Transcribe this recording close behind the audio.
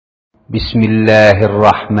বিসমিল্লাহির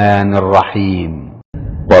রহমানির রহিম।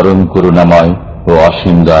 পরম করুণাময় ও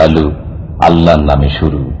অসীম দয়ালু আল্লাহর নামে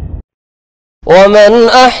শুরু। ومن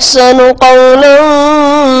أحسن قولا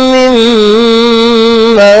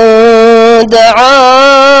ممن دعا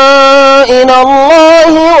إلى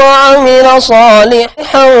الله وعمل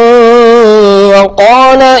صالحا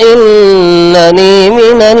وقال إنني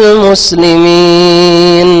من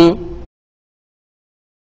المسلمين।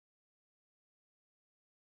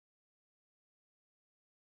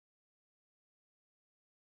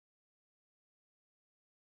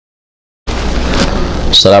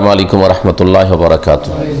 আসসালামু আলাইকুম ওয়া রাহমাতুল্লাহি ওয়া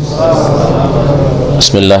বারাকাতুহু।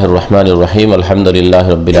 বিসমিল্লাহির রহমানির রহিম। আলহামদুলিল্লাহি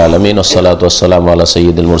রাব্বিল আলামিন ওয়াস সালাতু ওয়াস সালামু আলা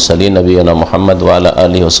সাইয়্যিদিল মুরসালিন নবিয়িনা মুহাম্মদ ওয়া আলা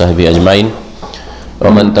আলিহি ওয়া সাহবিহি আজমাইন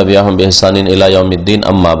ওয়া মান তাবিআহুম বিইহসানিন ইলা ইয়াউমিদ্দিন,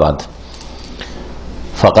 আম্মা বাদ।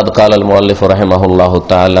 ফাকাদ ক্বালা আল মুআল্লিফ রাহিমাহুল্লাহু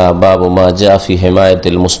তাআলা বাবু মা জাআ ফি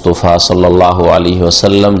হিমায়াতিল মুস্তাফা সাল্লাল্লাহু আলাইহি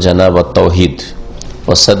ওয়াসাল্লাম জানাবাত তাওহীদ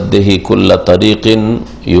ওয়া সাদ্দিহি কুল্লা তারিকিন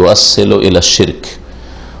ইউআসসিলু ইলা শিরক।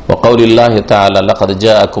 وقول الله تعالى لقد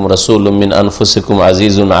جاءكم رسول من أنفسكم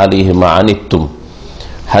عزيز عليه ما عنتم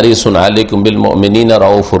حريص عليكم بالمؤمنين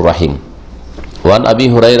رؤوف رحيم. وعن أبي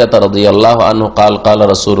هريرة رضي الله عنه قال قال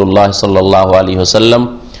رسول الله صلى الله عليه وسلم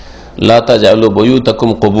لا تجعلوا بيوتكم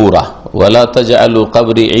قبورا ولا تجعلوا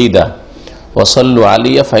قبري عيدا وصلوا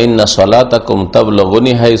علي فإن صلاتكم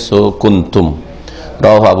تبلغني حيث كنتم.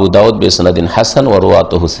 رواه أبو داود بإسناد حسن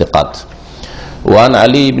ورواته ثقات. وعن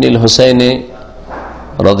علي بن الحسين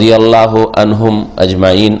রাদিয়াল্লাহু আনহুম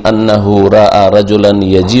আজমাইন আন্নাহু রাআ রাজুলান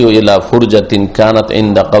ইয়াজিউ ইলা ফুরজাতিন কানাত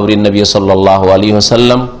ইনদা কবরিন নবী সাল্লাল্লাহু আলাইহি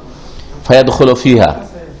ওয়াসাল্লাম ফায়াদখুলু ফিহা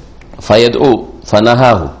ফায়াদউ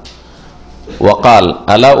ফানাহাহু ওয়া ক্বাল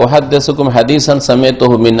আলা উহাদ্দিসুকুম হাদিসান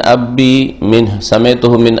সামি'তুহু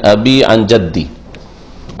মিন আবি আন জাদ্দি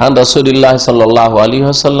আন রাসূলিল্লাহ সাল্লাল্লাহু আলাইহি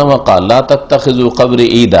ওয়াসাল্লাম ক্বাল লা তাত্তাখিযু কবরি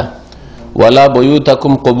ঈদা ওয়ালা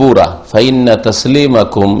বুয়ুতাকুম কুবুরা ফাইন্না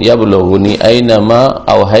তাসলিমাকুম ইয়াবলুগুনি আইনামা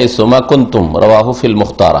আও হাইসুমা কুনতুম। রাওয়াহু ফিল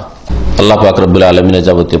মুখতারা। আল্লাহ পাক রব্বুল আলামিনের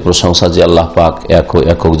যাবতীয় প্রশংসা যে আল্লাহ পাক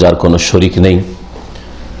একক, যার কোনো শরীক নেই।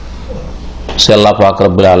 সে আল্লাহ পাক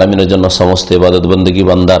রব্বুল আলামিনের জন্য সমস্ত ইবাদত বন্দেগী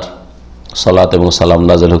বান্দার সালাত এবং সালাম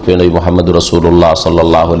নাযিল হোক নবী মুহাম্মদ রাসূলুল্লাহ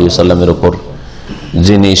সাল্লাল্লাহু আলাইহি ওয়াসাল্লামের উপর,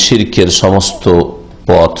 যিনি শিরকের সমস্ত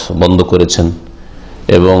পথ বন্ধ করেছেন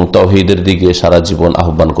এবং তাওহীদের দিকে সারা জীবন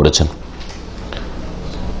আহ্বান করেছেন।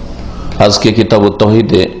 আজকে কিতাবুত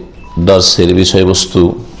তাওহীদে দর্সের বিষয়বস্তু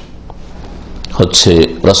হচ্ছে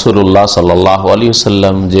রাসূলুল্লাহ সাল্লাল্লাহু আলাইহি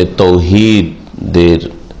ওয়াসাল্লাম যে তাওহীদের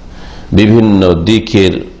বিভিন্ন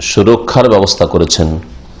দিকের সুরক্ষার ব্যবস্থা করেছেন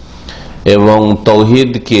এবং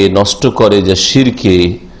তাওহীদকে নষ্ট করে যে শিরকে,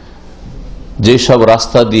 যেসব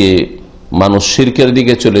রাস্তা দিয়ে মানুষ শিরকের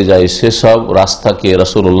দিকে চলে যায় সেসব রাস্তাকে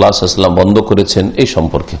রাসূলুল্লাহ সাল্লাল্লাহু আলাইহি ওয়াসাল্লাম বন্ধ করেছেন। এই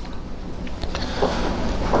সম্পর্কে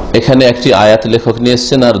এখানে একটি আয়াত লেখক নিয়ে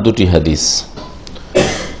এসেছেন আর দুটি হাদিস।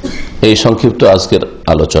 এই সংক্ষিপ্ত আজকের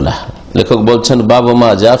আলোচনা। লেখক বলছেন বাবু মা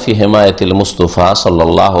জা ফি হিমায়াতিল মুস্তাফা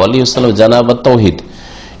সাল্লাল্লাহু আলাইহি ওয়াসাল্লাম জানাবাত তাওহীদ।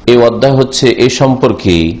 এই অধ্যায় হচ্ছে এই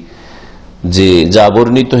সম্পর্কে যে যা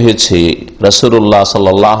বর্ণিত হয়েছে রাসূলুল্লাহ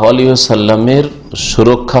সাল্লাল্লাহু আলাইহি ওয়াসাল্লামের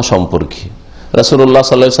সুরক্ষা সম্পর্কে। রাসূলুল্লাহ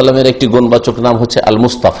সাল্লাল্লাহু আলাইহি ওয়াসাল্লামের একটি গুণবাচক নাম হচ্ছে আল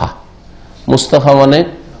মুস্তাফা। মুস্তাফা মানে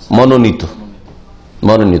মনোনীত,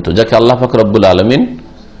 মনোনীত, যাকে আল্লাহ পাক রব্বুল আলামিন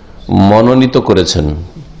মনোনীত করেছেন।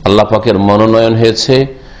 আল্লাহ পাকের মনোনয়ন হয়েছে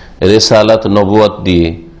রিসালাত নবুয়ত দিয়ে,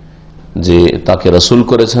 যে তাকে রাসূল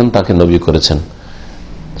করেছেন, তাকে নবী করেছেন।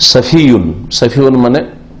 সফিউন, সফিউন মানে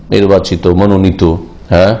নির্বাচিত, মনোনীত,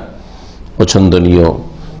 হ্যাঁ, পছন্দনীয়,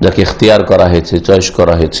 যাকে ইখতিয়ার করা হয়েছে, চয়েস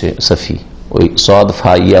করা হয়েছে। সফি, ওই সদ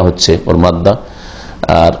ফা ইয়া হচ্ছে ওর মাদ্দা।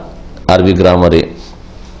 আর আরবি গ্রামারে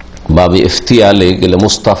বাবে ইফতিয়ালে গেলে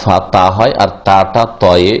মুস্তাফা তা হয়, আর তাটা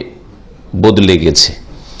তয়ে বদলে গেছে।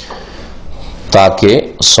 তাকে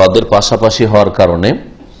সদের পাশাপাশি হওয়ার কারণে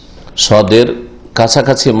সদের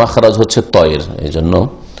কাছাকাছি মাখরাজ হচ্ছে তয়ের, এই জন্য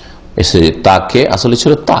এসে তাকে আসলে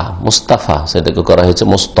ছিল তা মুস্তাফা, সেটাকে করা হয়েছে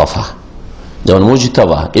মুস্তাফা। যেমন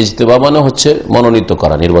মুজতাবা, ইজতেবা মানে হচ্ছে মনোনীত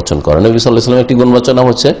করা, নির্বাচন করা। নবী সাল্লাল্লাহু আলাইহি ওয়াসাল্লাম একটি গুণবাচক নাম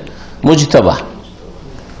হচ্ছে মুজতাবা,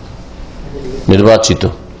 নির্বাচিত।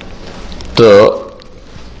 তো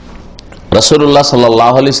রাসূলুল্লাহ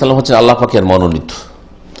সাল্লাল্লাহু আলাইহি ওয়াসাল্লাম হচ্ছেন আল্লাহ পাকের মনোনীত।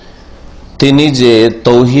 তিনি যে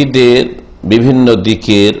তাওহীদের বিভিন্ন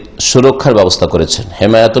দিকের সুরক্ষার ব্যবস্থা করেছেন।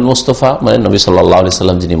 হিমায়াতুল মুস্তাফা মানে নবী সাল্লাল্লাহু আলাইহি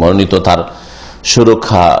ওয়াসাল্লাম যিনি মনোনীত, তার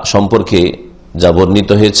সুরক্ষা সম্পর্কে যা বর্ণিত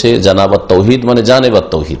হয়েছে। জানাবাত তাওহীদ মানে জানেবাত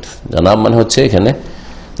তাওহীদ। জানাব মানে হচ্ছে এখানে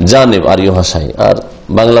জানেব আরবি ভাষায়, আর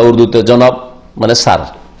বাংলা উর্দুতে জনাব মানে স্যার,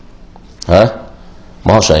 হ্যাঁ,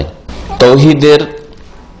 মহাশয়। তাওহীদের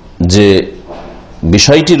যে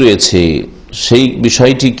বিষয়টি রয়েছে সেই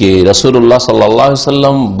বিষয়টিকে রাসূলুল্লাহ সাল্লাল্লাহু আলাইহি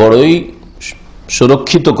ওয়াসাল্লাম বড়ই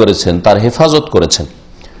সুরক্ষিত করেছেন, তার হেফাজত করেছেন,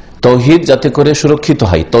 তৌহিদ যাতে করে সুরক্ষিত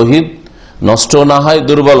হয়, তৌহিদ নষ্ট না হয়,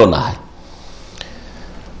 দুর্বল না হয়।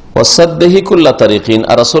 ওয়াসাদ্দাহিকুল্লাহ তারিকিন,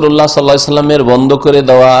 আর রাসূলুল্লাহ সাল্লাল্লাহু আলাইহি সাল্লামের বন্ধ করে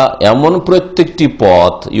দেওয়া এমন প্রত্যেকটি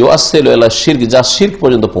পথ ইউআসসিলু ইলা শিরক, যা শিরক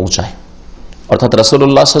পর্যন্ত পৌঁছায়। অর্থাৎ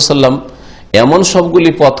রাসূলুল্লাহ সাল্লাল্লাহু আলাইহি সাল্লাম এমন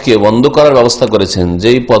সবগুলি পথকে বন্ধ করার ব্যবস্থা করেছেন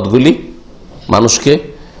যেই পথগুলি মানুষকে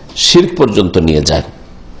শিরক পর্যন্ত নিয়ে যায়।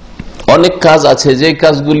 অনেক কাজ আছে যে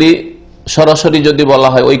কাজগুলি সরাসরি যদি বলা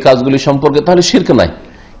হয় ওই কাজগুলি সম্পর্কে, তাহলে শিরক নাই,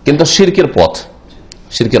 কিন্তু শিরকের পথ,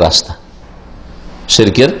 শিরকের রাস্তা,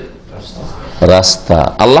 শিরকের রাস্তা।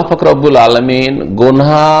 আল্লাহ পাক রব্বুল আলামিন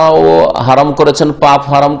গুনাহ হারাম করেছেন, পাপ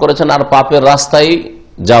হারাম করেছেন, আর পাপের রাস্তায়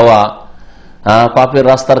যাওয়া, পাপের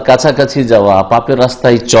রাস্তার কাছাকাছি যাওয়া, পাপের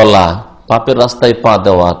রাস্তায় চলা, পাপের রাস্তায় পা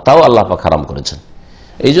দেওয়া, তাও আল্লাহ পাক হারাম করেছেন।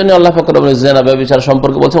 এই জন্য আল্লাহ পাক রব্বুল জিনা ব্যভিচার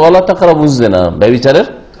সম্পর্কে বলছেন ওয়ালা তাকরাবুজ জিনা, ব্যভিচারের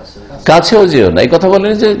কাছেও যেও না। এই কথা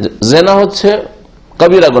বলেন যে জেনা হচ্ছে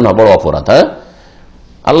কবিরা গুনাহ, বড় অপরাধ। হ্যাঁ,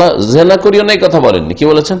 আল্লাহ জেনা করিও না এই কথা বলেননি, কি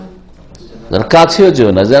বলেছেন? কাছেও যেও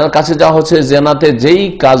না। জেনার কাছে যাওয়া হচ্ছে জেনাতে যেই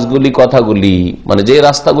কাজগুলি, কথাগুলি, মানে যেই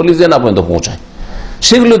রাস্তাগুলি জেনা পর্যন্ত পৌঁছায়,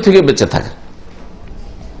 সেগুলো থেকে বেঁচে থাকে।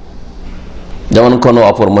 যেমন কোন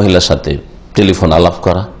অপর মহিলার সাথে টেলিফোন আলাপ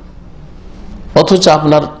করা, অথচ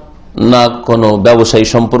আপনার না কোনো ব্যবসায়ী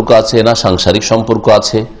সম্পর্ক আছে, না সাংসারিক সম্পর্ক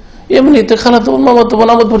আছে, এমনিতে খালাতো মামাতো বোন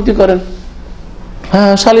আমোদ ভর্তি করেন।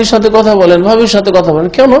 হ্যাঁ, শালীর সাথে কথা বলেন, ভাবির সাথে কথা বলেন,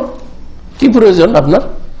 কেন, কি প্রয়োজন আপনার?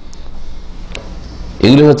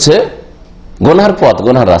 এগুলি হচ্ছে গুনার পথ,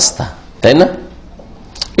 গুনার রাস্তা, তাই না?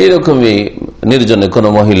 এইরকমই নির্জনে কোনো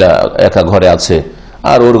মহিলা একা ঘরে আছে,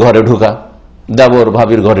 আর ওর ঘরে ঢুকা, দেবর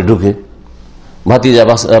ভাবির ঘরে ঢুকে ভাতিজা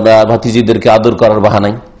ভাতিজিদেরকে আদর করার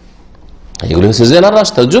বাহানাই, এগুলি হচ্ছে জেনার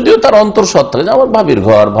রাস্তা। যদিও তার অন্তর সৎ থাকে, আমার ভাবির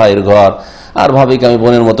ঘর, ভাইয়ের ঘর, আর ভাবিকে আমি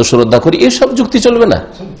বোনের মতো শ্রদ্ধা করি, এসব যুক্তি চলবে না।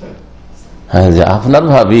 হ্যাঁ, যে আপনার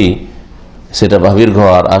ভাবি, সেটা ভাবির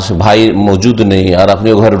ঘর, আর ভাই মজুদ নেই, আর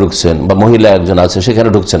আপনিও ঘরে ঢুকছেন, বা মহিলা একজন আছে সেখানে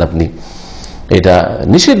ঢুকছেন আপনি, এটা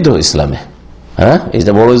নিষিদ্ধ ইসলামে। হ্যাঁ,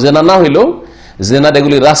 এটা বড় জেনা না হইলেও জেনার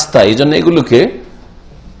এগুলি রাস্তা, এই জন্য এগুলোকে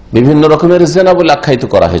বিভিন্ন রকমের জেনা বলে আখ্যায়িত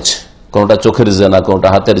করা হয়েছে। কোনটা চোখের জেনা, কোনটা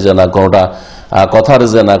হাতের জেনা, কোনটা কথার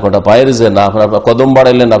জেনা, কোনটা পায়ের জেনা। আপনার কদম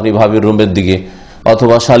বাড়াইলেন আপনি ভাবির রুমের দিকে,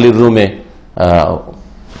 অথবা শালীর রুমে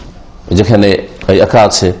যেখানে একা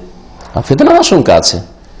আছে, ফিতনার আশঙ্কা আছে।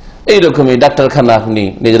 এইরকমই ডাক্তারখানা আপনি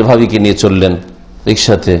নিজের ভাবিকে নিয়ে চললেন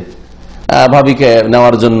রিক্সাতে, ভাবিকে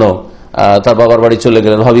নেওয়ার জন্য তার বাবার বাড়ি চলে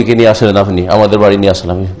গেলেন, ভাবিকে নিয়ে আসলেন আপনি, আমাদের বাড়ি নিয়ে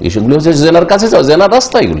আসলাম, এইসবগুলো হচ্ছে জেনার কাছে যাও, জেনার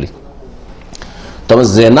রাস্তা এগুলি। তবে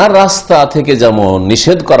জেনার রাস্তা থেকে যেমন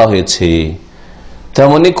নিষেধ করা হয়েছে,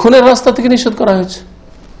 তেমনি খুনের রাস্তা থেকে নিষেধ করা হয়েছে।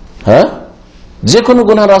 হ্যাঁ, যে কোনো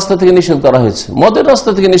গুনার রাস্তা থেকে নিষেধ করা হয়েছে, মদের রাস্তা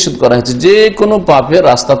থেকে নিষেধ করা হয়েছে, যে কোনো পাপের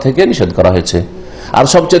রাস্তা থেকে নিষেধ করা হয়েছে। আর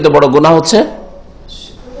সবচেয়ে বড় গুনাহ হচ্ছে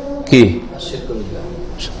কি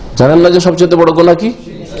জানেন না? যে সবচেয়ে বড় গুনাহ কি?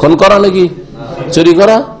 খুন করা নাকি? চুরি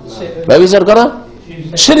করা, ব্যভিচার করা,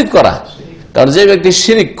 শিরক করা। কারণ যে ব্যক্তি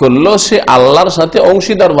শিরক করলো সে আল্লাহর সাথে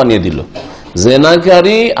অংশীদার বানিয়ে দিল।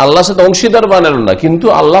 জেনাকারী আল্লাহর সাথে অংশীদার বানালো না, কিন্তু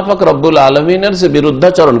আল্লাহ পাক রব্বুল আলামিনের যে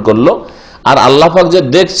বিরুদ্ধাচরণ করলো, আর আল্লাহ পাক যে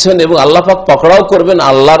দেখছেন এবং আল্লাহ পাক পকড়াও করবেন,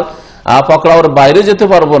 আল্লাহর পকড়াওয়ার বাইরে যেতে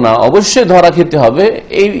পারবো না, অবশ্যই ধরা খেতে হবে,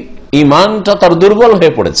 এই ইমানটা তার দুর্বল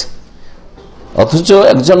হয়ে পড়েছে। অথচ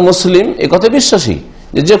একজন মুসলিম এ কথা বিশ্বাসী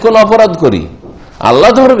যে কোনো অপরাধ করি আল্লাহ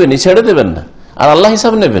ধরবেন, ছেড়ে দেবেন না, আর আল্লাহ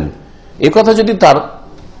হিসাব নেবেন। এ কথা যদি তার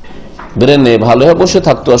ব্রেনে ভালোভাবে বসে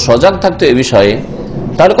থাকতো, সজাগ থাকতো এ বিষয়ে,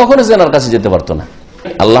 তাহলে কখনো জেনার কাছে যেতে পারতো না।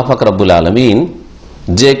 আল্লাহ পাক রব্বুল আলামিন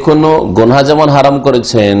যে কোনো গুনাহ যেমন হারাম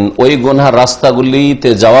করেছেন, ওই গুনাহর রাস্তাগুলিতে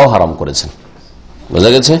যাওয়াও হারাম করেছেন। বোঝা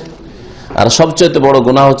গেছে? আর সবচেয়ে বড়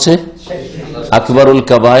গুনাহ হচ্ছে আকবরুল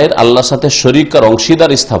কাবায়ের, আল্লাহর সাথে শরীক আর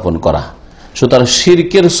অংশীদার স্থাপন করা। সুতরাং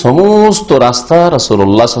শিরকের সমস্ত রাস্তা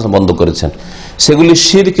রাসূলুল্লাহ সাল্লাল্লাহু আলাইহি ওয়াসাল্লাম বন্ধ করেছেন। সেগুলি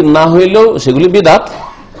শিরক না হইলেও সেগুলি বিদআত,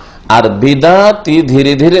 আর বিদআতই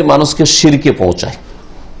ধীরে ধীরে মানুষকে শিরকে পৌঁছায়।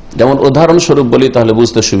 যেমন উদাহরণস্বরূপ বলি, তাহলে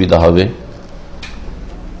বুঝতে সুবিধা হবে।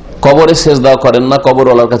 কবরে সেজদা করেন না,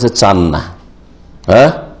 কবরওয়ালার কাছে চান না। হ্যাঁ,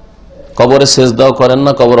 কবরে সেজদাও করেন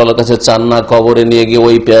না, কবরওয়ালার কাছে চান না, কবরে নিয়ে গিয়ে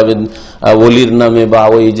ওই ওলির নামে বা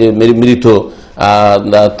ওই যে মৃত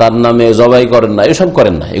তার নামে জবাই করেন না, এসব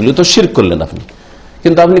করেন না। এগুলো তো শিরক করলেন আপনি।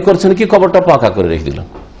 কিন্তু আপনি করছেন কি? কবরটা পাকা করে রেখে দিলেন,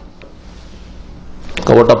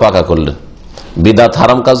 কবরটা পাকা করলেন, বিদআত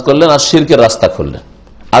হারাম কাজ করলেন, আর শিরকের রাস্তা খুললেন।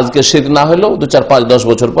 আজকে শিরক না হলেও 2, 4, 5, 10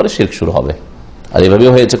 বছর পরে শিরক শুরু হবে। আর এভাবে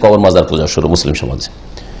হয়েছে কবর মাজার পূজা শুরু মুসলিম সমাজে।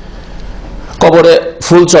 কবরে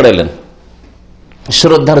ফুল চড়াইলেন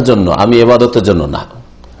শ্রদ্ধার জন্য, আমি ইবাদতের জন্য না।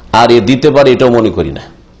 আর এ দিতে পারে এটাও মনে করি না,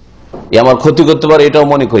 এ আমার ক্ষতি করতে পারে এটাও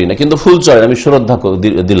মনে করি না, কিন্তু ফুল চড়াই, আমি শ্রদ্ধা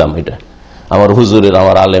দিলাম, এটা আমার হুজুরের,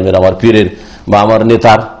 আমার আলেমের, আমার পীরের বা আমার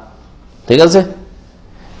নেতার, ঠিক আছে,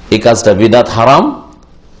 এই কাজটা বিদআত, হারাম,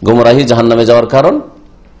 গুমরাহি, জাহান্নামে যাওয়ার কারণ।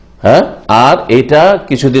 হ্যাঁ, আর এটা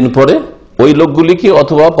কিছুদিন পরে ওই লোকগুলিকে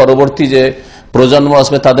অথবা পরবর্তী যে প্রজন্ম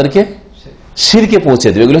আসবে তাদেরকে শিরকে পৌঁছে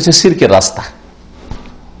দেবে। এগুলো হচ্ছে শিরকের রাস্তা।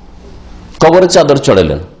 কবরে চাদর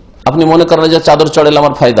চড়ালেন, আপনি মনে করেন যে চাদর চড়ালে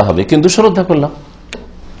আমার ফায়দা হবে, কিন্তু শ্রদ্ধা করলাম,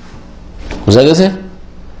 বুঝা গেছে?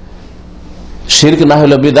 শিরক না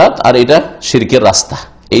হলো বিদআত, আর এটা শিরকের রাস্তা।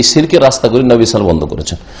 এই শিরকের রাস্তাগুলি নবী সাল্লাল্লাহু আলাইহি ওয়াসাল্লাম বন্ধ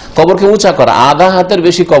করেছেন। কবরকে উঁচা করা, আধা হাতের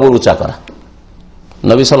বেশি কবর উঁচা করা,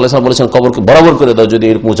 নবী সাল্লাল্লাহু আলাইহি ওয়াসাল্লাম বলেছেন কবরকে বরাবর করে দাও যদি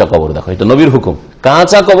এরকম উঁচা কবর দেখো, এটা নবীর হুকুম।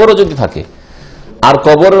 কাঁচা কবরও যদি থাকে, আর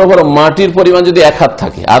কবরের উপর মাটির পরিমাণ যদি 1 হাত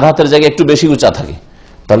থাকে, আধা হাতের জায়গায় একটু বেশি উঁচা থাকে,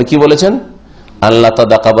 তাহলে কি বলেছেন? আল্লাহ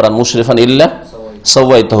তাদা কাবরান মুশরিফান ইল্লা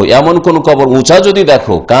সাওয়াইতাহু, এমন কোন কবর উঁচা যদি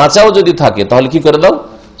দেখো, কাঁচাও যদি থাকে, তাহলে কি করে দাও?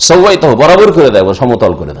 সাওয়াইতাহু, বরাবর করে দাও,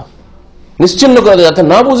 সমতল করে দাও, নিশ্চিন্ন করে দাও, যাতে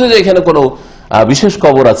না বুঝে যে এখানে কোনো বিশেষ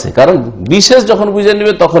কবর আছে। কারণ বিশেষ যখন বুঝে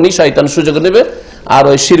নেবে তখনই শয়তান সুযোগ নেবে, আর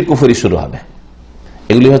ওই শিরক কুফরি শুরু হবে।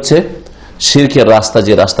 এগুলি হচ্ছে শিরকের রাস্তা,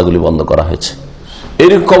 যে রাস্তাগুলি বন্ধ করা হয়েছে। এই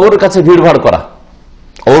কবরের কাছে ভিড়ভাড় করা,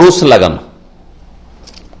 ওরুস লাগানো,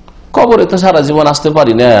 কবরে তো সারা জীবন আসতে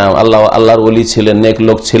পারি না, আল্লাহর ওলি ছিলেন, নেক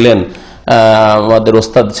লোক ছিলেন, আমাদের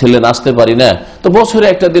ওস্তাদ ছিলেন, আসতে পারি না, তো বছরে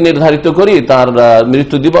একটা দিন নির্ধারিত করি, তার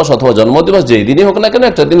মৃত্যু দিবস অথবা জন্ম দিবস যেই দিনই হোক না কেন,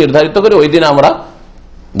 একটা দিন নির্ধারিত করে ওই দিন আমরা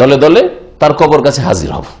দলে দলে তার কবর কাছে হাজির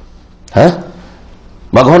হব। হ্যাঁ,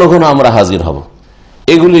 বা ঘন ঘন আমরা হাজির হব।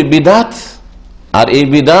 এগুলি বিদআত, আর এই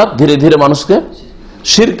বিদআত ধীরে ধীরে মানুষকে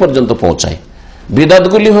শিরক পর্যন্ত পৌঁছায়।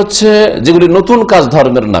 বিদআতগুলি হচ্ছে যেগুলি নতুন কাজ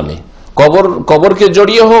ধর্মের নামে, কবরকে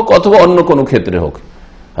জড়িয়ে হোক অথবা অন্য কোনো ক্ষেত্রে হোক।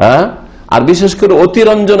 হ্যাঁ, আর বিশেষ করে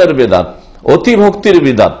অতিরঞ্জনের বিদআত, অতি ভক্তির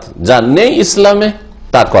বিদআত, যা নেই ইসলামে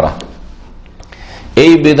তা করা।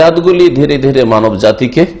 এই বিদআতগুলি ধীরে ধীরে মানব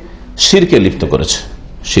জাতিকে শিরকে লিপ্ত করেছে,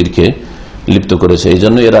 শিরকে লিপ্ত করেছে। এই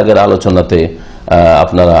জন্য এর আগের আলোচনাতে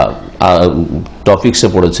আপনারা টপিকসে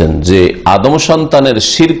পড়েছেন যে আদম সন্তানের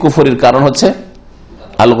শিরক কুফরির কারণ হচ্ছে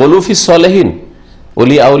আল গুলু ফি সালেহিন,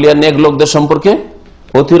 ওলি আউলিয়া নেক লোকদের সম্পর্কে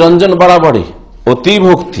অতিরঞ্জন, বাড়াবাড়ি, অতি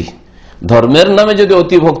ভক্তি। ধর্মের নামে যদি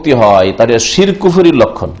অতি ভক্তি হয় তাহলে শিরক কুফরির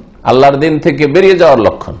লক্ষণ, আল্লাহর দিন থেকে বেরিয়ে যাওয়ার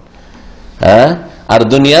লক্ষণ। হ্যাঁ, আর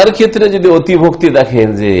দুনিয়ার ক্ষেত্রে যদি অতি ভক্তি দেখেন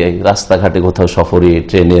যে রাস্তাঘাটে কোথাও সফরে,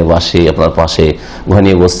 ট্রেনে, বাসে আপনার পাশে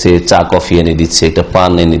ঘনিয়ে বসছে, চা কফি এনে দিচ্ছে, একটা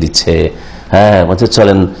পান এনে দিচ্ছে, হ্যাঁ বলছে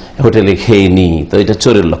চলেন হোটেলে খেয়ে নি, তো এটা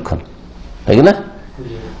চোরের লক্ষণ, তাই না?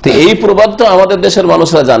 তো এই প্রবাদ তো আমাদের দেশের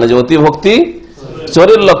মানুষরা জানে যে অতি ভক্তি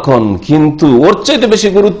চোরের লক্ষণ, কিন্তু ওর চাইতে বেশি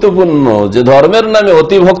গুরুত্বপূর্ণ যে ধর্মের নামে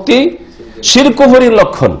অতি ভক্তি শিরক কুফরির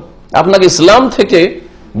লক্ষণ, আপনাকে ইসলাম থেকে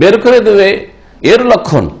বের করে দেবে এর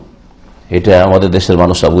লক্ষণ। এটা আমাদের দেশের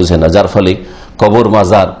মানুষরা বুঝে না, যার ফলে কবর,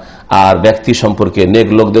 মাজার আর ব্যক্তি সম্পর্কে, নেক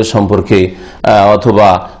লোকদের সম্পর্কে অথবা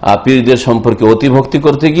পীরদের সম্পর্কে অতিভক্তি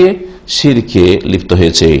করতে গিয়ে শিরকে লিপ্ত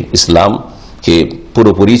হয়েছে, ইসলামকে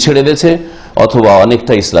পুরোপুরি ছেড়ে দিয়েছে অথবা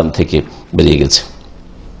অনেকটা ইসলাম থেকে বেরিয়ে গেছে।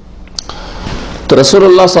 তো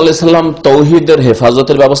রাসূলুল্লাহ সাল্লাল্লাহু আলাইহি ওয়াসাল্লাম তাওহীদের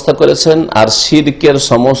হেফাজতের ব্যবস্থা করেছেন আর শিরকের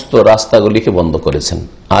সমস্ত রাস্তাগুলিকে বন্ধ করেছেন,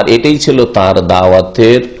 আর এটাই ছিল তার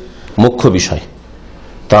দাওয়াতের মুখ্য বিষয়।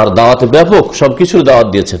 তার দাওয়াতে ব্যাপক সবকিছুর দাওয়াত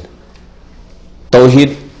দিয়েছেন,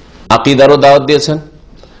 তাওহীদ আকীদারও দাওয়াত দিয়েছেন,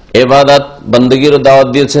 ইবাদত বন্দেগীরও দাওয়াত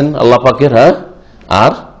দিয়েছেন আল্লাহ পাকের, হ্যাঁ,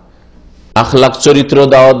 আর আখলাক চরিত্র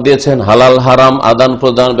দাওয়াত দিয়েছেন, হালাল হারাম, আদান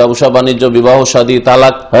প্রদান, ব্যবসা বাণিজ্য, বিবাহ শাদী,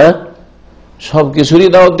 তালাক, হ্যাঁ, সবকিছুরই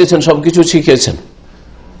দাওয়াত দিয়েছেন, সবকিছু শিখিয়েছেন।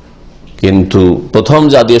 কিন্তু প্রথম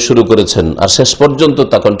যা দিয়ে শুরু করেছেন আর শেষ পর্যন্ত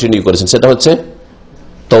তা কন্টিনিউ করেছেন, সেটা হচ্ছে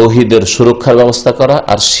তাওহীদের সুরক্ষার ব্যবস্থা করা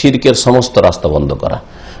আর শিরকের সমস্ত রাস্তা বন্ধ করা।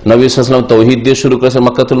 নবী সাল্লাল্লাহু আলাইহি ওয়াসাল্লাম তাওহীদ দিয়ে শুরু করেছেন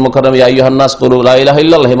মক্কাতুল মুকাররমে, ইয়া আইয়ুহান নাস কুলু লা ইলাহা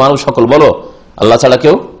ইল্লাল্লাহ, হে মানুষ সকল বলো আল্লাহ ছাড়া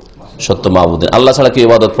কেউ সত্য মাবুদ নেই, আল্লাহ ছাড়া কেউ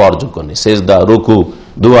ইবাদত পাওয়ার যোগ্য নেই, সেজদা, রুকু,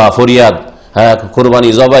 দোয়া, ফরিয়াদ, হ্যাঁ, কুরবানি,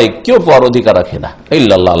 জবাই কেউ পাওয়ার অধিকার রাখে না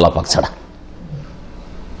ইল্লাল্লাহ, আল্লাহ পাক ছাড়া।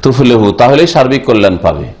 তুফলিহু, তাহলেই সার্বিক কল্যাণ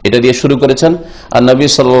পাবে, এটা দিয়ে শুরু করেছেন। আর নবী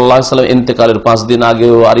সাল্লাল্লাহু আলাইহি ওয়াসাল্লাম ইন্তেকালের 5 দিন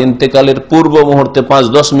আগেও আর ইন্তেকালের পূর্ব মুহূর্তে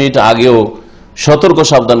 5-10 মিনিট আগেও সতর্ক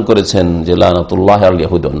সাবধান করেছেন যে লানাতুল্লাহি আলাল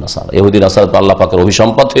ইয়াহুদি ওয়ান নাসারা, ইহুদি নাসারা আল্লাহ পাকের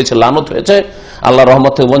অভিসম্পাত হয়েছে, লানত হয়েছে, আল্লাহর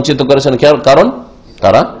রহমত থেকে বঞ্চিত করেছেন। কারণ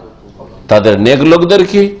তারা তাদের নেক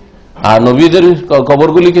লোকদেরকে আর নবীদের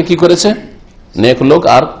কবরগুলিকে কি করেছে, নেক লোক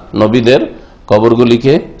আর নবীদের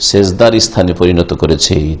কবরগুলিকে সেজদার স্থানে পরিণত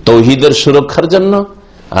করেছে তাওহীদের সুরক্ষার জন্য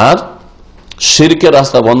আর শিরকের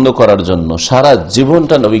রাস্তা বন্ধ করার জন্য। সারা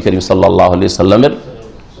জীবনটা নবী করিম সাল্লাল্লাহু আলাইহি সাল্লামের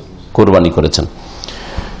কুরবানি করেছেন।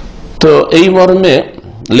 তো এই মর্মে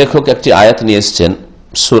লেখক একটি আয়াত নিয়ে এসেছেন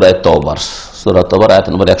সূরা তওবার আয়াত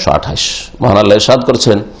নম্বর 128। মহান আল্লাহ ইরশাদ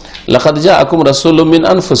করছেন, লাকাদ জাআকুম রাসূলুম মিন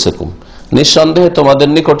আনফুসিকুম, নিঃসন্দেহে তোমাদের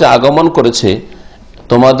নিকটে আগমন করেছে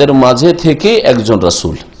তোমাদের মাঝে থেকে একজন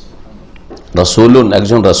রাসূল, রাসূলুন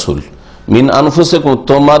একজন রাসূল, মিন আনফুসিকুম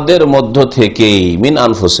তোমাদের মধ্য থেকে, মিন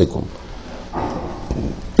আনফুসিকুম,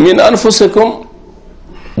 মিন আনফুসিকুম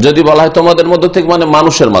যদি বলা হয় তোমাদের মধ্য থেকে মানে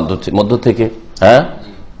মানুষের মধ্য থেকে। হ্যাঁ,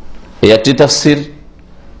 এই একটি তাফসীর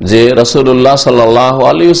যে রাসূলুল্লাহ সাল্লাল্লাহু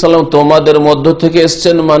আলাইহি ওয়াসাল্লাম তোমাদের মধ্য থেকে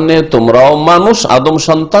এসেছেন মানে তোমরাও মানুষ, আদম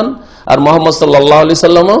সন্তান, আর মুহাম্মদ সাল্লাল্লাহু আলাইহি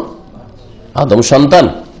সাল্লামও আদম সন্তান,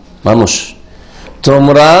 মানুষ।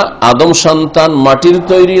 তোমরা আদম সন্তান, মাটির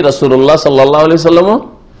তৈরি, রাসূলুল্লাহ সাল্লাল্লাহু আলাইহি সাল্লামও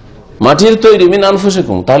মাটির তৈরি, মিন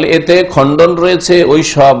আনফুসিকুম। তাহলে এতে খণ্ডন রয়েছে ওই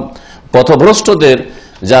সব পথভ্রষ্টদের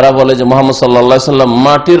যারা বলে যে মুহাম্মদ সাল্লাল্লাহু আলাইহি সাল্লাম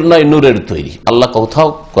মাটির নয় নূরের তৈরি। আল্লাহ কোথাও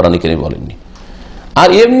কোরআনে কারিমে বলেননি। আর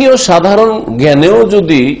এমনিও সাধারণ জ্ঞানেও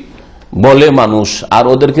যদি বলে মানুষ, আর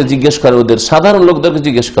ওদেরকে জিজ্ঞেস করে, ওদের সাধারণ লোকদেরকে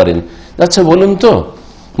জিজ্ঞেস করেন, আচ্ছা বলুন তো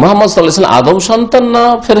মুহাম্মদ সাল্লাল্লাহু আলাইহি সাল্লাম আদম সন্তান না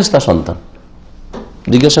ফেরেশতা সন্তান?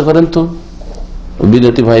 জিজ্ঞাসা করেন তো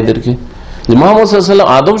বিদেশী ভাইদেরকে যে মুহাম্মদ সাল্লাল্লাহু আলাইহি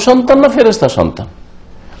সাল্লাম আদম সন্তান না ফেরেশতা সন্তান?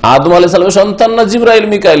 আদম আলাইহিস সালামের সন্তান না জিবরাইল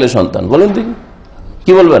মিকাইলের সন্তান? বলুন দেখি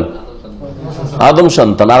কি বলবেন? আদম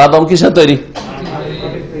সন্তান। আর আদম কিসের তৈরি?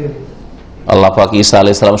 আল্লাহ পাক ঈসা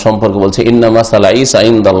আলাইহিস সালাম সম্পর্কে বলছে ইন্না মাসালা ঈসা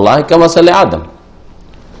ইনদাল্লাহি কামাসালি আদম।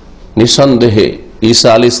 নিঃসন্দেহে ঈসা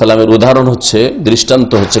আলাইহিস সালামের উদাহরণ হচ্ছে,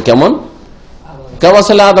 দৃষ্টান্ত হচ্ছে কেমন?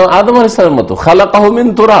 কামাসালি আদম, আদম আলাইহিস সালামের মতো। খালাকাহু মিন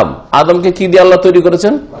তুরাব, আদমকে কি দিয়ে আল্লাহ তৈরি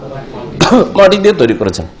করেছেন? মাটি দিয়ে তৈরি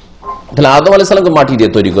করেছেন। তাহলে আদম আলাইহিস সালামকে মাটি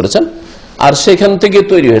দিয়ে তৈরি করেছেন, আর সেখান থেকে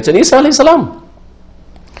তৈরি হয়েছেন ঈসা আলাইহিস সালাম।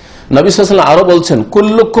 নবী সাল্লাল্লাহু আলাইহি ওয়াসাল্লাম আরো বলছেন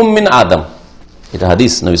কুল্লুকুম মিন আদম, এটা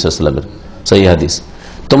হাদিস নবী সাল্লাল্লাহু আলাইহি ওয়াসাল্লামের সহিহ হাদিস,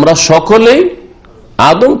 তোমরা সকলেই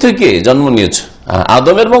আদম থেকে জন্ম নিয়েছো,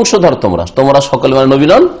 আদমের বংশধর তোমরা, তোমরা সকলে মানে নবী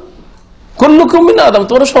নন। কুল্লুকুম মিন আদম,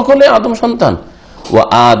 তোমরা সকলে আদম সন্তান। ওয়া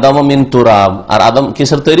আদম মিন তুরাব, আর আদম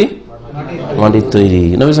কিসের তৈরি? মাটির তৈরি।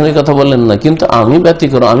 নবী সাল্লাল্লাহু আলাইহি কথা বললেন না, কিন্তু আমি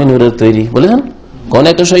ব্যতিক্রম, আমি নূরের তৈরি বলেছেন। কোন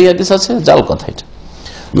একটা সহিহ হাদিস আছে? জাল কথা এটা।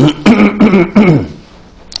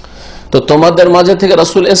 তো তোমাদের মাঝে থেকে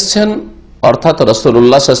রাসূল এসেছেন, অর্থাৎ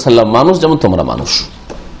রাসূলুল্লাহ সাল্লাল্লাহু আলাইহি ওয়াসাল্লাম মানুষ, যেমন তোমরা মানুষ,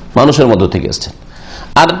 মানুষের মধ্য থেকে এসেছেন।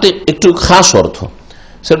 আর একটু খাস অর্থ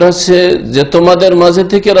সেটা হচ্ছে যে তোমাদের মাঝে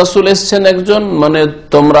থেকে রাসূল এসেছেন একজন, মানে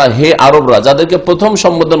তোমরা হে আরবরা, যাদেরকে প্রথম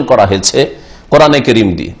সম্বোধন করা হয়েছে কোরআনে কারীম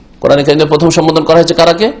দিয়ে। কোরআনে কারীমে প্রথম সম্বোধন করা হয়েছে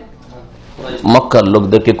কারাকে? মক্কার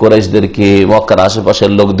লোকদেরকে, কুরাইশদেরকে, মক্কার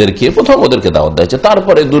আশেপাশের লোকদেরকে প্রথম ওদেরকে দাওয়াত দেওয়া হয়েছে,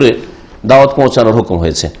 তারপরে দূরে দাওয়াত পৌঁছানোর হুকুম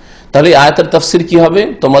হয়েছে। তাহলে আয়াতের তাফসীর কি হবে?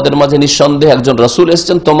 তোমাদের মাঝে নিঃসন্দেহে একজন রাসূল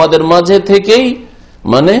এসেছেন, তোমাদের মাঝে থেকেই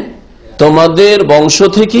মানে তোমাদের বংশ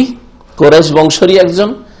থেকেই, কুরাইশ বংশেরই একজন,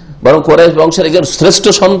 বরং কুরাইশ বংশের একজন শ্রেষ্ঠ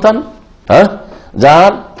সন্তান, হ্যাঁ,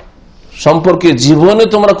 যার সম্পর্কে জীবনে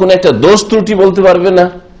তোমরা কোন একটা দোষ ত্রুটি বলতে পারবে না।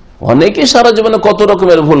 অনেকে সারা জীবনে কত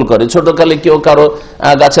রকমের ভুল করে। ছোটকালে কেউ কারো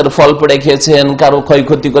গাছের ফল পেড়ে খেয়েছেন, কারো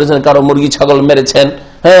ক্ষয়ক্ষতি করেছেন, কারো মুরগি ছাগল মেরেছেন,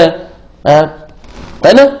 হ্যাঁ,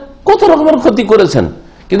 তাই না, কত রকমের ক্ষতি করেছেন।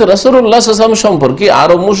 কিন্তু রাসূলুল্লাহ সাল্লাল্লাহু আলাইহি ওয়াসাল্লাম সম্পর্কে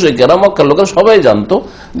আরব মুশরিকেরা, মক্কার লোকেরা সবাই জানতো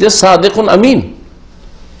যে সাদিকুন আমিন,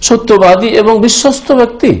 সত্যবাদী এবং বিশ্বস্ত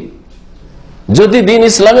ব্যক্তি। যদি দ্বীন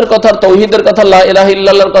ইসলামের কথা, তাওহীদের কথা, লা ইলাহা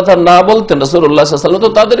ইল্লাল্লাহর কথা না বলতেন রাসূলুল্লাহ সাল্লাল্লাহু আলাইহি ওয়াসাল্লাম,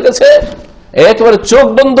 তো তাদের কাছে একেবারে চোখ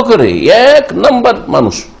বন্ধ করে এক নাম্বার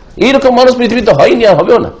মানুষ, এইরকম মানুষ পৃথিবীতে হয়নি আর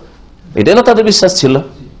হবেও না, এটাই না তাদের বিশ্বাস ছিল।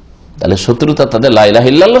 তাহলে শত্রুতা তাদের লা ইলাহা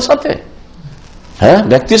ইল্লাল্লাহর সাথে, হ্যাঁ,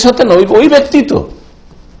 ব্যক্তির সাথে নয়, ওই ব্যক্তি তো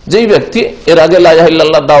যেই ব্যক্তি এর আগে লা ইলাহা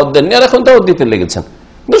ইল্লাল্লাহ দাওয়াত দেননি আর এখন দাওয়াত দিতে লেগেছেন,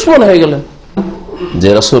 দুশমন হয়ে গেলেন। যে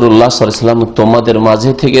রাসূলুল্লাহ সাল্লাল্লাহু আলাইহি ওয়াসাল্লাম তোমাদের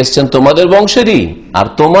মাঝে থেকে এসেছেন, তোমাদের বংশেরই, আর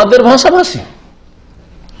তোমাদের ভাষাভাষী,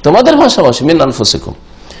 তোমাদের ভাষাভাষী, মিন আনফুসিকুম,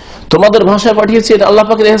 তোমাদের ভাষায় পাঠিয়েছি। এটা আল্লাহ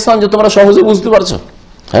পাকের ইহসান যে তোমরা সহজে বুঝতে পারছো।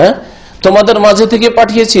 হ্যাঁ, তোমাদের মাঝে থেকে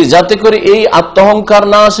পাঠিয়েছি যাতে করে এই আত্মহংকার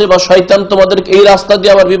না আসে, বা শয়তান তোমাদেরকে এই রাস্তা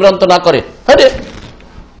দিয়ে আবার বিভ্রান্ত না করে, আরে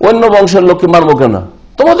অন্য বংশের লোককে মারবো কেন,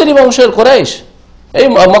 তোমাদেরই বংশের কুরাইশ, এই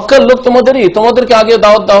মক্কার লোক তোমাদেরই, তোমাদেরকে আগে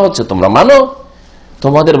দাওয়াত দেওয়া হচ্ছে, তোমরা মানো।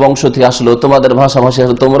 তোমাদের বংশ থেকে আসলো, তোমাদের ভাষাভাষী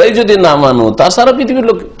আসলো, তোমরাই যদি না মানো তা সারা পৃথিবীর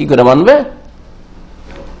লোক কি করে মানবে?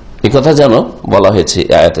 এই কথা যেন বলা হয়েছে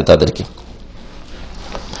আয়াতে তাদেরকে।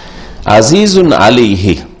 আজিজুন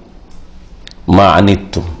আলাইহি মা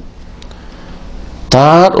আনিতুম,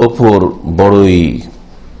 তার ওপর বড়ই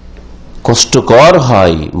কষ্টকর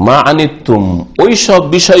হয়, মা আনিতুম, ওই সব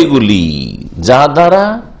বিষয়গুলি যা দ্বারা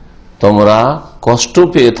তোমরা কষ্ট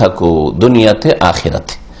পেয়ে থাকো দুনিয়াতে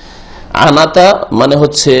আখিরাতে। আনাতা মানে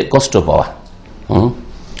হচ্ছে কষ্ট পাওয়া,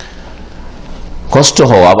 কষ্ট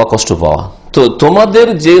হওয়া বা কষ্ট পাওয়া। তো তোমাদের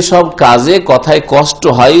যে সব কাজে কথায় কষ্ট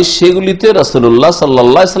হয় সেগুলিতে রাসূলুল্লাহ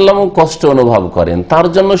সাল্লাল্লাহু আলাইহি ওয়াসাল্লাম কষ্ট অনুভব করেন, তার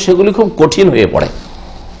জন্য সেগুলি খুব কঠিন হয়ে পড়ে,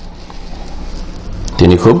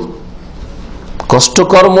 তিনি খুব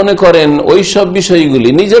কষ্টকর মনে করেন ওই সব বিষয়গুলি।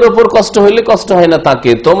 নিজের ওপর কষ্ট হইলে কষ্ট হয় না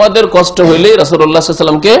তাকে, তোমাদের কষ্ট হইলে রাসূলুল্লাহ সাল্লাল্লাহু আলাইহি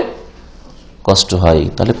ওয়াসাল্লামকে কষ্ট হয়।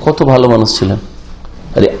 তাহলে কত ভালো মানুষ ছিলেন,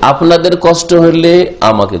 আরে আপনাদের কষ্ট হলে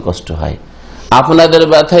আমাকে কষ্ট হয়, আপনাদের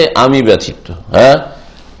ব্যথায় আমি ব্যথিত, হ্যাঁ,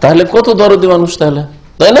 তাহলে কত দরদি মানুষ তাহলে,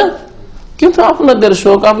 তাই না? কিন্তু আপনাদের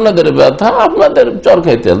শোক, আপনাদের ব্যথা, আপনাদের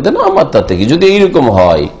চরকায় তেল দেন, আমার তাতে কি? যদি এইরকম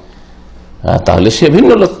হয় তাহলে সে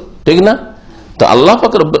ভিন্ন লোক, ঠিক না? তো আল্লাহ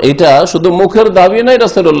পাক, এটা শুধু মুখের দাবি নয়,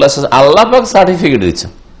 রাসূলুল্লাহ আল্লাহ পাক সার্টিফিকেট দিচ্ছে।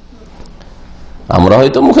 আমরা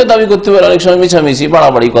হয়তো মুখে দাবি করতে পারি অনেক সময় মিছামিছি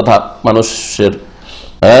বাড়াবাড়ি কথা মানুষের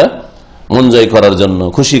মন জয় করার জন্য,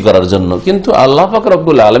 খুশি করার জন্য, কিন্তু আল্লাহ পাক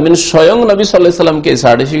রব্বুল আলামিন স্বয়ং নবী সাল্লাল্লাহু আলাইহি ওয়াসাল্লামকে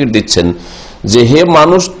সার্টিফিকেট দিচ্ছেন যে হে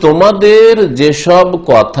মানুষ, তোমাদের যেসব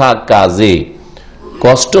কথা কাজে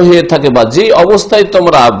কষ্ট হয়ে থাকে বা যে অবস্থায়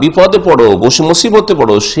তোমরা বিপদে পড়ো, বসে মুসিবতে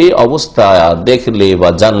পড়ো, সেই অবস্থা দেখলে বা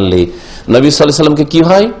জানলে নবী সাল্লাল্লাহু আলাইহি ওয়াসাল্লামকে কি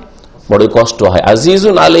হয়? বড়ই কষ্ট হয়।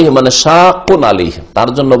 আজিজুন আলাইহি মানে শাকুন আলাইহি, তার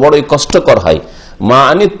জন্য বড়ই কষ্টকর হয়। মা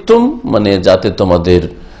আনিতুম মানে যাতে তোমাদের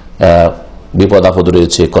বিপদ আপদ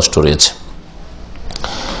রয়েছে, কষ্ট রয়েছে।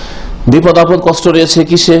 বিপদ আপদ কষ্ট রয়েছে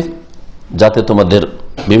কিসে? যাতে তোমাদের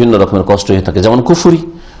বিভিন্ন রকমের কষ্ট হয়ে থাকে, যেমন কুফরি,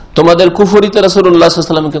 তোমাদের কুফরিতে রাসূলুল্লাহ সাল্লাল্লাহু আলাইহি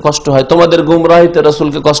ওয়াসাল্লামকে কষ্ট হয়, তোমাদের গুমরাহিতে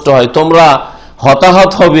রাসূলকে কষ্ট হয়, তোমরা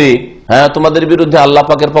হতাহত হবে, হ্যাঁ, তোমাদের বিরুদ্ধে আল্লাহ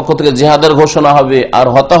পাকের পক্ষ থেকে জিহাদের ঘোষণা হবে আর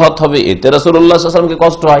হতাহত হবে, এতে রাসূলুল্লাহ সাল্লাল্লাহু আলাইহি ওয়াসাল্লামকে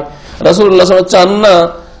কষ্ট হয়। রাসূলুল্লাহ সাল্লাল্লাহু আলাইহি ওয়াসাল্লাম চান না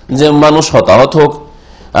যে মানুষ হতাহত হোক।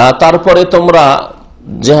 তারপরে তোমরা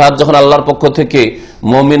জিহাদ যখন আল্লাহর পক্ষ থেকে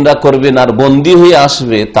মুমিনরা করবেন আর বন্দী হয়ে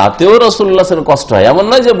আসবে, তাতেও রাসূলুল্লাহ সাল্লাল্লাহু আলাইহি ওয়াসাল্লাম কষ্ট হয়। এমন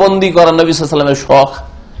নয় যে বন্দী করা নবী সাল্লাল্লাহু আলাইহি ওয়াসাল্লামের শখ,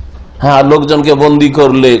 হ্যাঁ, লোকজনকে বন্দী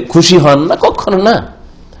করলে খুশি হন না, কখনো না।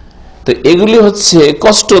 তো এগুলি হচ্ছে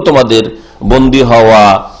কষ্ট, তোমাদের বন্দী হওয়া,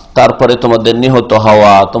 তারপরে তোমাদের নিহত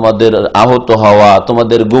হওয়া, তোমাদের আহত হওয়া,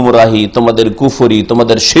 তোমাদের গুমরাহি, তোমাদের কুফরি,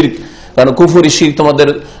 তোমাদের শিরক। কারণ কুফরি শিরক তোমাদের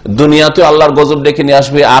দুনিয়াতে আল্লাহর গজব ডেকে নিয়ে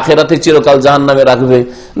আসবে, আখিরাতে চিরকাল জাহান্নামে রাখবে।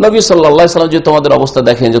 নবী সাল্লাল্লাহু আলাইহি ওয়াসাল্লাম যে তোমাদের অবস্থা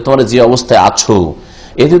দেখেন, যে তোমরা যে অবস্থায় আছো,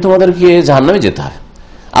 এতে তোমাদেরকে জাহান্নামে যেতে হবে,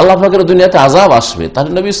 আল্লাহ পাকের দুনিয়াতে আযাব আসবে, তাহলে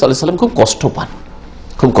নবী সাল্লাল্লাহু আলাইহি ওয়াসাল্লাম খুব কষ্ট পান,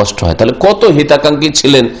 খুব কষ্ট হয়। তাহলে কত হিতাকাঙ্ক্ষী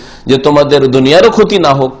ছিলেন যে তোমাদের দুনিয়ারও ক্ষতি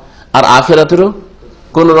না হোক আর আখিরাতেরও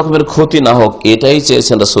কোন রকমের ক্ষতি না হোক, এটাই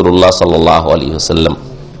চেয়েছেন রাসূলুল্লাহ সাল্লাল্লাহু আলাইহি ওয়াসাল্লাম।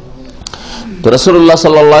 তো রাসূলুল্লাহ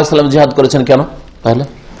সাল্লাল্লাহু আলাইহি ওয়াসাল্লাম জিহাদ করেছেন কেন? তাহলে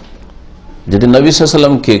যদি নবী সাল্লাল্লাহু আলাইহি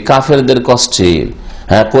ওয়াসাল্লামকে কাফেরদের কষ্টে,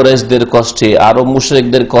 হ্যাঁ, কুরাইশদের কষ্টে, আরব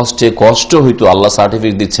মুশরিকদের কষ্টে কষ্ট হইতো, আল্লাহ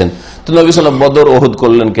সার্টিফিকেট দিচ্ছেন, তো নবী সাল্লাল্লাহু আলাইহি ওয়াসাল্লাম বদর, ওহুদ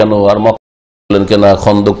করলেন কেন, আর মক্কা করলেন কেন,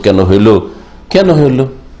 খন্দক কেন হইলো, কেন হইলো?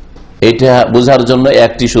 এটা বোঝার জন্য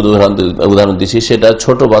একটি শুধু উদাহরণ দিচ্ছি, সেটা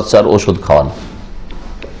ছোট বাচ্চার ওষুধ খাওয়ান।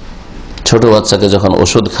 ছোট বাচ্চাকে যখন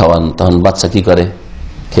ওষুধ খাওয়ান, তখন বাচ্চা কি করে?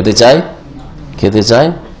 খেতে চায়, খেতে চায়,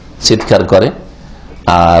 চিৎকার করে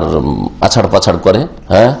আর আছাড় পাছাড় করে,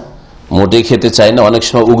 হ্যাঁ, মোটেই খেতে চায় না। অনেক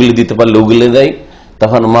সময় উগলি দিতে পারলে উগলে দেয়,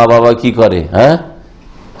 তখন মা বাবা কি করে? হ্যাঁ,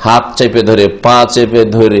 হাত চেপে ধরে, পা চেপে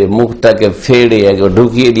ধরে, মুখটাকে ফেড়ে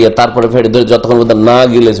ঢুকিয়ে দিয়ে তারপরে ফেড়ে ধরে যতক্ষণ পর্যন্ত না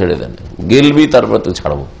গিলে ছেড়ে দেন, গিলবি তারপরে তুই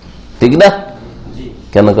ছাড়বো, ঠিক না?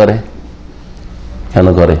 কেন করে? কেন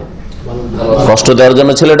করে? কষ্ট দেওয়ার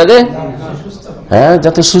জন্য ছেলেটাকে, হ্যাঁ,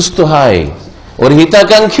 যাতে সুস্থ হয়, ওর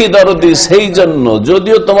হিতাকাঙ্ক্ষী দরদি, সেই জন্য।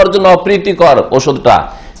 যদিও তোমার জন্য অপ্রীতিকর ওষুধটা,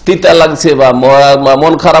 তিতা লাগছে বা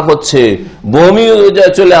মন খারাপ হচ্ছে, বমি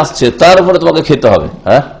চলে আসছে, তারপরে তোমাকে খেতে হবে,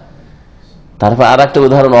 হ্যাঁ। তারপর আর একটা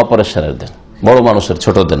উদাহরণ অপারেশনের দেন, বড় মানুষের,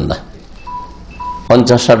 ছোট দেন না।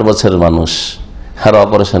 50-60 বছরের মানুষ আর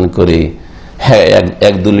অপারেশন করে, হ্যাঁ,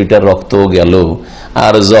 1-2 লিটার রক্ত গেল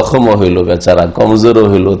আর জখমও হইল, বেচারা কমজোরও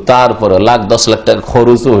হইল, তারপরে 1,00,000-10 লাখ টাকা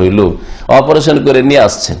খরচও হইল, অপারেশন করে নিয়ে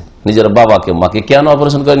আসছেন নিজের বাবাকে, মাকে। কেন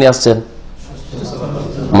অপারেশন করে নিয়ে আসছেন?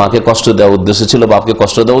 মাকে কষ্ট দেওয়ার উদ্দেশ্য ছিল, বাপকে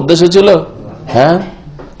কষ্ট দেওয়ার উদ্দেশ্য ছিল, হ্যাঁ,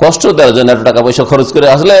 কষ্ট দেওয়ার জন্য এত টাকা পয়সা খরচ করে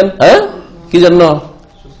আসলেন, হ্যাঁ, কি জন্য?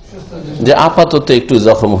 যে আপাতত একটু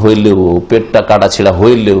জখম হইলেও, পেটটা কাটা ছিঁড়া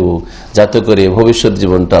হইলেও, যাতে করে ভবিষ্যৎ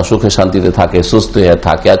জীবনটা সুখে শান্তিতে থাকে, সুস্থ হয়ে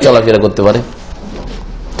থাকে আর চলাফেরা করতে পারে,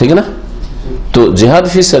 ঠিক না? তো জিহাদ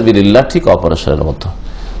ফি সাবিলিল্লাহ ঠিক অপারেশনের মতো।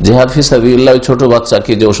 জিহাদ ফি সাবিলিল্লাহ ছোট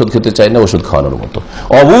বাচ্চাকে যে ওষুধ খেতে চায় না, ওষুধ খাওয়ানোর মতো।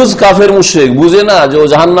 অবুঝ কাফের মুশরিক বুঝে না যে ও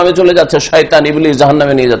জাহান্নামে চলে যাচ্ছে, শয়তান ইবলিস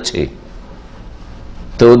জাহান্নামে নিয়ে যাচ্ছে,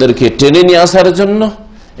 তো ওদেরকে টেনে নিয়ে আসার জন্য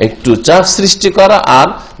একটু চাপ সৃষ্টি করা আর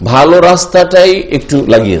ভালো রাস্তাটাই একটু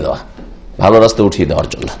লাগিয়ে দেওয়া, ভালো রাস্তা উঠিয়ে দেওয়ার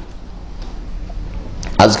জন্য।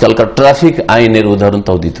 আজকালকার ট্রাফিক আইনের উদাহরণ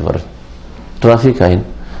তাও দিতে পারেন। ট্রাফিক আইন,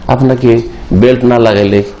 আপনাকে বেল্ট না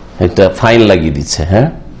লাগাইলে একটা ফাইন লাগিয়ে দিচ্ছে, হ্যাঁ,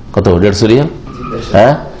 কত? 150 রিয়াল,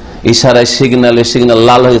 হ্যাঁ। ইশারায় সিগন্যালে সিগন্যাল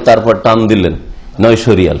লাল হয়ে তারপর টান দিলেন,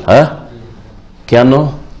 900 রিয়াল, হ্যাঁ। কেন?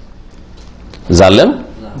 জালেম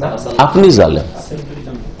আপনি, জালেম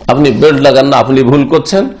আপনি, বেল্ট লাগান না, আপনি ভুল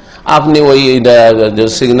করছেন, আপনি ওই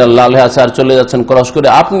সিগন্যাল লাল হয়ে আছে আর চলে যাচ্ছেন ক্রস করে,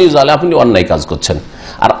 আপনি জালেম, আপনি অন্যায় কাজ করছেন।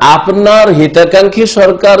 আর আপনার হিতাকাঙ্ক্ষী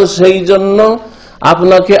সরকার সেই জন্য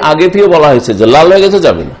আপনাকে আগে থেকে বলা হয়েছে যে লাল হয়ে গেছে,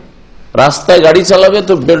 যাবে না, রাস্তায় গাড়ি চালাবে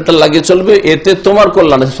তো বেল্টটা লাগিয়ে চলবে, এতে তোমার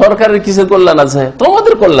কল্যাণ আছে। সরকারের কিসের কল্যাণ আছে?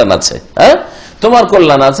 তোমাদের কল্যাণ আছে। হ্যাঁ, তোমার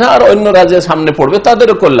কল্যাণ আছে, আর অন্য রাজ্যে সামনে পড়বে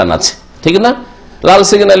তাদেরও কল্যাণ আছে, ঠিক না? লাল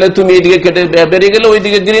সিগন্যালে তুমি এইদিকে কেটে বেরিয়ে গেলে,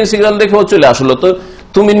 ওইদিকে গ্রিন সিগন্যাল দেখেও চলে আসলো, তো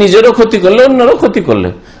তুমি নিজেরও ক্ষতি করলে অন্যরও ক্ষতি করলে।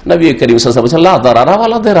 নবী করিম সাল্লাল্লাহু আলাইহি ওয়াসাল্লাম বলেছেন লা দারারা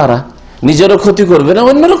ওয়ালা দিরারা, নিজেরও ক্ষতি করবে না,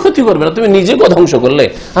 অন্যরও ক্ষতি করবে না, তুমি নিজেকে ধ্বংস করলে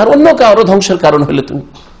আর অন্য কারো ধ্বংসের কারণ হলে তুমি।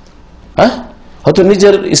 হ্যাঁ, হয়তো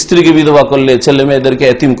নিজের স্ত্রীকে বিধবা করলে, ছেলে মেয়েদেরকে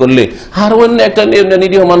এতিম করলে, আর অন্য একটা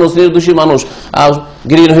নিরীহ মানুষ, নির্দোষী মানুষ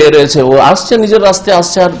গ্রিন হয়ে রয়েছে, ও আসছে নিজের রাস্তায়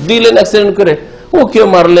আসছে, আর দিলেন অ্যাক্সিডেন্ট করে, ও কেউ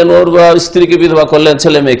মারলেন, ওর স্ত্রীকে বিধবা করলেন,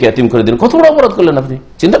 ছেলে মেয়েকে এতিম করে দিলেন, কত বড় অপরাধ করলেন আপনি,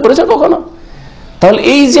 চিন্তা করেছেন কখনো? তাহলে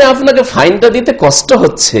এই যে আপনাকে ফাইনটা দিতে কষ্ট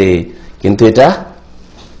হচ্ছে, কিন্তু এটা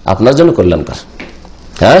আপনার জন্য কল্যাণকর।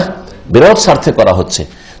 হ্যাঁ, বৃহৎ স্বার্থে করা হচ্ছে।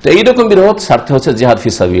 তো এইরকম বৃহৎ স্বার্থে হচ্ছে জিহাদ ফি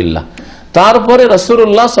সাবিলিল্লাহ। তারপরে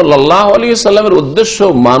রাসূলুল্লাহ সাল্লাল্লাহু আলাইহি ওয়াসাল্লামের উদ্দেশ্য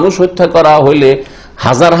মানুষ হত্যা করা হইলে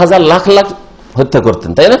হাজার হাজার লাখ লাখ হত্যা করতেন,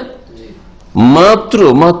 তাই না? মাত্র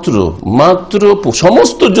মাত্র মাত্র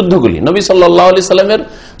সমস্ত যুদ্ধগুলি, নবী সাল্লাল্লাহু আলাইহি সাল্লামের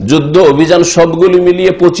যুদ্ধ অভিযান সবগুলি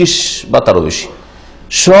মিলিয়ে 25 বা তারও বেশি,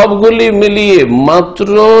 সবগুলি মিলিয়ে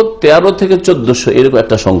মাত্র 13 থেকে 1400 এরকম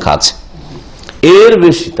একটা সংখ্যা আছে, এর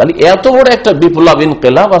বেশি। তাহলে এত বড় একটা বিপ্লব,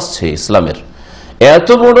 ইনকিলাব আসছে ইসলামের, এত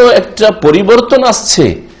বড় একটা পরিবর্তন আসছে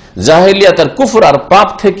জাহেলিয়াত আর কুফর আর পাপ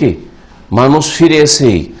থেকে মানুষ ফিরে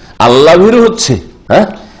এসে আল্লাহ ভীরু হচ্ছে। হ্যাঁ,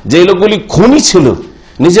 যে লোকগুলি খুনি ছিল,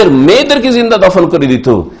 নিজের মেয়েদেরকে জিন্দা দফন করে দিত,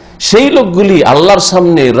 সেই লোকগুলি আল্লাহর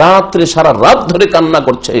সামনে রাত্রে সারা রাত ধরে কান্না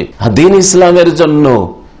করছে দ্বীন ইসলামের জন্য।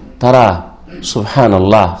 তারা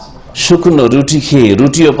সুবহানাল্লাহ শুকনো রুটি খেয়ে,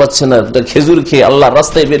 রুটিও পাচ্ছে না, খেজুর খেয়ে আল্লাহর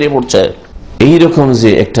রাস্তায় বেরিয়ে পড়ছে। এইরকম যে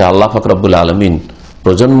একটা আল্লাহ পাক রব্বুল আলামিন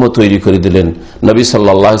প্রজন্ম তৈরি করে দিলেন, নবী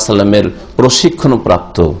সাল্লাল্লাহু আলাইহি সাল্লামের প্রশিক্ষণ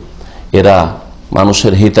প্রাপ্ত, এরা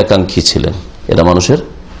মানুষের হিতাকাঙ্ক্ষী ছিলেন, এরা মানুষের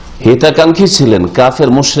হিতাকাঙ্ক্ষী ছিলেন, কাফের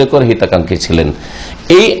মুশরিকর হিতাকাঙ্ক্ষী ছিলেন।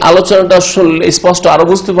 এই আলোচনাটা শুনলে স্পষ্ট আরো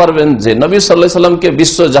বুঝতে পারবেন যে নবী সাল্লাল্লাহু আলাইহি সাল্লামকে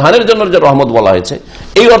বিশ্ব জাহানের জন্য যে রহমত বলা হয়েছে,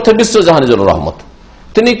 এই অর্থে বিশ্ব জাহানের জন্য রহমত।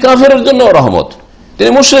 তিনি কাফেরের জন্য রহমত, তিনি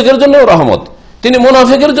মুশরিকের জন্য রহমত, তিনি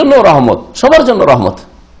মুনাফিকের জন্য রহমত, সবার জন্য রহমত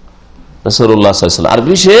রাসূলুল্লাহ সাল্লাল্লাহু আলাইহি ওয়াসাল্লাম। আর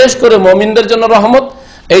বিশেষ করে মুমিনদের জন্য রহমত,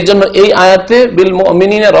 এই জন্য এই আয়াতে বিল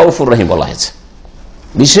মুমিনিনা রাউফুর রহিম বলা হয়েছে।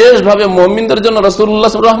 বিশেষভাবে মুমিনদের জন্য রাসূলুল্লাহ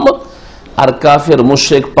রহমত, আর কাফের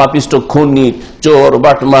মুশরিক পাপিষ্ট খুনি চোর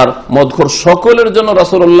বাটমার মদখোর সকলের জন্য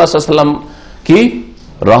রাসূলুল্লাহ সাল্লাল্লাহু আলাইহি ওয়াসাল্লাম কি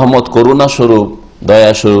রহমত, করুণা স্বরূপ,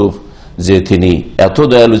 দয়া স্বরূপ, যে তিনি এত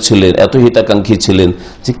দয়ালু ছিলেন, এত হিতাকাঙ্ক্ষী ছিলেন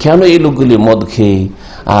যে কেন এই লোকগুলি মদ খেয়ে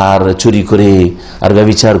আর চুরি করে আর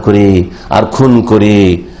ব্যভিচার করে আর খুন করে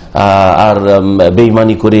আর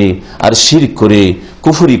বেঈমানি করে আর শিরক করে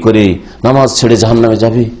কুফরি করে নামাজ ছেড়ে জাহান্নামে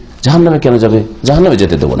যাবে? জাহান্নামে কেন যাবে? জাহান্নামে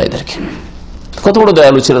যেতে দেবো না এদেরকে। কত বড়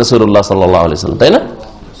দয়ালু ছিলেন রাসূলুল্লাহ সাল্লাল্লাহু আলাইহি ওয়াসাল্লাম, তাই না?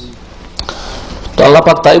 তো আল্লাহ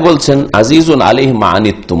পাক তাই বলছেন আজিজুন আলাইহি মা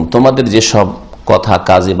আনিতুম, তোমাদের যে সব কথা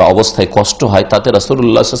কাজে বা অবস্থায় কষ্ট হয় তাতে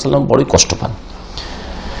রাসূলুল্লাহ সাল্লাল্লাহু আলাইহি ওয়াসাল্লাম বড়ই কষ্ট পান।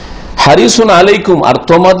 হারিসুন আলাইকুম, আর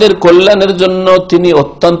তোমাদের কল্যাণের জন্য তিনি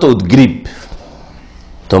অত্যন্ত উদ্গ্রীব,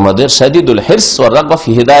 তোমাদের শাদীদুল হিরস ওয়া রাগবা ফি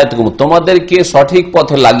হিদায়াতিকুম, তোমাদেরকে সঠিক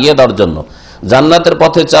পথে লাগিয়ে দেওয়ার জন্য, জান্নাতের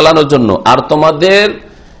পথে চালানোর জন্য, আর তোমাদের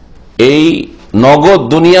এই নগদ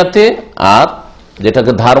দুনিয়াতে আর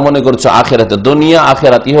যেটাকে ধার মনে করছো আখেরাতে, দুনিয়া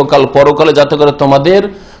আখেরাত ইহকাল পরকালে যাতে করে তোমাদের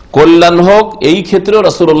কল্যাণ হোক, এই ক্ষেত্রেও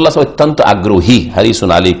রাসূলুল্লাহ অত্যন্ত আগ্রহী।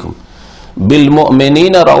 হারিসুন আলাইকুম বিল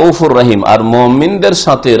মুমিনিনা রাউফুর রহিম, আর মুমিনদের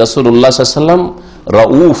সাথে রাসূলুল্লাহ সাল্লাল্লাহু আলাইহি ওয়াসাল্লাম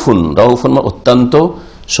রাউফুন, রাউফুন অত্যন্ত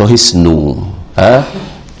সহিষ্ণু। হ্যাঁ,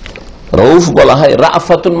 রউফ বলা হয়,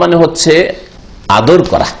 রাফাতুন মানে হচ্ছে আদর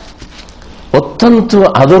করা, অত্যন্ত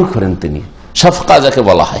আদর করেন তিনি, শাফকা যাকে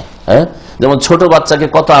বলা হয়। হ্যাঁ, যেমন ছোট বাচ্চাকে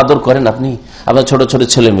কত আদর করেন আপনি, আপনার ছোট ছোট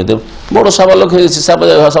ছেলে মেয়েদের, বড় সাবালক হয়েছে,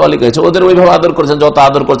 সাবালিক হয়েছে, ওদের ওইভাবে আদর করছেন যত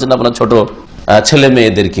আদর করছেন আপনার ছোট ছেলে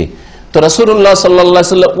মেয়েদেরকে। তো রাসূলুল্লাহ সাল্লাল্লাহু আলাইহি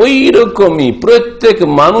ওয়াসাল্লাম ওই রকমই প্রত্যেক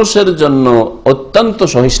মানুষের জন্য অত্যন্ত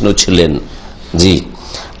সহিষ্ণু ছিলেন। জি,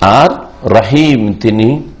 আর রহিম, তিনি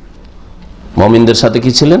মুমিনদের সাথে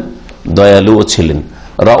কি ছিলেন? দয়ালুও ছিলেন।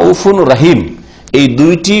 রাউফুন রহিম, এই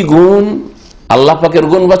দুইটি গুণ আল্লাহ পাকের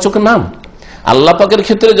গুণবাচক নাম। আল্লাহ পাকের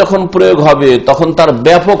ক্ষেত্রে যখন প্রয়োগ হবে তখন তার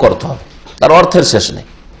ব্যাপক অর্থ হবে, তার অর্থের শেষ নেই,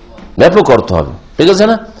 ব্যাপক অর্থ হবে, ঠিক আছে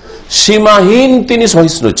না? সীমাহীন তিনি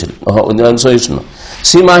সহিষ্ণু ছিলেন, সহিষ্ণু,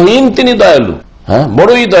 সীমাহীন তিনি দয়ালু, হ্যাঁ,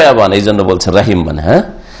 বড়ই দয়াবান, এই জন্য বলছেন রাহিম মানে। হ্যাঁ,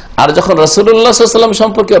 আর যখন রাসূলুল্লাহ সাল্লাল্লাহু আলাইহি ওয়াসাল্লাম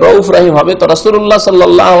সম্পর্কে রউফ রাহিম হবে, তো রাসূলুল্লাহ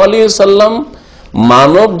সাল্লাল্লাহু আলাইহি ওয়াসাল্লাম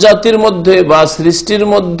মানব জাতির মধ্যে বা সৃষ্টির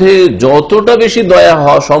মধ্যে যতটা বেশি দয়া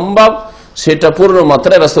হওয়া সম্ভব সেটা পূর্ণ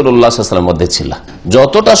মাত্রায় রাসূলুল্লাহ সাল্লাল্লাহু আলাইহি ওয়াসাল্লামের মধ্যে ছিল।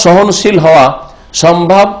 যতটা সহনশীল হওয়া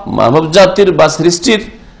সম্ভব মানব জাতির বা সৃষ্টির,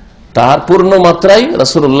 তার পূর্ণ মাত্রায়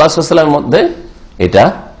রাসূলুল্লাহ সাল্লাল্লাহু আলাইহি ওয়াসাল্লামের মধ্যে এটা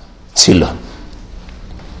ছিল।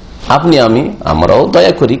 আপনি আমরাও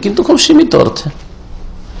দয়া করি, কিন্তু খুব সীমিত অর্থে।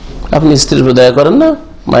 আপনি স্ত্রীর উপর দয়া করেন না?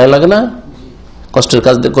 মায়া লাগে না? কষ্টের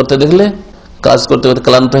কাজ করতে দেখলে, কাজ করতে করতে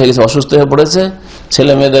ক্লান্ত হয়ে গেছে, অসুস্থ হয়ে পড়েছে,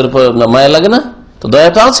 ছেলে মেয়েদের উপর মায়া লাগে না? তো দয়া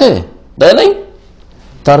তো আছে, দয়া নেই?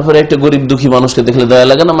 তারপরে একটা গরিব দুঃখী মানুষকে দেখলে দয়া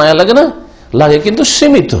লাগে না, মায়া লাগে না? লাগে, কিন্তু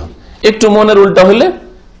সীমিত। একটু মনের উল্টা হইলে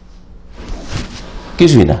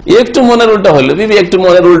কিছুই না। একটু মনের উল্টা হইলে, বিবি একটু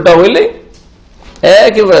মনের উল্টা হইলে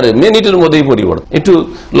একেবারে মিনিটের মধ্যেই পরিবর্তন। একটু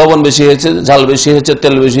লবণ বেশি হয়েছে, ঝাল বেশি হয়েছে,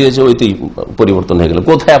 তেল বেশি হয়েছে, ওইতেই পরিবর্তন হয়ে গেল।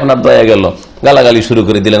 কোথায় আপনার দয়া গেল? গালাগালি শুরু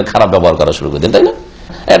করে দিলেন, খারাপ ব্যবহার করা শুরু করে দিলেন, তাই না?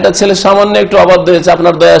 একটা ছেলে সামান্য একটু অবাধ্য হয়েছে,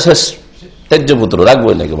 আপনার দয়া শেষ, ত্যায্যপুত্র,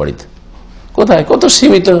 রাখবোই নাকি বাড়িতে? কোথায়? কত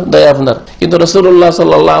সীমিত দয়া আপনার। কিন্তু রাসূলুল্লাহ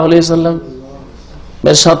সাল্লাল্লাহু আলাইহি ওয়াসাল্লাম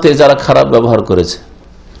এর সাথে যারা খারাপ ব্যবহার করেছে,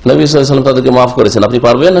 নবী সাল্লাল্লাহু আলাইহি ওয়াসাল্লাম তাদেরকে মাফ করেছেন। আপনি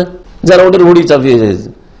পারবেন না? যারা ওদের হুড়ি চাপিয়ে এসেছে,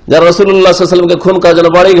 যারা রাসূলুল্লাহ সাল্লাল্লাহু আলাইহি ওয়াসাল্লামকে খুন করার জন্য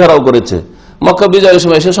বাড়ি ঘেরাও করেছে, মক্কা বিজয়ের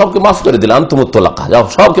সময় এসে সবকে মাফ করে দিলাম, আনতুমুত তালাকা, যাও,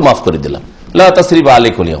 সবকে মাফ করে দিলাম, লা তাসরিবা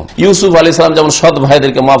আলাইকুম আল-ইয়াউম। ইউসুফ আলাইহিস সালাম যেমন সৎ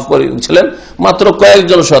ভাইদেরকে মাফ করেছিলেন, মাত্র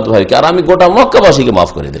কয়েকজন সৎ ভাইকে, আর আমি গোটা মক্কাবাসীকে মাফ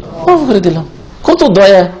করে দিলাম। কত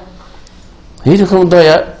দয়া! এইরকম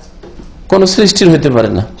দয়া কোন সৃষ্টির হইতে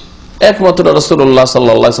পারে না, একমাত্র রাসূলুল্লাহ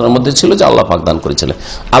সাল্লাল্লাহু আলাইহি ওয়াসাল্লামের মধ্যে ছিল, যে আল্লাহ পাক দান করেছিলেন।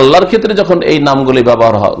 আল্লাহর ক্ষেত্রে যখন এই নামগুলি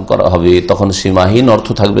ব্যবহার করা হবে, তখন সীমাহীন অর্থ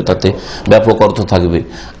থাকবে, তাতে ব্যাপক অর্থ থাকবে।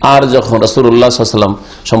 আর যখন রাসূলুল্লাহ সাল্লাল্লাহু আলাইহি ওয়াসাল্লাম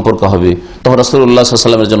সম্পর্ক হবে, তখন রাসূলুল্লাহ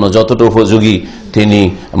সাল্লাল্লাহু আলাইহি ওয়াসাল্লামের জন্য যতটা উপযোগী, তিনি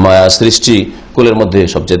সৃষ্টি কুলের মধ্যে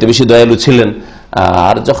সবচেয়ে বেশি দয়ালু ছিলেন।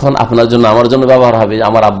 আর যখন আপনার জন্য, আমার জন্য ব্যবহার হবে,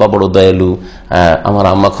 আমার আব্বা বড় দয়ালু, আমার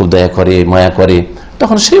আম্মা খুব দয়া করে, মায়া করে,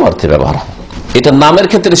 তখন সেই অর্থে ব্যবহার হবে। এটা নামের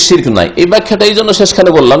ক্ষেত্রে শিরক নাই। এই ব্যাখ্যাটা এই জন্য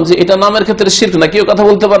শেষখানে বললাম যে এটা নামের ক্ষেত্রে শিরক না। কেউ কথা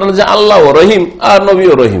বলতে পারে না যে আল্লাহ ও রহিম আর নবী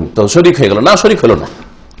ও রহিম, তো শরীক হয়ে গেল না, শরীক হলো না,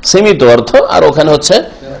 সীমিত অর্থ, আর ওখানে হচ্ছে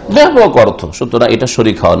ব্যাপক অর্থ, সুতরাং এটা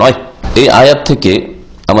শরীক হওয়া নয়। এই আয়াত থেকে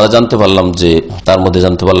আমরা জানতে পারলাম যে, তার মধ্যে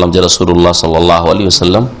জানতে পারলাম যে রাসূলুল্লাহ সাল্লাল্লাহু আলাইহি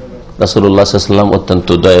ওয়াসাল্লাম অত্যন্ত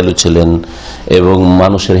দয়ালু ছিলেন এবং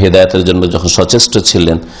মানুষের হেদায়েতের জন্য যখন সচেষ্ট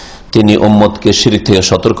ছিলেন, তিনি উম্মতকে শিরক থেকে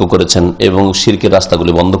সতর্ক করেছেন এবং শিরকের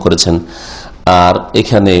রাস্তাগুলি বন্ধ করেছেন। আর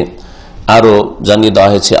এখানে আরো জানিয়ে দেওয়া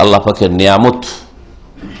হয়েছে আল্লাহ পাকের নিয়ামত,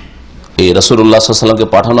 এই রাসূলুল্লাহ সাল্লাল্লাহু আলাইহি ওয়াসাল্লামকে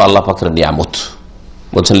পাঠানো আল্লাহ পাকের নিয়ামত।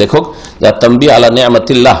 বলছেন লেখক, তানবী আলা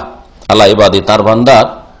নিয়ামাতিল্লাহ আলা ইবাদি, তার বান্দার,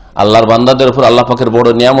 আল্লাহর বান্দাদের উপর আল্লাহ পাকের বড়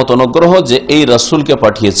নিয়ামত, অনুগ্রহ, যে এই রাসূলকে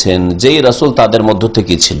পাঠিয়েছেন, যেই রাসূল তাদের মধ্য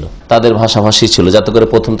থেকেই ছিল, তাদের ভাষাভাষী ছিল, যাতে করে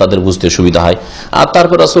প্রথম তাদের বুঝতে সুবিধা হয়। আর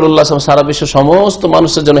তারপর রাসূলুল্লাহ সাল্লাল্লাহু আলাইহি ওয়াসাল্লাম সারা বিশ্বের সমস্ত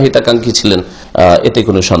মানুষের জন্য হিতাকাঙ্ক্ষী ছিলেন, এতে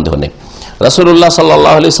কোনো সন্দেহ নেই। রাসূলুল্লাহ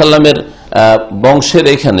সাল্লাল্লাহু আলাইহি ওয়াসাল্লামের বংশের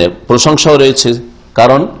এখানে প্রশংসাও রয়েছে,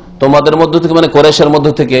 কারণ তোমাদের মধ্য থেকে, মানে কোরাইশের মধ্য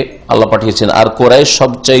থেকে আল্লাহ পাঠিয়েছেন। আর কোরাইশ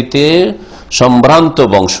সবচাইতে সম্ভ্রান্ত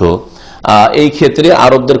বংশ, এই ক্ষেত্রে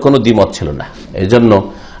আরবদের কোনো দ্বিমত ছিল না। এই জন্য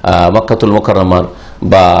মক্কাতুল মুকাররমার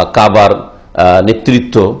বা কাবার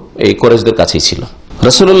নেতৃত্ব এই কোরাইশদের কাছেই ছিল।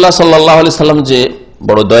 রাসূলুল্লাহ সাল্লাল্লাহু আলাইহি ওয়াসাল্লাম যে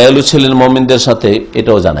বড় দয়ালু ছিলেন মুমিনদের সাথে,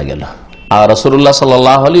 এটাও জানা গেল। আর রাসূলুল্লাহ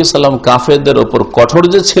সাল্লাল্লাহু আলাইহি ওয়াসাল্লাম কাফেরদের উপর কঠোর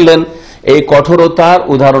যে ছিলেন, এই কঠোরতার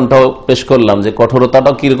উদাহরণটাও পেশ করলাম, যে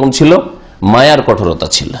কঠোরতাটাও কিরকম ছিল, মায়ার কঠোরতা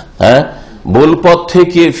ছিল। হ্যাঁ, ভুল পথ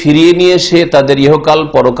থেকে ফিরিয়ে নিয়ে এসে তাদের ইহকাল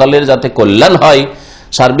পরকালের যাতে কল্যাণ হয়,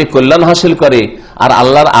 সার্বিক কল্যাণ হাসিল করে, আর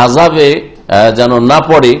আল্লাহর আযাবে যেন না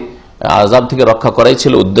পড়ে, আযাব থেকে রক্ষা করাই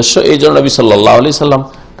ছিল উদ্দেশ্য। এই জন্য নবী সাল্লাল্লাহু আলাইহি ওয়াসাল্লাম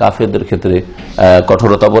কাফেরদের ক্ষেত্রে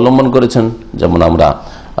কঠোরতা অবলম্বন করেছেন। যেমন আমরা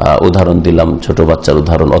উদাহরণ দিলাম, ছোট বাচ্চার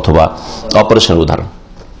উদাহরণ অথবা অপারেশনের উদাহরণ।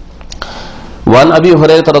 ওয়ান আবি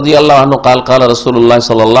হুরায়রা রাদিয়াল্লাহু আনহু قال قال رسول الله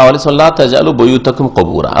صلى الله عليه وسلم لا تجعلوا بيوتكم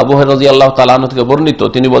قبورا। আবু হুরায়রা রাদিয়াল্লাহু তাআলা আনহু থেকে বর্ণিত,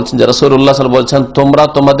 তিনি বলছেন যে রাসূলুল্লাহ সাল্লাল্লাহু আলাইহি ওয়াসাল্লাম বলছেন, তোমরা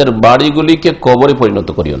তোমাদের বাড়িগুলিকে কবরে পরিণত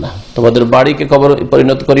করিও না। তোমাদের বাড়িকে কবরে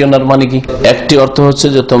পরিণত করিও না মানে কি? একটি অর্থ হচ্ছে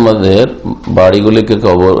যে তোমাদের বাড়িগুলিকে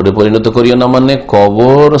কবরে পরিণত করিও না, মানে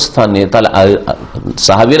কবরস্থানে। তাহলে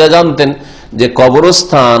সাহাবীরা জানতেন যে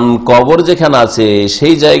কবরস্থান, কবর যেখানে আছে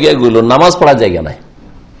সেই জায়গাগুলো নামাজ পড়ার জায়গা নয়,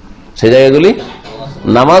 সেই জায়গাগুলি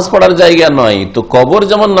নামাজ পড়ার জায়গা নয়। তো কবর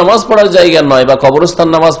যেমন নামাজ পড়ার জায়গা নয়, বা কবরস্থান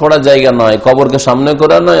নামাজ পড়ার জায়গা নয়, কবরকে সামনে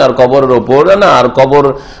করে নয়, আর কবরের ওপরে না, আর কবর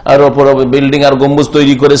আর ওপর বিল্ডিং আর গম্বুজ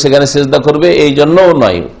তৈরি করে সেখানে সেজদা করবে, এই জন্যও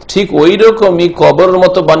নয়। ঠিক ওই রকমই কবরের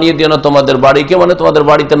মতো বানিয়ে দিও না তোমাদের বাড়িকে, মানে তোমাদের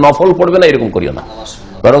বাড়িতে নফল পড়বে না এরকম করিও না,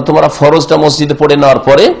 বরং তোমরা ফরজটা মসজিদে পড়ে নেওয়ার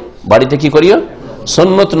পরে বাড়িতে কি করিও,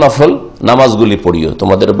 সুন্নত নফল নামাজগুলি পড়িও।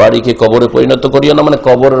 তোমাদের বাড়িকে কবরে পরিণত করিও না, মানে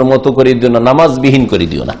কবরের মতো করে দিও না, নামাজ বিহীন করে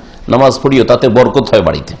দিও না, নামাজ পড়িও, তাতে বরকত হয়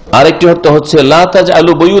বাড়িতে। আরেকটি অর্থ হচ্ছে লা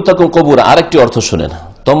তাজআলু বুয়ুতাকুম কুবুরা। আরেকটি অর্থ শুনেন,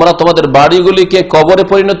 তোমরা তোমাদের বাড়িগুলিকে কবরে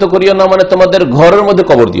পরিণত করিও না, মানে তোমাদের ঘরের মধ্যে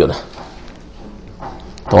কবর দিও না,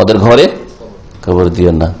 তোমাদের ঘরে কবর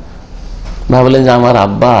দিও না। ভাবলেন যে আমার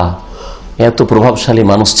আব্বা এত প্রভাবশালী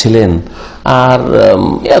মানুষ ছিলেন, আর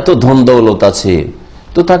এত ধন দৌলত আছে,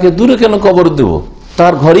 তো তাকে দূরে কেন কবর দেব,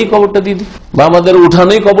 তার ঘরেই কবরটা দিয়ে দিই, বা আমাদের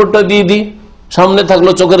উঠানেই কবরটা দিয়ে দিই, সামনে থাকলো,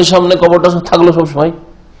 চোখের সামনে কবরটা থাকলো সবসময়,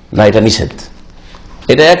 না, এটা নিষেধ।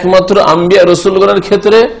 এটা একমাত্র আম্বিয়া রাসূলগণের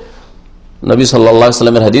ক্ষেত্রে নবী সাল্লাল্লাহু আলাইহি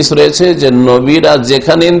ওয়াসাল্লামের হাদিস রয়েছে যে নবীরা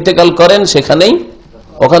যেখানে ইন্তেকাল করেন সেখানেই,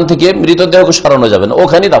 ওখান থেকে মৃতদেহকে সরানো যাবে না,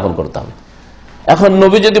 ওখানেই দাফন করতে হবে। এখন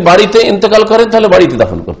নবী যদি বাড়িতে ইন্তেকাল করেন তাহলে বাড়িতে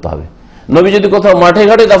দাফন করতে হবে। নবী যদি কোথাও মাঠে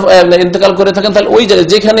ঘাটে ইন্তেকাল করে থাকেন তাহলে ওই জায়গায়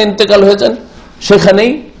যেখানে ইন্তেকাল হয়েছেন সেখানেই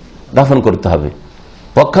দাফন করতে হবে।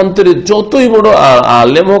 পক্ষান্তরে যতই বড়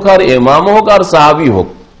আলেম হোক আর ইমাম হোক আর সাহাবী হোক,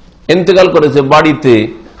 ইন্তেকাল করেছে বাড়িতে,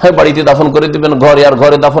 হ্যাঁ বাড়িতে দাফন করে দিবেন, ঘরে আর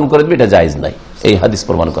ঘরে দাফন করে দিবে, এটা জায়েজ নাই। এই হাদিস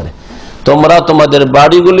প্রমাণ করে তোমরা তোমাদের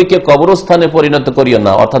বাড়িগুলিকে কবরস্থানে পরিণত করিও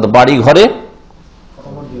না, অর্থাৎ বাড়ি ঘরে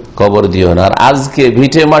কবর দিও না। আর আজকে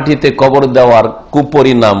ভিটে মাটিতে কবর দেওয়ার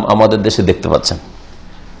কুপরিণাম আমাদের দেশে দেখতে পাচ্ছেন।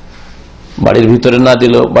 বাড়ির ভিতরে না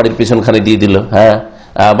দিল, বাড়ির পিছনখানে দিয়ে দিল, হ্যাঁ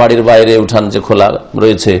বাড়ির বাইরে উঠান যে খোলা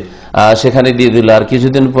রয়েছে সেখানে দিয়ে দিল, আর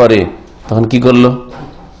কিছুদিন পরে তখন কি করলো,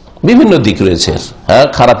 বিভিন্ন দিক রয়েছে, হ্যাঁ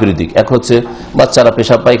খারাপের দিক। এক হচ্ছে বাচ্চারা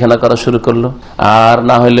পেশাব পায়খানা করা শুরু করলো, আর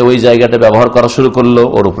না হলে ওই জায়গাটা ব্যবহার করা শুরু করলো,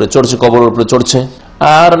 ওর উপরে চড়ছে, কবরের উপরে চড়ছে।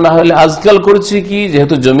 আর না হলে আজকাল করছে কি,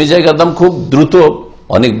 যেহেতু জমি জায়গার দাম খুব দ্রুত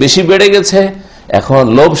অনেক বেশি বেড়ে গেছে, এখন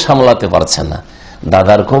লোভ সামলাতে পারছে না,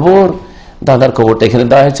 দাদার কবরটা এখানে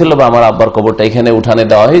দেওয়া হয়েছিল, বা আমার আব্বার কবরটা এখানে উঠানে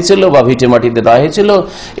দেওয়া হয়েছিল, বা ভিটে মাটিতে দেওয়া হয়েছিল,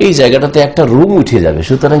 এই জায়গাটাতে একটা রুম উঠে যাবে,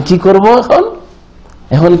 সুতরাং কি করব,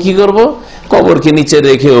 এখন কি করব, কবরকে নিচে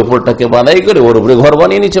রেখে ওপরটাকে বানাই করে ওর উপরে ঘর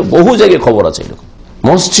বানিয়ে নিচ্ছে। বহু জায়গায় খবর আছে এরকম।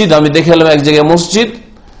 মসজিদ আমি দেখে এলাম, এক জায়গায় মসজিদ,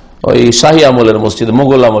 ওই শাহী আমলের মসজিদ,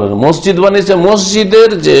 মোগল আমলের মসজিদ বানিয়েছে, মসজিদের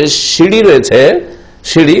যে সিঁড়ি রয়েছে,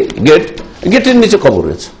 সিঁড়ি গেটের নিচে কবর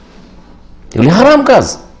রয়েছে। এগুলি হারাম কাজ,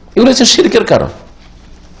 এগুলো হচ্ছে শিরকের কারণ।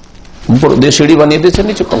 সিঁড়ি বানিয়ে দিয়েছে,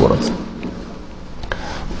 নিচে কবর আছে।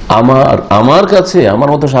 আমার কাছে, আমার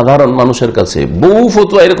মতো সাধারণ মানুষের কাছে বহু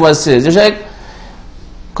ফতোয়া এরকম আসছে যে সাহেব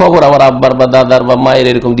কবর আমার আব্বার বা দাদার বা মায়ের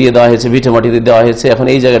এরকম দিয়ে দেওয়া হয়েছে, ভিটে মাটিতে দেওয়া হয়েছে, এখন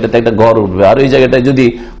এই জায়গাটাতে একটা ঘর উঠবে, আর ওই জায়গাটায় যদি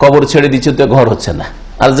কবর ছেড়ে দিচ্ছে তো ঘর হচ্ছে না,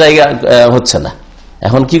 আর জায়গা হচ্ছে না।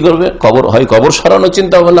 এখন কি করবে, কবর সরানোর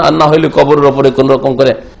চিন্তা হবে না, আর না হলে কবরের ওপরে কোন রকম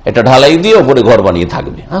করে এটা ঢালাই দিয়ে ওপরে ঘর বানিয়ে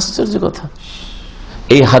থাকবে। আশ্চর্য কথা।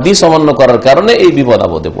 এই হাদিস অমান্য করার কারণে এই বিপদ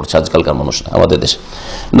আপদে পড়ছে আজকালকার মানুষ আমাদের দেশে।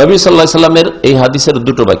 নবী সাল্লাল্লাহু আলাইহি সাল্লামের এই হাদিসের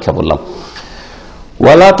দুটো ব্যাখ্যা বললাম।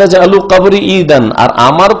 ওয়ালা তাজআলু কবরি ঈদান, আর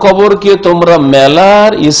আমার কবরকে তোমরা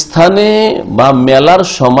মেলার স্থানে বা মেলার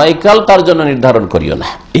সময়কাল তার জন্য নির্ধারণ করিও না।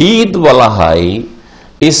 ঈদ বলা হয়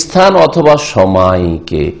স্থান অথবা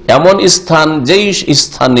সময়কে, এমন স্থান যেই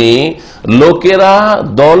স্থানে লোকেরা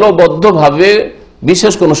দলবদ্ধভাবে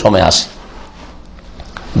বিশেষ কোনো সময় আসে,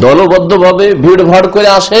 দলবদ্ধভাবে ভিড় ভাড় করে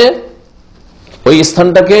আসে, ওই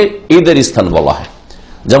স্থানটাকে ঈদের স্থান বলা হয়।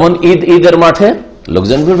 যেমন ঈদের মাঠে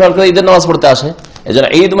লোকজন ভিড় ভাড় করে ঈদের নামাজ পড়তে আসে, এজন্য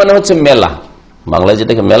ঈদ মানে হচ্ছে মেলা, বাংলায়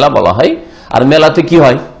যেটাকে মেলা বলা হয়। আর মেলাতে কি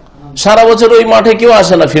হয়, সারা বছর ওই মাঠে কেউ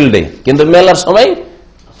আসে না ফিল্ডে, কিন্তু মেলার সময়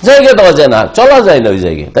জায়গা দেওয়া যায় না, চলা যায় না ওই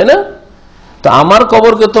জায়গায়, তাই না? তো আমার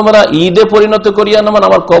কবরকে তোমরা ঈদে পরিণত করিও না, মানে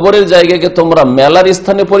আমার কবরের জায়গাকে তোমরা মেলার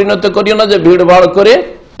স্থানে পরিণত করিও না যে ভিড় ভাড় করে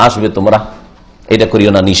আসবে তোমরা, এটা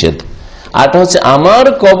করিও না, নিষেধ। আর এটা হচ্ছে আমার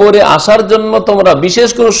কবরে আসার জন্য তোমরা বিশেষ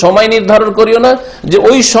কোনো সময় নির্ধারণ করিও না যে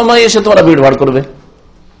ওই সময় এসে তোমরা ভিড় ভাড় করবে।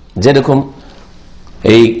 যেরকম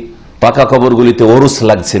এই পাকা কবরগুলিতে ওরস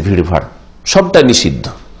লাগছে, ভিড় ভাড়, সবটা নিষিদ্ধ,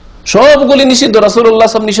 সবগুলি নিষিদ্ধ। রাসূলুল্লাহ সাল্লাল্লাহু আলাইহি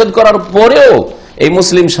ওয়াসাল্লাম নিষেধ করার পরেও এই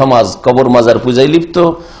মুসলিম সমাজ কবর মাজার পূজায় লিপ্ত,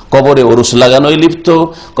 কবরে ওরস লাগানোই লিপ্ত,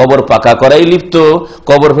 কবর পাকা করাই লিপ্ত,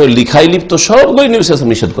 কবর লিখাই লিপ্ত, সবগুলি নবী সাল্লাল্লাহু আলাইহি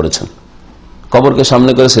ওয়াসাল্লাম নিষেধ করেছেন। কবরকে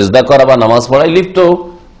সামনে করে সেজদা করা বা নামাজ পড়াই লিপ্ত।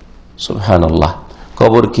 সুবহানাল্লাহ।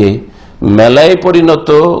 কবরকে মেলায় পরিণত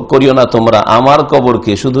করিও না তোমরা, আমার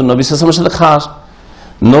কবরকে শুধু নবী সাল্লাল্লাহু আলাইহি ওয়াসাল্লামের সাথে খাস।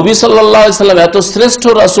 নবী সাল্লাল্লাহু আলাইহি ওয়াসাল্লাম এত শ্রেষ্ঠ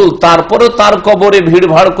রাসূল, তারপরে তার কবরে ভিড়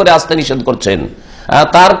ভাড় করে আসতে নিষেধ করছেন,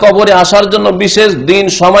 তার কবরে আসার জন্য বিশেষ দিন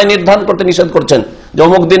সময় নির্ধারণ করতে নিষেধ করছেন, যে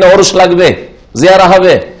অমুক দিনে ওরস লাগবে, জিয়ারা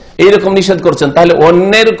হবে, এইরকম নিষেধ করছেন। তাহলে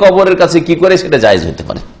অন্যের কবরের কাছে কি করে সেটা জায়েজ হতে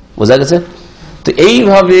পারে? বোঝা গেছে? তো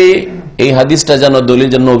এইভাবে এই হাদিসটা যেন দলিল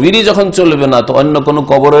যে নবীরই যখন চলবে না, তো অন্য কোন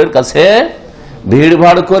কবরের কাছে ভিড়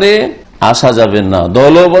ভাড় করে আসা যাবে না।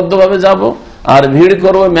 দলবদ্ধ ভাবে যাব আর ভিড়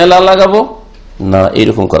করবো, মেলা লাগাবো না,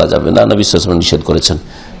 এরকম করা যাবে না। নবী সাল্লাল্লাহু আলাইহি ওয়াসাল্লাম নিষেধ করেছেন।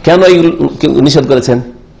 কেন নিষেধ করেছেন?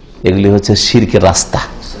 এগুলি হচ্ছে শিরকের রাস্তা।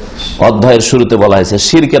 অধ্যায়ের শুরুতে বলা হয়েছে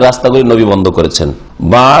শিরকের রাস্তাগুলি নবী বন্ধ করেছেন।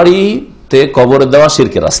 বাড়িতে কবর দেওয়া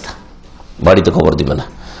শিরকের রাস্তা, বাড়িতে কবর দিবে না।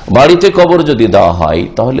 বাড়িতে কবর যদি দেওয়া হয়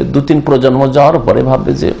তাহলে 2-3 প্রজন্ম যাওয়ার পরে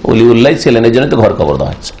ভাববে যে অলিউল্লাহ ছিলেন, এই জন্য তো ঘর কবর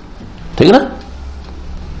দেওয়া হচ্ছে, ঠিক না?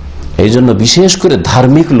 এই জন্য বিশেষ করে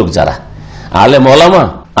ধার্মিক লোক যারা আলেম ওলামা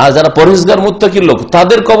আর যারা পরহেজগার মুত্তাকির লোক,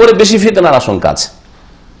 তাদের কবরে বেশি ফিতনার আশঙ্কা আছে।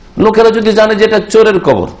 লোকেরা যদি জানে যে এটা চোরের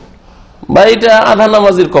কবর, বা এটা আধা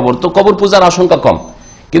নামাজির কবর, তো কবর পূজার আশঙ্কা কম।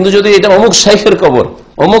 কিন্তু যদি এটা অমুক শাইখের কবর,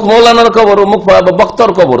 অমুক মৌলানার কবর, অমুক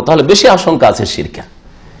বক্তার কবর, তাহলে বেশি আশঙ্কা আছে শিরকের।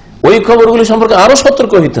 ওই কবরগুলি সম্পর্কে আরো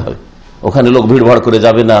সতর্ক হইতে হবে। ওখানে লোক ভিড়ভাড় করে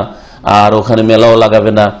যাবে না, আর ওখানে মেলাও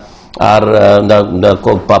লাগাবে না, আর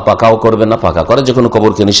পাকাও করবে না, পাকা করে যে কোনো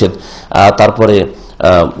কবরকে নিষেধ। তারপরে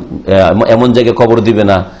এমন জায়গায় কবর দিবে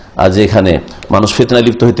না যেখানে মানুষ ফিতনায়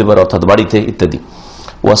লিপ্ত হইতে পারে, অর্থাৎ বাড়িতে ইত্যাদি।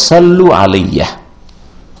 ওয়াসাল্লু আলাইয়া,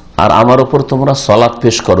 আর আমার উপর তোমরা সালাত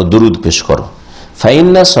পেশ করো, দুরুদ পেশ করো।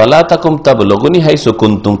 ফাইন্না সালাতাকুম তাবলুগুনি হাইসু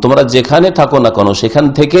কুনতুম, তোমরা যেখানে থাকো না কেন সেখান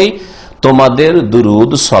থেকেই তোমাদের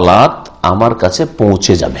দুরুদ সালাত আমার কাছে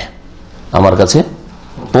পৌঁছে যাবে, আমার কাছে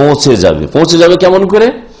পৌঁছে যাবে। পৌঁছে যাবে কেমন করে?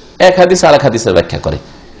 এক হাদিস আর এক হাদিসের ব্যাখ্যা করে।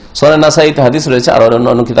 সূরা নাসাইতে হাদিস রয়েছে, আর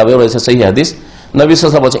অন্য কিতাবেও রয়েছে সহিহ হাদিস। নবী সাল্লাল্লাহু আলাইহি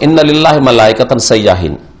ওয়াসাল্লাম বলেছেন, ইন্না লিল্লাহি মালায়েকাতান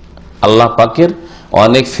সাইয়াহিন, আল্লাহ পাকের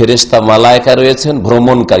অনেক ফেরেশতা মালায়েকা রয়েছেন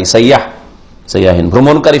ভ্রমণকারী, সাইয়াহিন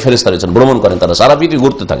ভ্রমণকারী ফেরেশতা রয়েছেন, ভ্রমণ করেন, তারা সারা পৃথিবী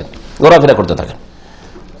ঘুরতে থাকেন, ঘোরাফেরা করতে থাকেন।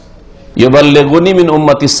 ইউবাল্লিগুনি মিন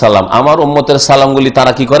উম্মতিস সালাম, আমার উম্মতের সালামগুলি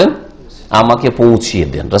তারা কি করেন? আমাকে পৌঁছিয়ে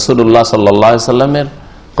দেন। রাসূলুল্লাহ সাল্লাল্লাহু আলাইহি ওয়াসাল্লামের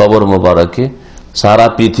কবর মোবারকে সারা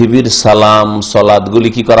পৃথিবীর সালাম সালাতগুলি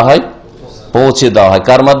কি করা হয়? পৌঁছে দেওয়া হয়।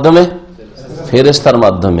 কার মাধ্যমে? ফেরেশতার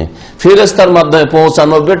মাধ্যমে। ফেরেশতার মাধ্যমে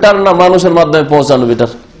পৌঁছানো বেটার না মানুষের মাধ্যমে পৌঁছানো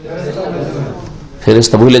বেটার?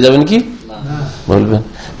 ফেরেশতা ভুলে যাবেন কি? বলবেন।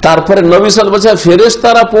 তারপরে নবী সাল্লাল্লাহু আলাইহি ওয়াসাল্লাম বলেছেন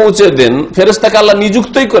ফেরেশতারা পৌঁছে দেন। ফেরেশতাকে আল্লাহ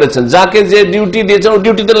নিযুক্তই করেছেন, যাকে যে ডিউটি দিয়েছেন ও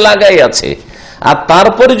ডিউটিতে লাগাই আছে। আর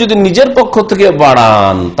তারপরে যদি নিজের পক্ষ থেকে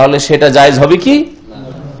বাড়ান তাহলে সেটা জায়েজ হবে কি?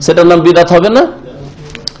 সেটার নাম বিদআত হবে না?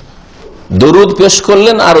 দরুদ পেশ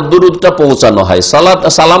করলেন আর দরুদটা পৌঁছানো হয়,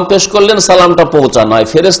 সালাম পেশ করলেন, সালামটা পৌঁছানো হয়,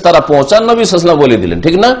 ফেরেশতারা পৌঁছান, নবী সাল্লাল্লাহু আলাইহি ওয়াসাল্লাম বলে দিলেন,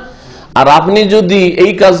 ঠিক না? আর আপনি যদি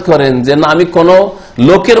এই কাজ করেন যে না আমি কোন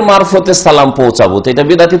লোকের মারফতে সালাম পৌঁছাবো, তো এটা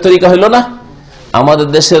বিদআতি তরিকা হইল না? আমাদের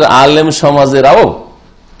দেশের আলেম সমাজেরাও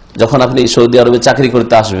যখন আপনি সৌদি আরবে চাকরি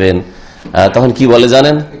করতে আসবেন তখন কি বলে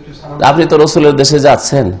জানেন? আপনি তো রসুলের দেশে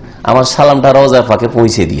যাচ্ছেন, আমার সালামটা রওজা পাকে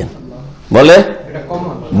পৌঁছে দিয়েন। বলে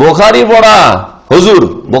বুখারী পড়া হুজুর,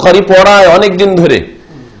 বুখারী পড়ায় অনেক দিন ধরে।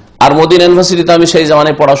 আর মদিনা ইউনিভার্সিটিতে আমি সেই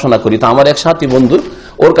জামানায় পড়াশোনা করি, তো আমার এক সাথী বন্ধু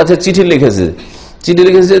ওর কাছে চিঠি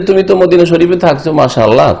লিখেছে তুমি তো মদিনা শরীফে থাকছো,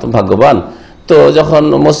 মাশাআল্লাহ, তুমি ভাগ্যবান। তো যখন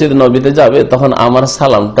মসজিদ নবীতে যাবে তখন আমার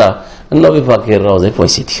সালামটা নবী পাকের রওজায়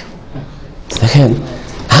পৌঁছে দিও। দেখেন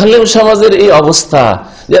আলেম সমাজের এই অবস্থা,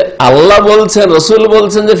 যে আল্লাহ বলছেন, রসুল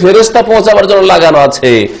বলছেন যে ফেরেশতা পৌঁছাবার জন্য লাগানো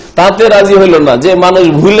আছে, তাতে রাজি হইল না। যে মানুষ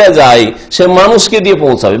ভুলে যায় সে মানুষকে দিয়ে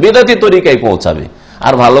পৌঁছাবে, বেদাতি তরিকায় পৌঁছাবে।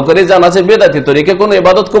 আর ভালো করে জানা আছে বেদাতি তরিকায় কোনো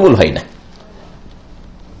ইবাদত কবুল হয় না।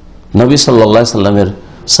 নবী সাল্লাল্লাহু আলাইহি সাল্লামের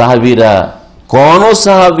সাহাবীরা, কোন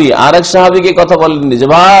সাহাবী আরেক সাহাবীকে কথা বলেননি যে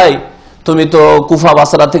ভাই তুমি তো কুফা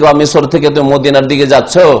বাসরা থেকে বা মিশর থেকে তুমি মদিনার দিকে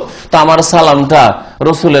যাচ্ছ, তা আমার সালামটা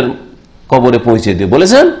রসুলের কবরে পৌঁছে দিয়ে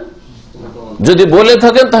বলেছেন? যদি বলে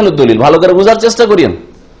থাকেন তাহলে দলিল ভালো করে বোঝার চেষ্টা করিয়েন।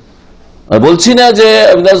 বলছি না যে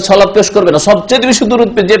সালাত পেশ করবে না, সবচেয়ে বেশি দুরূদ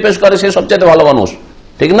যে পেশ করে সে সবচেয়ে ভালো মানুষ,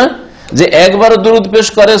 ঠিক না? যে একবার দুরূদ পেশ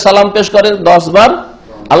করে, সালাম পেশ করে, 10 বার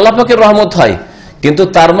আল্লাহ পাকের রহমত হয়। কিন্তু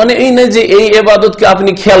তার মানে এই নয় যে এই ইবাদতকে আপনি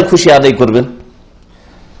খেয়াল খুশি আদায় করবেন।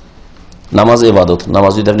 নামাজ ইবাদত,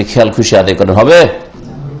 নামাজ যদি আপনি খেয়াল খুশি আদায় করেন হবে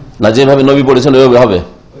না? যেভাবে নবী পড়েছেন ওইভাবে হবে?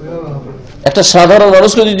 একটা সাধারণ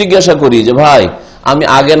মানুষকে যদি জিজ্ঞাসা করি যে ভাই আমি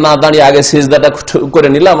আগে না দাঁড়িয়ে আগে সিজদাটা করে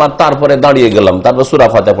নিলাম আর তারপরে দাঁড়িয়ে গেলাম, তারপর সূরা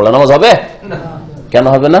ফাতিহা পড়লাম, নামাজ হবে? কেন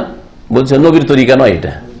হবে না? বলছে নবীর তরিকা নয়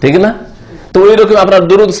এটা, ঠিক না? তো ওই রকম আপনার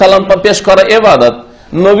দুরুদ সালাম পেশ করা ইবাদত,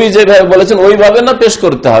 নবী যেভাবে বলেছেন ওইভাবে না পেশ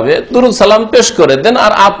করতে হবে। দুরুদ সালাম পেশ করে দেন,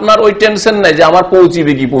 আর আপনার ওই টেনশন নাই যে আমার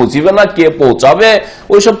পৌঁছিবে কি পৌঁছিবে না, কে পৌঁছাবে,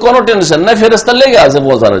 ওইসব কোনো টেনশন নাই। ফেরেশতা লেগে আছে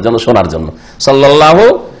পৌঁছানোর জন্য, শোনার জন্য। সাল্লাল্লাহু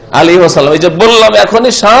আলাইহি ওয়াসাল্লাম এই যে বললাম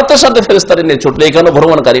এখনই সাথে সাথে ফেরেশতারে নিয়ে ছুটলো, এখানে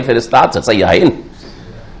ভ্রমণকারী ফেরেশতা আছে সাইয়াহিন।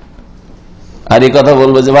 আর এই কথা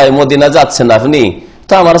বলবো যে ভাই মদিনা যাচ্ছেন আপনি,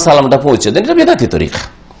 তো আমার সালামটা পৌঁছে দেন, এটা বেদাতি তরিকা।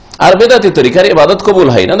 আর বেদাতি তরিকার ইবাদত কবুল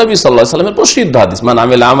হয় না। নবী সাল্লাল্লাহু আলাইহি ওয়াসাল্লামের প্রসিদ্ধ হাদিস, মান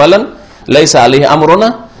আমিলা আমালান লাইসা আলাইহি আমরুনা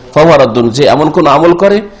ফাহুয়া রাদ্দুন, যে এমন কোন আমল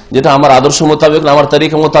করে যেটা আমার আদর্শ মোতাবেক না, আমার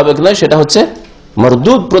তরিকা মোতাবেক নয়, সেটা হচ্ছে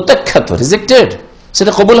মরদুদ, প্রত্যাখ্যাত, রিজেক্টেড,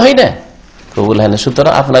 সেটা কবুল হয় না, কবুল হয় না।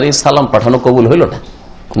 সুতরাং আপনার এই সালাম পাঠানো কবুল হইল না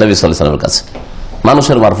নবী সাল্লাল্লাহু আলাইহি ওয়াসাল্লামের কাছে,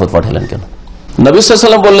 মানুষের মারফত পাঠালেন কেন? নবী সাল্লাল্লাহু আলাইহি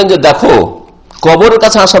ওয়াসাল্লাম বললেন যে দেখো কবরের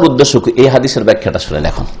কাছে আসার উদ্দেশ্য কি, এই হাদিসের ব্যাখ্যাটা শুনেন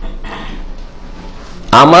এখন।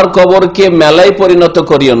 আমার কবরকে মেলায় পরিণত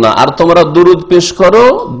করিও না, আর তোমরা দুরুদ পেশ করো,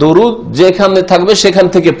 দুরুদ যেখানে থাকবে সেখান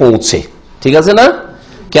থেকে পৌঁছে, ঠিক আছে না?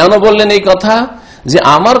 কেন বললেন এই কথা? যে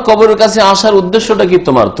আমার কবরের কাছে আসার উদ্দেশ্যটা কি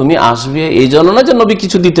তোমার? তুমি আসবে এই জন্য না যে নবী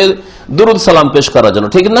কিছু দিতে, দুরুদ সালাম পেশ করার জন্য,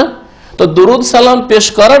 ঠিক না? তো দুরুদ সালাম পেশ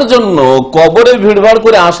করার জন্য কবরে ভিড়ভাড়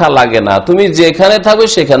করে আসা লাগে না। তুমি যেখানে থাকবে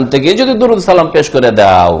সেখান থেকে যদি দুরুদ সালাম পেশ করে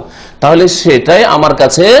দাও তাহলে সেটাই আমার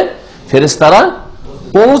কাছে ফেরেশতারা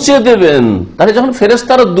পৌঁছে দেবেন। তাহলে যখন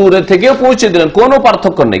ফেরেশতারা দূরে থেকেও পৌঁছে দিলেন, কোনো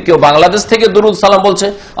পার্থক্য নেই। কেউ বাংলাদেশ থেকে দুরুদ সালাম বলছে,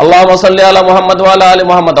 আল্লাহুম্মা সাল্লি আলা মুহাম্মাদ ওয়া আলা আলি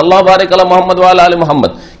মুহাম্মাদ, আল্লাহু বারিক আলা মুহাম্মাদ ওয়া আলা আলি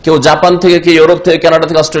মুহাম্মাদ। কেউ জাপান থেকে, কেউ ইউরোপ থেকে, কানাডা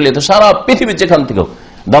থেকে, অস্ট্রেলিয়া থেকে, সারা পৃথিবী যেখান থেকেও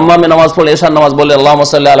দাম্মামে নামাজ পড়ে, এশার নামাজ বলে আল্লাহুম্মা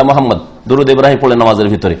সাল্লি আলা মুহাম্মাদ, দুরুদ ইব্রাহিম পড়ে নামাজের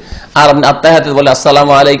ভিতরে। আর আপনি আত্তাহিয়াতে বলে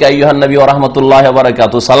আসসালামু আলাইকা আইয়ুহান নবী ওয়া রাহমাতুল্লাহি ওয়া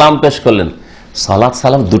বারাকাতুহু, সালাম পেশ করলেন। সালাত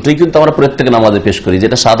সালাম দুটোই কিন্তু আমরা প্রত্যেক নামাজে পেশ করি,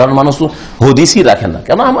 যেটা সাধারণ মানুষ হদিসই রাখে না।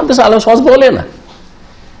 কেন? আমাদের আলেম সমাজ বলে না,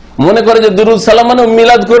 মনে করে যে দুরুদ সালাম মানে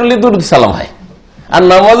মিলাদ করলে দুরুদ সালাম হয়। আর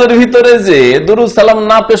নামাজের ভিতরে যে দুরুদ সালাম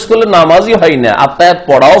না পেশ করলে নামাজই হয় না। আত্তাহিয়াত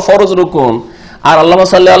পড়াও ফরজ রুকুন, আর আল্লাহুম্মা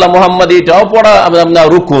সাল্লি আলা মুহাম্মাদ এটাও পড়া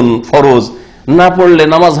রুকুন ফরজ, না পড়লে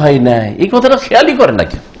নামাজ হয় না। এই কথাটা খেয়ালই করে না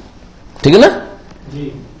কেউ, ঠিক না?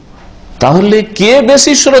 তাহলে কে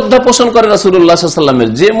বেশি শ্রদ্ধা পোষণ করে রাসূলুল্লাহ সাল্লাল্লাহু আলাইহি ওয়াসাল্লামের?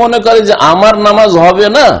 যে মনে করে যে আমার নামাজ হবে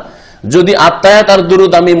না যদি আত্তাহিয়াত আর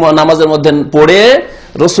দুরুদ আমি নামাজের মধ্যে পড়ে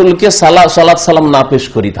রসুলকে সালাত সালাম না পেশ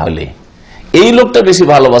করি, তাহলে এই লোকটা বেশি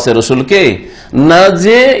ভালোবাসে রসুলকে না,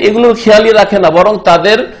 যে এগুলো খেয়ালই রাখে না। বরং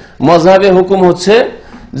তাদের মযহাবে হুকুম হচ্ছে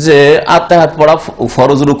যে আত্তাহিয়াত পড়া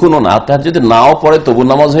ফরজ রুকুনও না, আত্তাহিয়াত যদি নাও পড়ে তবু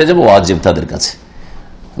নামাজ হয়ে যাবে ওয়াজিব তাদের কাছে,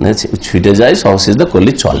 ছুটে যায় সহসিজদা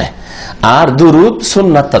করলে চলে। আর দুরুদ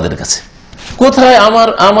সুন্নাত তাদের কাছে। কোথায়?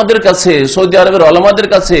 আমাদের কাছে, সৌদি আরবের ওলামাদের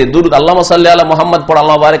কাছে দুরুদ আল্লাহুম্মা সাল্লি আলা মুহাম্মাদ পড়া,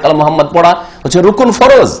 আল্লাহু বারিক আলা মুহাম্মাদ পড়া হচ্ছে রুকুন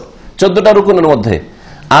ফরজ, 14টা রুকুনের মধ্যে।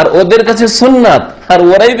 আর ওদের কাছে সুন্নাত, আর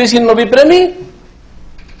ওরাই বেশি নবী প্রেমী।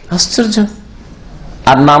 আশ্চর্য।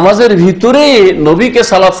 আর নামাজের ভিতরে নবীকে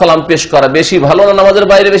সালাত সালাম পেশ করা বেশি ভালো না নামাজের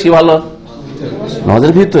বাইরে বেশি ভালো?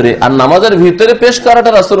 নামাজের ভিতরে। আর নামাজের ভিতরে পেশ করাটা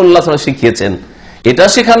রাসূলুল্লাহ সাল্লাল্লাহু আলাইহি ওয়াসাল্লাম শিখিয়েছেন। এটা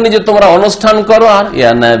শেখাননি যে তোমরা অনুষ্ঠান করো আর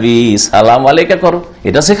ইয়া নবী সালাম আলাইকা করো,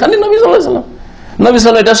 এটা শেখাননি নবী সাল্লাল্লাহু আলাইহি ওয়াসাল্লাম। নবী সাল্লাল্লাহু আলাইহি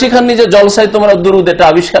ওয়াসাল্লাম এটা শেখাননি যে জলসায় তোমরা দুরুদ এটা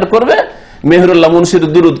আবিষ্কার করবে, মেহরুল্লাহ মুনশির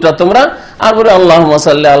দুরুদটা তোমরা, আর বলে আল্লাহুম্মা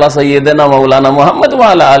সাল্লি আলা সাইয়্যিদিনা মাওলানা মুহাম্মদ ওয়া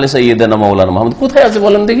আলা আলি সাইয়্যিদিনা মাওলানা মুহাম্মদ। কোথায় আছে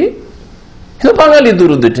বলেন দেখি? এটা বাঙালি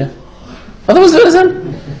দুরুদ, এটা কথা বুঝতে পেরেছেন?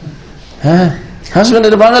 হ্যাঁ, হাসবেন,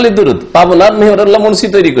 এটা বাঙালি দুরুদ। পাবনার মেহরুল্লাহ মুনশি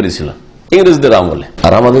তৈরি করেছিল ইংরেজদের আমলে।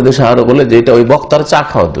 আর আমাদের দেশে আরো বলে যে এটা ওই বক্তার চা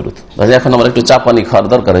খাওয়ার দুরুদ। এখন আমার একটু চা পানি খাওয়ার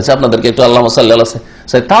দরকার হয়েছে, আপনাদেরকে একটু আল্লাহুম্মা সাল্লি আলা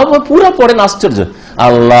সাইয়্যিদিনা, তাও পুরো পড়েন, আশ্চর্য।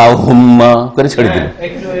 আল্লাহুম্মা করে ছেড়ে দিল,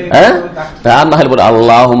 হ্যাঁ। আর না হলে বলে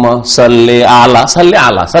আল্লাহুম্মা সাল্লি আলা, সাল্লি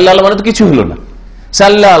আলা, সাল্লি আলা মানে তো কিছু হলো না।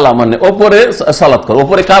 সাল্লি আলা মানে ওপরে সালাত করো,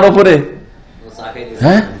 ওপরে কার ওপরে?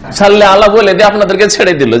 হ্যাঁ, সাল্লি আলা বলে দিয়ে আপনাদেরকে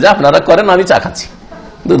ছেড়ে দিল যে আপনারা করেন, আমি চা খাচ্ছি,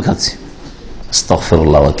 দুধ খাচ্ছি।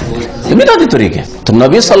 আস্তাগফিরুল্লাহ ওয়া আতুবু ইলাইহি। বিদাতি তরিকা। তো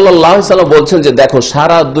নবী সাল্লাল্লাহু আলাইহি ওয়াসাল্লাম বলছেন যে দেখো,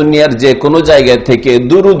 সারা দুনিয়ার যে কোনো জায়গা থেকে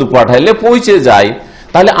দুরুদ পাঠাইলে পৌঁছে যায়,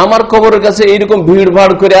 তাহলে আমার কবরের কাছে এইরকম ভিড়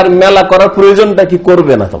ভাড় করে আর মেলা করার প্রয়োজনটা কি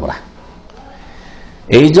করবে না তোমরা?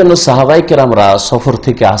 এই জন্য সাহাবায়ে কেরামরা সফর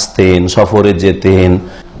থেকে আসতেন, সফরে যেতেন,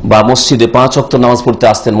 বা মসজিদে 5 ওয়াক্ত নামাজ পড়তে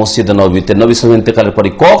আসতেন মসজিদে নববীতে। নবী সাল্লাল্লাহু আলাইহি ইন্তেকালের পরে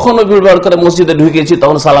কখনো ভিড় ভাড় করে মসজিদে ঢুকেছি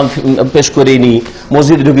তখন সালাম পেশ করেনি,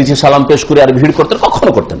 মসজিদে ঢুকেছি সালাম পেশ করে আর ভিড় করতেন,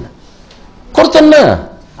 কখনো করতেন না, করতেন না।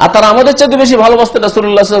 আর তারা আমাদের চাইতে বেশি ভালোবাসতেন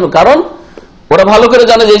রাসূলুল্লাহ সাল্লাল্লাহু আলাইহি ওয়াসাল্লাম, কারণ ওরা ভালো করে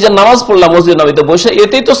জানে যে এই যে নামাজ পড়লাম মসজিদ নববীতে বসে,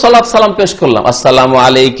 এতেই তো সালাত সালাম পেশ করলাম। আসসালামু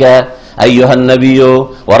আলাইকা আইয়ুহান নবিয়্যু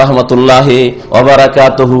ওয়া রাহমাতুল্লাহি ওয়া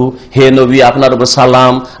বারাকাতুহু, হে নবী আপনার উপর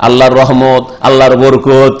সালাম, আল্লাহর রহমত, আল্লাহর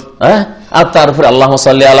বরকত। হ্যাঁ, আর তারপরে আল্লাহুম্মা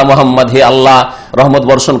সাল্লি আলা মুহাম্মাদ, হে আল্লাহ রহমত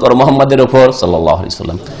বর্ষণ করো মুহাম্মাদের উপর সাল্লাল্লাহু আলাইহি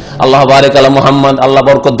ওয়াসাল্লাম। আল্লাহু বারিক আলা মুহাম্মাদ, আল্লাহ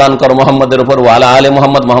বরকত দান করো মুহাম্মাদের উপর, ওয়া আলা আলি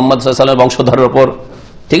মুহাম্মাদ, মুহাম্মদ সাল্লাল্লাহু আলাইহি ওয়াসাল্লামের বংশধরের উপর,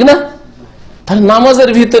 ঠিক না? তাহলে নামাজের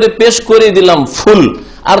ভিতরে পেশ করে দিলাম ফুল,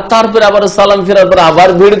 আর তারপরে আবার সালাম ফেরার পর আবার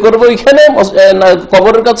ভিড় করবো এখানে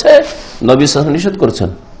কবরের কাছে। নবী সাল্লাল্লাহু আলাইহি ওয়াসাল্লাম নিষেধ করেছেন,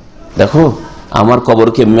 দেখো আমার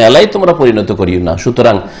কবরকে মেলায় তোমরা পরিণত করিও না।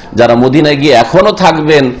 সুতরাং যারা মদিনায় গিয়ে এখনো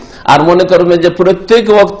থাকবেন আর মনে করবেন যে প্রত্যেক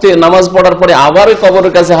ওয়াক্তে নামাজ পড়ার পরে আবার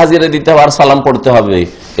কবরের কাছে হাজিরা দিতে হবে আর সালাম পড়তে হবে,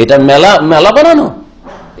 এটা মেলা বানানো,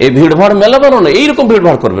 এই ভিড় ভাড় মেলা বানানো, এইরকম ভিড়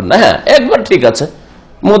ভাড় করবেন না। হ্যাঁ, একবার ঠিক আছে,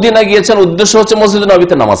 মদিনা গিয়েছেন, উদ্দেশ্য হচ্ছে মসজিদে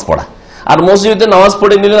নববীতে নামাজ পড়া, আর মসজিদে নামাজ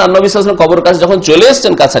পড়ে নিলেন, আর নবী সাল্লাল্লাহু আলাইহি ওয়াসাল্লাম কবর কাছে যখন চলে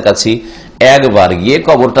এসেছেন কাছাকাছি, একবার গিয়ে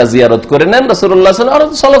কবরটা জিয়ারত করে নেন, রাসূলুল্লাহ সাল্লাল্লাহু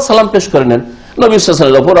আলাইহি ওয়াসাল্লাম সালাত সালাম পেশ করে নেন। নবী সাল্লাল্লাহু আলাইহি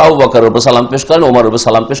ওয়াসাল্লামের উপর, আবু বকরের উপর সালাম পেশ করেন, ওমরের উপর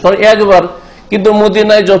সালাম পেশ করেন, একবার। কিন্তু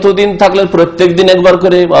মদিনায় যতদিন থাকলেন প্রত্যেকদিন একবার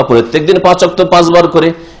করে, বা প্রত্যেকদিন 5 ওয়াক্ত 5 বার করে,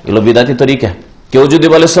 এগুলো বিদাতি তরিকা। কেউ যদি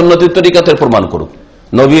বলে সুন্নতি তরিকা, তো প্রমাণ করুক।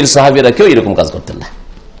 নবীর সাহাবীরা কেউ এরকম কাজ করতেন না,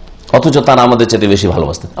 অথচ তারা আমাদের চেয়ে বেশি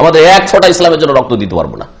ভালোবাসতেন। আমাদের এক ফোঁটা ইসলামের জন্য রক্ত দিতে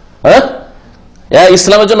পারবো না, হ্যাঁ,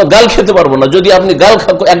 ইসলামের জন্য গাল খেতে পারবো না। যদি আপনি গাল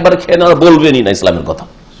একবার খেয়ে না, বলবেনই না ইসলামের কথা,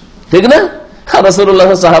 ঠিক না? রাসূলুল্লাহ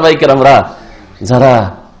সাহাবায়ে কেরামরা যারা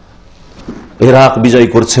ইরাক বিজয়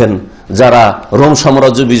করছেন, যারা রোম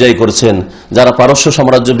সাম্রাজ্য বিজয় করছেন, যারা পারস্য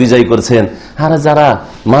সাম্রাজ্য বিজয় করছেন, আর যারা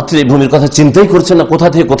মাতৃভূমির কথা চিন্তাই করছেন না, কোথা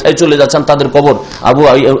থেকে কোথায় চলে যাচ্ছেন, তাদের কবর,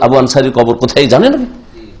 আবু আনসারীর কবর কোথায় জানেন?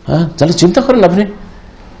 হ্যাঁ, তাহলে চিন্তা করেন আপনি,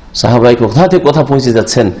 সাহাবাই কোথা থেকে কোথা পৌঁছে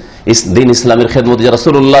যাচ্ছেন, দিন ইসলামের খেদমত যে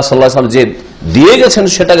রাসূলুল্লাহ সাল্লাল্লাহু আলাইহি ওয়াসাল্লাম যে দিয়ে গেছেন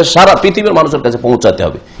সেটাকে সারা পৃথিবীর মানুষের কাছে পৌঁছাতে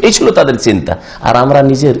হবে, এই ছিল তাদের চিন্তা। আর আমরা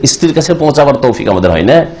নিজের স্ত্রীর কাছে পৌঁছাবার তৌফিক আমাদের হয়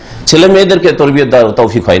না, ছেলে মেয়েদেরকে তরবিয়ত দেওয়ার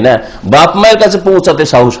তৌফিক হয় না, বাপ মায়ের কাছে পৌঁছাতে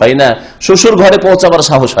সাহস হয় না, শ্বশুর ঘরে পৌঁছাবার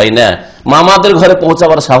সাহস হয় না, মামাদের ঘরে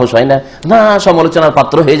পৌঁছাবার সাহস হয় না। না, সমালোচনার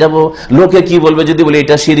পাত্র হয়ে যাব, লোকে কি বলবে যদি বলি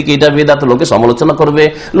এটা শিরক এটা বিদআত, লোকে সমালোচনা করবে,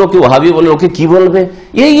 লোকে ওয়াহাবি বলে লোকে কি বলবে,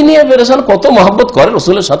 এই নিয়ে পেরেশান। কত মহব্বত করে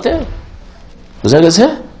রাসূলের সাথে, বুঝা গেছে?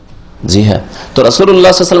 জি হ্যাঁ। তো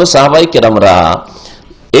রাসূলুল্লাহ সাল্লাল্লাহু আলাইহি ওয়াসাল্লাম সাহাবায়ে কেরামরা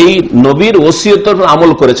এই নবীর ওসিয়তের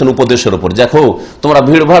আমল করেছেন, উপদেশের উপর। দেখো তোমরা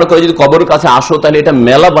ভিড় ভাড় করে যদি কবরের কাছে আসো তাহলে এটা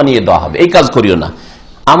মেলা বানিয়ে দেওয়া হবে, এই কাজ করিও না।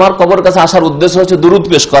 আমার কবরের কাছে আসার উদ্দেশ্য হচ্ছে দুরুদ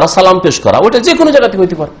পেশ করা, সালাম পেশ করা। ওটা যে কোনো জায়গা থেকে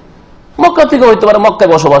হইতে পারে, মক্কা থেকে হইতে পারে, মক্কায়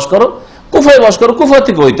বসবাস করো, কুফায় বাস করো, কুফা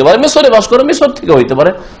থেকে হইতে পারে, মিশরে বাস করো, মিশর থেকে হইতে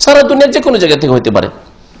পারে, সারা দুনিয়ার যে কোনো জায়গা থেকে হইতে পারে।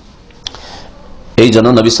 এই জন্য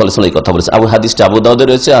নবী সাল্লাল্লাহু আলাইহি ওয়াসাল্লাম এই কথা বলেছে। হাদিসটা আবু দাউদে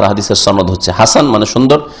রয়েছে, আর হাদিসের সনদ হচ্ছে হাসান, মানে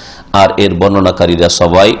সুন্দর, আর এর বর্ণনাকারীরা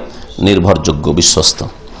সবাই নির্ভরযোগ্য, বিশ্বস্ত।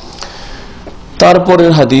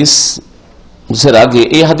 তারপরের হাদিস এর আগে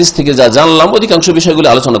এই হাদিস থেকে যা জানলাম অধিকাংশ বিষয়গুলো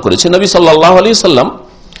আলোচনা করেছে। নবী সাল্লাল্লাহু আলাইহি ওয়াসাল্লাম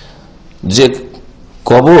যে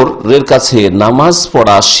কবরের কাছে নামাজ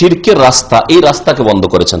পড়া শিরকের রাস্তা, এই রাস্তাকে বন্ধ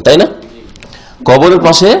করেছেন, তাই না? কবরের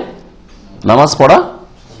পাশে নামাজ পড়া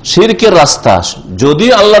শিরকের রাস্তা, যদি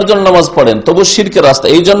আল্লাহর জন্য নামাজ পড়েন তবু শিরকের রাস্তা।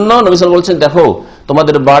 এই জন্য নবী সাল্লাল্লাহু আলাইহি ওয়াসাল্লাম বলছেন, দেখো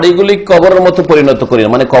তোমাদের বাড়িগুলি কবরের মতো পরিণত করিও,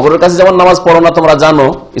 মানে কবরের কাছে যেমন নামাজ পড়ো না তোমরা জানো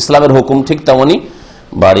ইসলামের হুকুম, ঠিক তেমনি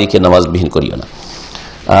বাড়িকে নামাজবিহীন করিও না।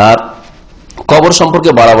 আর কবর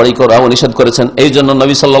সম্পর্কে বাড়াবাড়ি করাও নিষেধ করেছেন। এই জন্য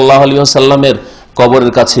নবী সাল্লাল্লাহু আলাইহি ওয়াসাল্লামের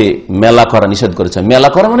কবরের কাছে মেলা করা নিষেধ করেছেন। মেলা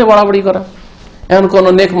করা মানে বাড়াবাড়ি করা। এখন কোন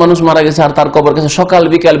নেক মানুষ মারা গেছে আর তার কবর কাছে সকাল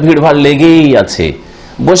বিকাল ভিড় ভাড় লেগেই আছে,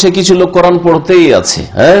 বসে কিছু লোক কোরআন পড়তেই আছে,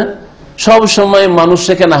 হ্যাঁ, সব সময় মানুষ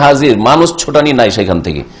সেখানে হাজির, মানুষ ছোটানি নাই সেখান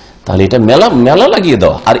থেকে, তাহলে এটা মেলা মেলা লাগিয়ে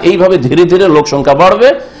দেওয়া। আর এইভাবে ধীরে ধীরে লোক সংখ্যা বাড়বে,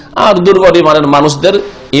 আর দুর্বল ইমানের মানুষদের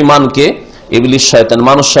ইমানকে ইবলিস শয়তান,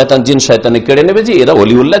 মানুষ শয়তান, জিন শয়তানে কেড়ে নেবে। যে এরা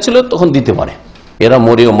ওলিউল্লাহ ছিল তখন দিতে পারে, এরা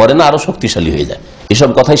মরেও মরে না, আরো শক্তিশালী হয়ে যায়। এসব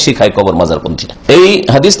কথাই শিখায় কবর মাজারপন্থীরা। এই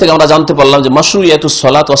হাদিস থেকে আমরা জানতে পারলাম যে মাশরুইয়াতুস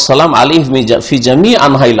সালাত ওয়াস সালাম আলাইহি ফি জামি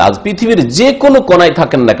আনহাইল আরদ, পৃথিবীর যে কোনো কোনায়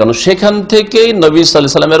থাকেন না কেন সেখান থেকেই নবী সাল্লাল্লাহু আলাইহি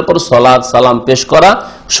ওয়াসাল্লামের উপর সালাত সালাম পেশ করা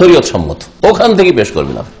শরীয়ত সম্মত, ওখান থেকে পেশ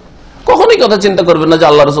করবেন। আপনি কখনোই কথা চিন্তা করবেন না যে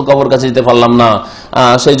আল্লাহ রাসূল কবর কাছে যেতে পারলাম না,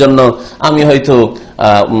 সেই জন্য আমি হয়তো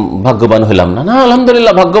ভাগ্যবান হইলাম না। না,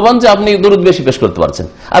 আলহামদুলিল্লাহ ভাগ্যবান যে আপনি দুরুদ বেশি পেশ করতে পারছেন।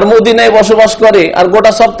 আর মদিনায় বসবাস করে আর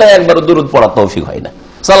গোটা সপ্তাহে একবার দুরুদ পড়া তৌফিক হয় না,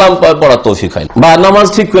 সালাম পড়া তৌফিক হয় না, বা নামাজ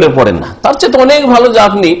ঠিক করে পড়েন না। তার চেয়ে তো অনেক ভালো যে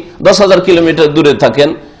আপনি 10,000 কিলোমিটার দূরে থাকেন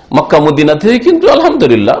মক্কা মদিনা থেকে, কিন্তু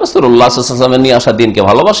আলহামদুলিল্লাহ রাসূলুল্লাহ সাল্লাল্লাহু আলাইহি ওয়াসাল্লাম নিয়ে আসা দিনকে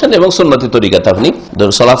ভালোবাসেন এবং সুন্নতি তরিকাতে আপনি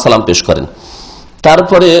সালাত সালাম পেশ করেন।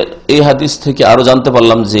 তারপরে এই হাদিস থেকে আরো জানতে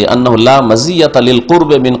পারলাম যে আন্নাহু লা মাজিয়াতা লিল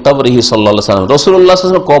কুরবে মিন কবরিহি সাল্লাল্লাহু আলাইহি ওয়াসাল্লাম, রাসূলুল্লাহ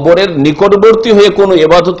সাল্লাল্লাহু আলাইহি ওয়াসাল্লাম কবরের নিকটবর্তী হয়ে কোনো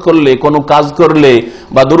ইবাদত করলে, কোনো কাজ করলে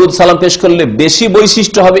বা দুরূদ সালাম পেশ করলে বেশি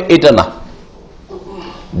বৈশিষ্ট্য হবে এটা না।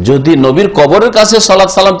 যদি নবীর কবরের কাছে সালাত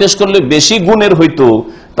সালাম পেশ করলে বেশি গুণের হইতো,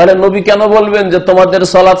 তাহলে নবী কেন বলবেন যে তোমাদের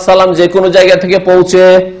সালাত সালাম যে কোনো জায়গা থেকে পৌঁছে,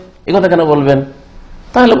 এই কথা কেন বলবেন?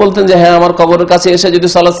 তাহলে বলতেন যে হ্যাঁ আমার কবরের কাছে এসে যদি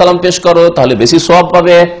সালাত সালাম পেশ করো তাহলে বেশি সওয়াব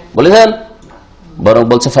পাবে, বলেছেন। বরং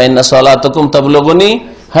বলছে ফাইন্না সালাতাকুম তাবলুগুনি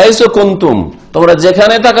হাইসু কুনতুম, তোমরা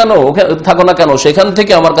যেখানে থাকো না কেন সেখান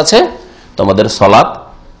থেকে আমার কাছে তোমাদের সালাত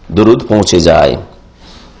দুরুদ পৌঁছে যায়।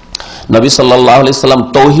 নবী সাল্লাল্লাহু আলাইহি ওয়াসাল্লাম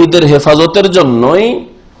তাওহীদের হেফাজতের জন্যই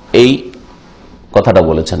এই কথাটা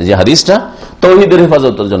বলেছেন, যে হাদিসটা তাওহীদের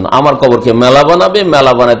হেফাজতের জন্য। আমার কবরকে মেলা বানাবে,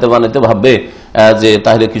 মেলা বানাতে বানাতে ভাববে যে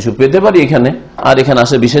তাহলে কিছু পেতে পারি এখানে, আর এখানে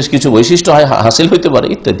আসে বিশেষ কিছু বৈশিষ্ট্য হাসিল হইতে পারে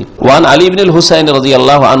ইত্যাদি। ওয়ান আলী ইবনুল হুসাইন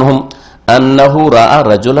রাদিয়াল্লাহু আনহুম আন্নাহু রাআ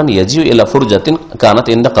রাজুলান ইয়াজিউ ইলা ফুরজাতিন কানাত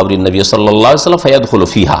ইনদা কবরিন নবী সাল্লাল্লাহু আলাইহি ওয়াসাল্লাম ফায়াদখুলু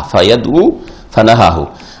ফিহা ফায়াদউ ফানাহাহু।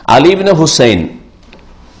 আলী ইবনে হুসাইন,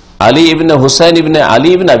 আলী ইবনে হুসাইন ইবনে আলী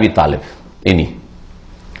ইবনে আবি তালেব, ইনি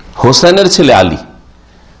হুসাইনের ছেলে আলী।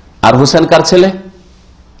 আর হুসাইন কার ছেলে?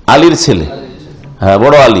 আলীর ছেলে, হ্যাঁ,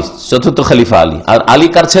 বড় আলী, চতুর্থ খলিফা আলী। আর আলী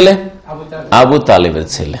কার ছেলে? আবু তালেবের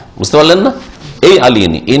ছেলে। বুঝতে পারলেন না? এই আলী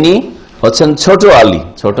ইনি হচ্ছেন ছোট আলী।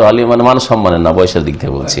 ছোট আলী মানে মান সম্মানের না, বয়সের দিক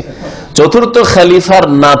থেকে বলছি। চতুর্থ খলিফার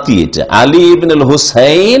নাতি এটা, আলী ইবনুল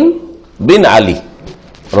হুসাইন বিন আলী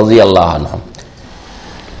রাদিয়াল্লাহু আনহু।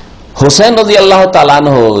 হুসাইন রাদিয়াল্লাহু তাআলা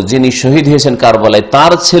আনহু যিনি শহীদ হয়েছেন কারবালায়,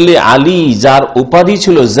 তার ছেলে আলী, যার উপাধি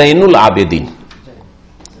ছিল জাইনুল আবেদিন।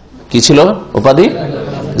 কি ছিল উপাধি?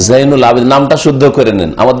 জাইনুল আবেদিন। নামটা শুদ্ধ করে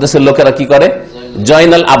নেন। আমাদের দেশের লোকেরা কি করে?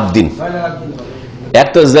 জয়নাল আবদিন।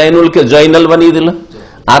 একটা জাইনুলকে জয়নাল বানিয়ে দিল,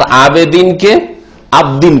 আর আবেদিনকে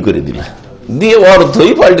আবদিন করে দিল, দিয়ে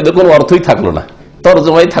অর্থই পাল্টে দিল, কোনো অর্থই থাকলো না,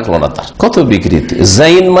 তর্জমাই থাকলো না তার। কত বিকৃতি!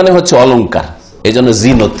 জাইন মানে হচ্ছে অলংকার, এই জন্য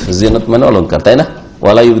জিনত, জিনত মানে অলংকার, তাই না?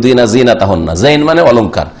 ওয়ালা ইউবদিনা যিনাতাহুন্না, যাইন মানে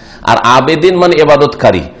অলংকার, আর আবেদিন মানে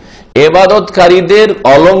ইবাদতকারী। ইবাদতকারীদের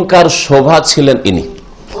অলংকার শোভা ছিলেন ইনি।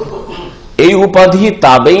 এই উপাধি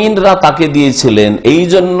তাবেইনরা তাকে দিয়েছিলেন এই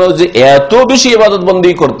জন্য যে এত বেশি ইবাদত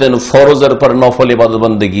বন্দেগী করতেন, ফরজের পর নফল ইবাদত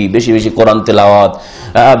বন্দেগী, বেশি বেশি কোরআন তেলাওয়াত,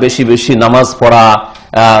 বেশি বেশি নামাজ পড়া,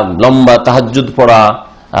 লম্বা তাহাজ্জুদ পড়া,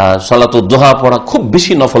 সালাতুদ দুহা পড়া, খুব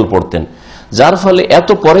বেশি নফল পড়তেন। যার ফলে এত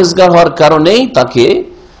পরেজগার হওয়ার কারণেই তাকে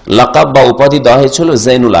লাকাব বা উপাধি দেওয়া হয়েছিল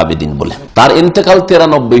জাইনুল আবেদিন বলে। তার ইন্তেকাল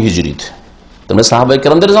 93 হিজরিতে, তোমরা সাহাবায়ে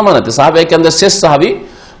কেরামদের জামানাতে, সাহাবায়ে কেরামদের শেষ সাহাবী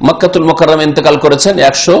মক্কাতুল মুকাররমে ইন্তেকাল করেছেন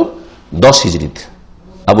 110 হিজরিতে,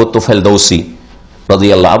 আবু তুফাইল দৌসি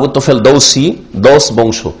রাদিয়াল্লাহু। আবু তুফাইল দৌসি 10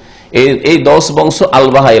 বংশ, এই 10 বংশ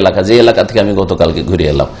আলবাহা এলাকা, যে এলাকা থেকে আমি গতকালকে ঘুরে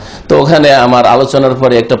এলাম। তো ওখানে আমার আলোচনার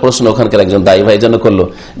পরে একটা প্রশ্ন ওখানকার একজন দায়ী ভাই যেন করলো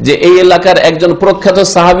যে এই এলাকার একজন প্রখ্যাত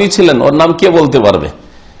সাহাবী ছিলেন, ওর নাম কে বলতে পারবে?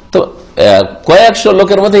 তো কয়েকশো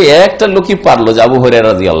লোকের মধ্যে একটা লোকই পারলো, যে আবু হুরায়রা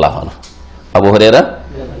রাদিয়াল্লাহু আনহু। আবু হুরায়রা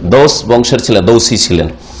 10 বংশের ছিলেন, দৌসি ছিলেন।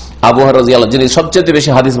 আবু হুরায়রা রাদিয়াল্লাহু, যিনি সবচেয়ে বেশি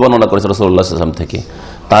হাদিস বর্ণনা করেছেন রাসূলুল্লাহ সাল্লাল্লাহু আলাইহি ওয়াসাল্লাম থেকে,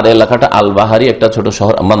 তার এলাকাটা আল-বাহারি, একটা ছোট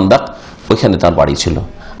শহর মান্দাক, ওইখানে তার বাড়ি ছিল।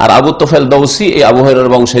 আর আবু তুফাইল দৌসি এই আবু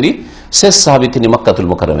হুরায়রার বংশেরই শেষ সাহাবী, তিনি মক্কাতুল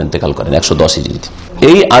মুকাররমে ইন্তেকাল করেন 110 হিজরিতে।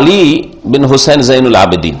 এই আলী বিন হুসাইন জাইনুল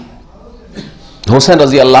আবেদিন হোসেন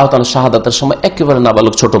রাদিয়াল্লাহু তাআলা শাহাদাতের সময় একেবারে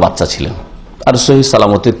নাবালক ছোট বাচ্চা ছিলেন, আর সহিহ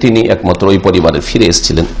সালামতে তিনি একমাত্র ওই পরিবারে ফিরে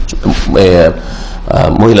এসেছিলেন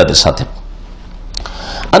মহিলাদের সাথে।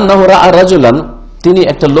 আন্নাহু রাআ রাজুলান, তিনি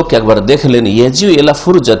একটা লোক একবার দেখলেন, ইয়াজিউ ইলা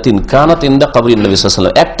ফুরজাতিন কানাত ইনদা কবরিন নবী সাল্লাল্লাহু আলাইহি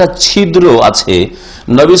ওয়াসাল্লাম, একটা ছিদ্র আছে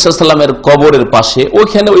নবী সাল্লাল্লাহু আলাইহি ওয়াসাল্লামের কবরের পাশে,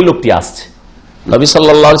 ওইখানে ওই লোকটি আসছে। নবী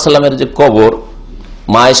সাল্লাল্লাহু আলাইহি ওয়াসাল্লামের যে কবর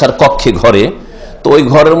মা আয়েশার কক্ষে, ঘরে, তো ওই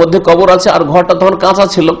ঘরের মধ্যে কবর আছে, আর ঘরটা তখন কাঁচা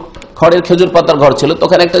ছিল, খড়ের খেজুর পাতার ঘর ছিল,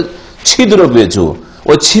 তখন একটা ছিদ্র পেয়েছো,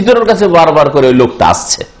 ওই ছিদ্রের কাছে বারবার করে ওই লোকটা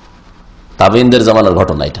আসছে। তাবেঈনদের জামানার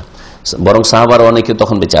ঘটনা এটা, বরং সাহাবার অনেকে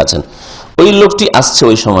তখন বেঁচে আছেন। ওই লোকটি আসছে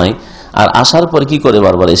ওই সময়, আর আসার পর কি করে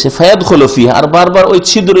বারবার এসে ফায়াদখুলু ফিহা, আর বারবার ওই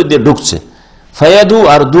ছিদ্র দিয়ে ঢুকছে, ফায়াদু,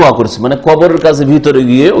 আর দোয়া করেছে, মানে কবরের কাছে ভিতরে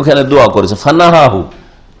গিয়ে ওখানে দোয়া করেছে। ফানাহাহু,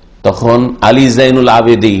 তখন আলী জাইনুল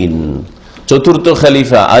আবেদিন, চতুর্থ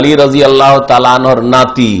খলিফা আলী রাদিয়াল্লাহু তাআলা আনহুর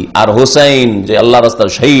নাতি, আর হুসাইন যে আল্লাহর রাস্তার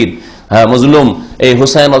শহীদ, মজলুম, এই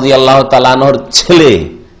হুসাইন রাদিয়াল্লাহু তাআলা আনহুর ছেলে,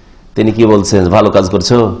 তিনি কি বলছেন? ভালো কাজ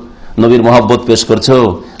করছো, নবীর মহব্বত পেশ করছো,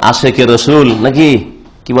 আশেকে রসুল নাকি,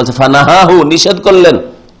 কি বলছে? ফানাহাহু, নিষেধ করলেন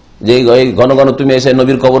যে ঘন ঘন তুমি এসে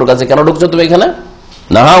নবীর কবর কাছে কেন ঢুকছো তুমি এখানে,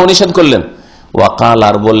 নাহাহু, নিষেধ করলেন। ওয়াকাল,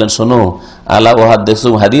 আর বললেন, শোনো, আলা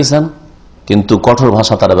ওয়াহাদিসুম হাদিসান, কিন্তু কঠোর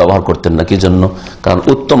ভাষা তারা ব্যবহার করতেন না। কি জন্য? কারণ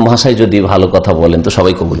উত্তম ভাষায় যদি ভালো কথা বলেন তো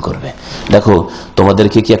সবাই কবুল করবে। দেখো,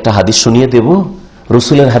 তোমাদেরকে কি একটা হাদিস শুনিয়ে দেব,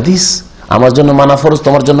 রসুলের হাদিস, আমার জন্য মানা ফরজ,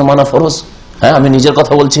 তোমার জন্য মানা ফরজ। হ্যাঁ, আমি নিজের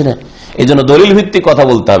কথা বলছি না, এই জন্য দলিল ভিত্তিক কথা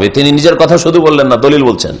বলতে হবে। তিনি নিজের কথা শুধু বললেন না, দলিল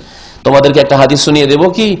বলছেন। তোমাদেরকে একটা হাদিস শুনিয়ে দেব,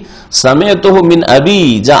 কি সামিআতুহু মিন আবি,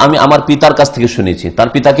 যা আমি আমার পিতার কাছ থেকে শুনেছি। তার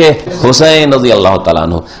পিতাকে হুসাইন রাদিয়াল্লাহু তাআলা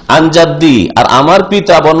আনহু, আন জাদ্দি, আর আমার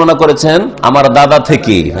পিতা বর্ণনা করেছেন আমার দাদা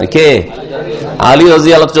থেকে, কে? আলী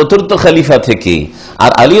রাদিয়াল্লাহু, চতুর্থ খলিফা থেকে।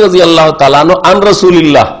 আর আলী রাদিয়াল্লাহু তাআলা আনহু আন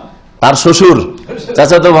রাসূলিল্লাহ, তার শ্বশুর,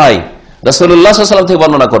 চাচাতো ভাই, রাসূলুল্লাহ সাল্লাল্লাহু আলাইহি ওয়াসাল্লাম থেকে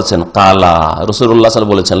বর্ণনা করছেন। কালা, রাসূলুল্লাহ সাল্লাল্লাহু আলাইহি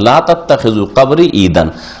ওয়াসাল্লাম বলেছেন, লা তাত্তাখিযু কবরি ঈদান,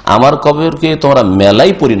 আমার কবরকে তোমরা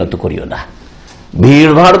মেলায় পরিণত করিও না,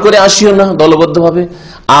 ভিড় ভাড় করে আসিও না দলবদ্ধ ভাবে,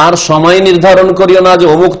 আর সময় নির্ধারণ করিও না যে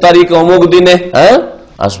অমুক তারিখে অমুক দিনে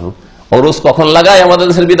আসবো। ওরস কখন লাগায় আমাদের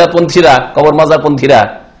দেশের বিদআতপন্থীরা, কবর মাজারপন্থীরা?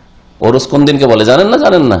 ওরস কোন দিনকে বলে জানেন না?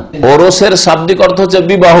 জানেন না? ওরসের শাব্দিক অর্থ হচ্ছে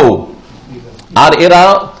বিবাহ, আর এরা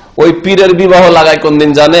ওই পীরের বিবাহ লাগায় কোন দিন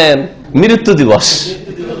জানেন? মৃত্যু দিবস।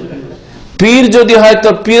 পীর যদি হয় তো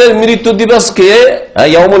পীরের মৃত্যু দিবসকে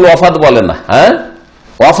ইয়াউমুল ওয়াফাত বলে না,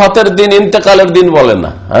 ওয়াফাতের দিন, ইন্তেকালের দিন বলে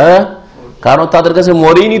না। কারণ তাদের কাছে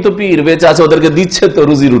মরেইনি তো পীর, বেঁচে আছে, ওদেরকে দিচ্ছে তো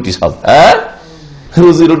রুজি রুটি, সব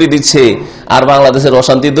রুজি রুটি দিচ্ছে। আর বাংলাদেশের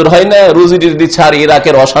অশান্তি দূর হয় না, রুজি রুটি দিচ্ছে। আর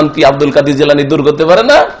ইরাকের অশান্তি আব্দুল কাদের জিলানী দূর করতে পারে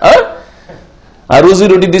না, আর রুজি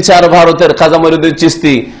রুটি দিচ্ছে। আর ভারতের খাজা মঈনুদ্দিন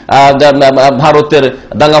চিশতি ভারতের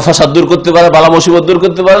দাঙ্গা ফাসাদ দূর করতে পারে, বালা মুসিবত দূর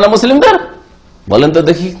করতে পারে না মুসলিমদের? বলেন তো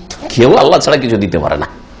দেখি, কেউ আল্লাহ ছাড়া কিছু দিতে পারে না,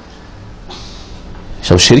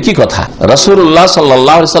 সব শিরকি কথা। রাসূলুল্লাহ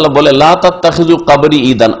সাল্লাল্লাহু আলাইহি ওয়াসাল্লাম বলে, লা তাত্তাখিযু কবরি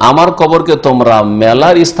ঈদান, আমার কবরকে তোমরা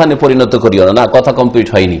মেলার স্থানে পরিণত করিও না। কথা কমপ্লিট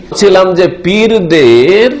হয়নি। ছিলাম যে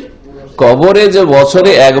পীরদের কবরে যে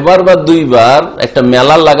বছরে একবার বা দুইবার একটা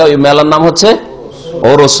মেলা লাগায়, ওই মেলার নাম হচ্ছে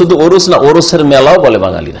ওরস। শুধু ওরস না, ওরসের মেলাও বলে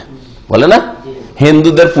বাঙালিরা, বলে না?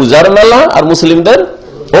 হিন্দুদের পূজার মেলা আর মুসলিমদের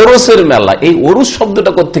ওরসের মেলা। এই ওরস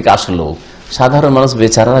শব্দটা কোত্থেকে আসলো সাধারণ মানুষ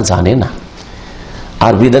বেচারারা জানে না,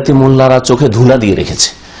 আর বিদাতি মোল্লারা চোখে ধুলা দিয়ে রেখেছে।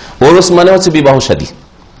 ওরস মানে হচ্ছে বিবাহ শাদী।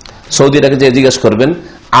 সৌদিরাকে যে জিজ্ঞেস করবেন,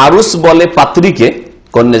 আরুস বলে পাত্রীকে,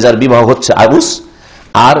 কন্যা যার বিবাহ হচ্ছে আরুস,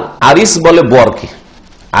 আর আরিস বলে বরকে,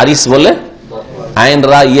 আরিস বলে আইন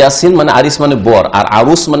রা ইয়াসিন মানে আরিস মানে বর, আর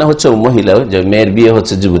আরুস মানে হচ্ছে মহিলা, যে মেয়ের বিয়ে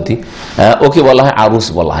হচ্ছে যুবতী, ওকে বলা হয় আরুস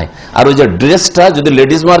বলা হয়। আর ওই যে ড্রেসটা যদি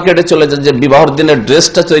লেডিস মার্কেটে চলে যায়, যে বিবাহের দিনের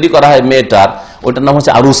ড্রেসটা তৈরি করা হয় মেয়েটার, ওইটার নাম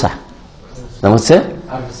হচ্ছে আরুসা, নাম হচ্ছে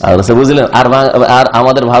আরুসা, বুঝলেন। আর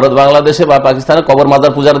আমাদের ভারত বাংলাদেশে বা পাকিস্তানে কবর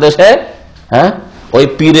মাজার পূজার দেশে, ওই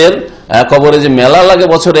পীরের কবরে যে মেলা লাগে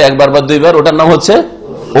বছরে একবার বা দুইবার, ওটার নাম হচ্ছে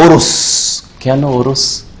ওরস। কেন ওরস?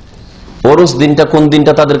 ওরস দিনটা কোন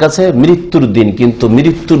দিনটা তাদের কাছে? মৃত্যুর দিন, কিন্তু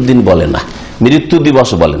মৃত্যুর দিন বলে না, মৃত্যু দিবস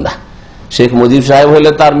বলে না। শেখ মুজিব সাহেব হইলে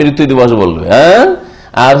তার মৃত্যু দিবস বলবে,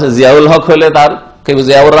 আর জিয়াউল হক হইলে তার,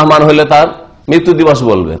 জিয়াউর রহমান হইলে তার মৃত্যু দিবস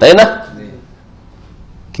বলবে, তাই না?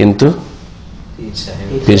 কিন্তু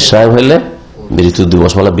পীর সাহেব হইলে মৃত্যু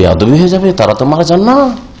দিবস বলে, বেয়াদবি হয়ে যাবে, তারা তো মারা যান না,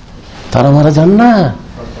 তারা মারা যান না,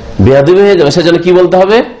 বেয়াদবি হয়ে যাবে। সেজন্য কি বলতে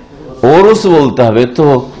হবে? ওরস বলতে হবে।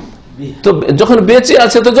 তো যখন বেঁচে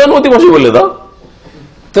আছে তো জন্ম দিবস বলে দাও,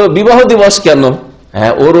 তো বিবাহ দিবস কেন?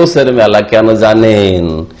 ওরসের মেলা কেন জানেন?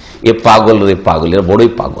 এ পাগল রে পাগল, এরা বড়ই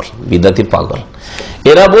পাগল, বিদাতি পাগল।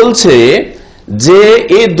 এরা বলছে যে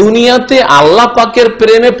এই দুনিয়াতে আল্লাহ পাকের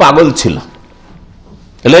প্রেমে পাগল ছিল,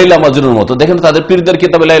 লাইলা মাজনুর মতো। দেখেন তাদের পীরদের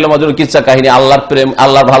কিতাবে লাইলা মাজনুর কিচ্ছা কাহিনী, আল্লাহর প্রেম,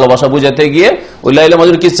 আল্লাহর ভালোবাসা বুঝাতে গিয়ে ওই লাইলা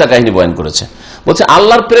মাজনুর কিচ্ছা কাহিনী বয়ান করেছে। বলছে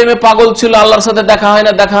আল্লাহর প্রেমে পাগল ছিল, আল্লাহর সাথে দেখা হয়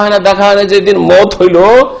না, দেখা হয় না, দেখা হয় না। যেদিন মত হইল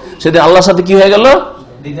সেদিন আল্লাহর সাথে কি হয়ে গেল?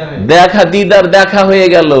 দেখা, দিদার দেখা হয়ে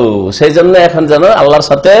গেল। সেই জন্য এখন যেন আল্লাহর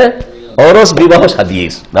সাথে ওরস, বিবাহ সাদিয়ে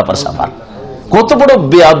ব্যাপার স্যাপার। কত বড়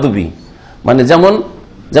বেয়াদবি! মানে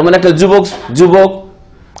যেমন একটা যুবক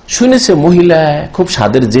শুনেছে মহিলা খুব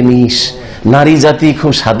স্বাদের জিনিস, নারী জাতি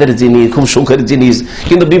খুব স্বাদের জিনিস, খুব সুখের জিনিস,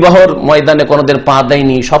 কিন্তু বিবাহর ময়দানে কোনোদিন পা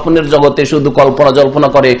দেয়নি, স্বপ্নের জগতে শুধু কল্পনা জল্পনা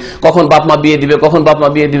করে, কখন বাপ মা বিয়ে দিবে, কখন বাপ মা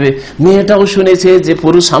বিয়ে দিবে। মেয়েটাও শুনেছে যে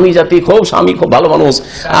পুরুষ স্বামী জাতি স্বামী খুব ভালো মানুষ,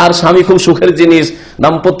 আর স্বামী খুব সুখের জিনিস,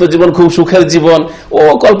 দাম্পত্য জীবন খুব সুখের জীবন। ও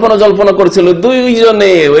কল্পনা জল্পনা করছিল,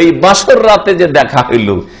 দুইজনে ওই বাসর রাতে যে দেখা হইল,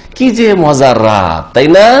 কি যে মজার রাত, তাই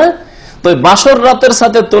না? তো বাসর রাতের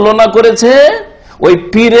সাথে তুলনা করেছে ওই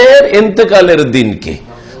পীরের ইন্তেকালের দিনকে।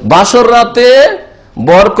 বাসর রাতে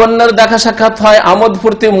বরকন্যার দেখা সাক্ষাৎ হয়, আমোদ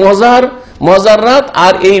ফুর্তি, মজার রাত।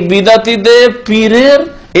 আর এই বিদাতীদের পীরের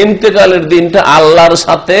ইন্তেকালের দিনটা আল্লাহর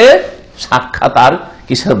সাথে সাক্ষাৎ, আর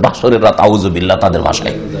কিসের? বাসরের রাত, আউযুবিল্লাহ তাদের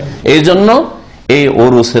ভাষায়। এই জন্য এই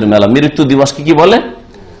ওরসের মেলা, মৃত্যু দিবসকে কি বলে?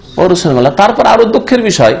 ওরসের মেলা। তারপর আরো দুঃখের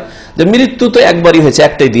বিষয় যে মৃত্যু তো একবারই হয়েছে,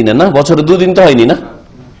 একটাই দিনে না, বছরে দুদিন তো হয়নি না,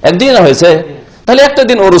 একদিন হয়েছে। তাহলে একটা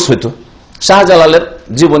দিন ওরস হইতো। শাহজালালের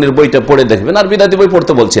জীবনের বইটা পড়ে দেখবেন, আর বিদাতি বই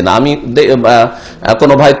পড়তে বলছি না আমি,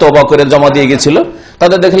 কোনো ভাই তওবা করে জমা দিয়ে গেছিল,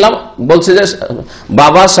 তাদের দেখলাম বলছে যে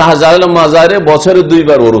বাবা শাহজালাল মাজারে বছরে 2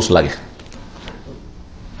 বার ওরস লাগে।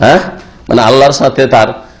 মানে আল্লাহর সাথে তার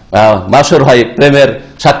বাসর হয়, প্রেমের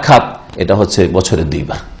সাক্ষাৎ, এটা হচ্ছে বছরে 2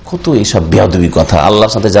 বার। কত এইসব বেয়াদবি কথা!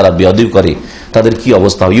 আল্লাহর সাথে যারা বেয়াদবি করে তাদের কি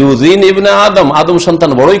অবস্থা? ইউজিন ইবনে আদম, আদম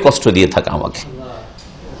সন্তান বড়ই কষ্ট দিয়ে থাকে আমাকে,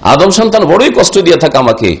 আদম সন্তান বড়ই কষ্ট দিয়ে থাকে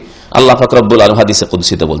আমাকে। আল্লাহ পাক রব্বুল আলামিন হাদিসে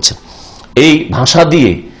কুদসিতে বলছেন, এই ভাষা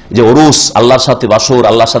দিয়ে যে ওরস, আল্লাহর সাথে বাসর,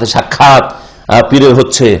 আল্লাহর সাথে সাক্ষাৎ পীরের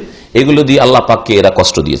হচ্ছে, এগুলো দিয়ে আল্লাহ পাককে এরা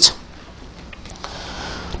কষ্ট দিয়েছে।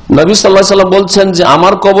 নবী সাল্লাল্লাহু আলাইহি ওয়াসাল্লাম বলছেন যে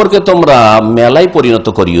আমার কবরকে তোমরা মেলায় পরিণত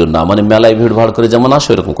করিও না, মানে মেলায় ভিড় ভাড় করে যেমন আসো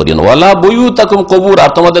এরকম করিও না। ওয়ালা বুয়ুতাকুম কবুর,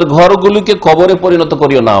 আর তোমাদের ঘরগুলিকে কবরে পরিণত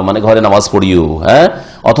করিও না, মানে ঘরে নামাজ পড়িও।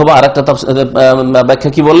 অথবা আরেকটা ব্যাখ্যা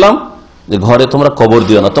কি বললাম, যে ঘরে তোমরা কবর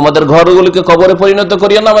দিও না, তোমাদের ঘরগুলিকে কবরে পরিণত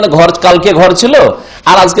করিও না, মানে ঘর কালকে ঘর ছিল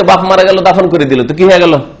আর আজকে বাপ মারা গেল, দাফন করে দিল, তো কি হয়ে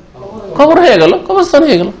গেল? কবর হয়ে গেল, কবরস্থান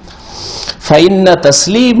হয়ে গেল। ফাইন্না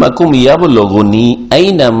তাসলিমাকুম ইয়াবলুগুনি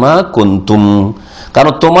আইনামা কুনতুম,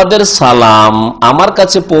 কারণ তোমাদের সালাম আমার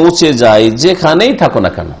কাছে পৌঁছে যায় যেখানেই থাকো না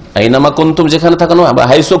কেন। আইনামা কুনতুম, যেখানে থাকো না,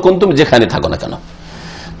 হাইসু কুনতুম, যেখানে থাকো না কেন।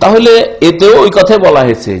 তাহলে এতেও ওই কথাই বলা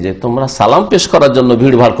হয়েছে যে তোমরা সালাম পেশ করার জন্য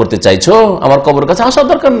ভিড় ভাড় করতে চাইছো, আমার কবর কাছে আসার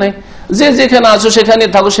দরকার নেই, যে যেখানে আছো সেখানে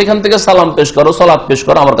থাকো, সেখান থেকে সালাম পেশ করো, সালাত পেশ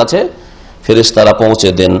করো, আমার কাছে ফেরেশতারা পৌঁছে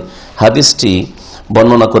দেন। হাদিসটি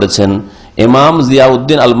বর্ণনা করেছেন ইমাম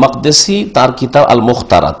জিয়াউদ্দিন আল মাকদেসি তার কিতাব আল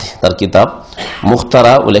মুখতারাতে, তার কিতাব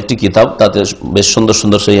মুখতারা বলে একটি কিতাব, তাতে বেশ সুন্দর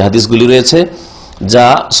সুন্দর সহি হাদিসগুলি রয়েছে, যা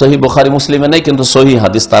সহি বুখারী মুসলিমে নেই, কিন্তু সহি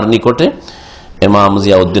হাদিস তার নিকটে। ইমাম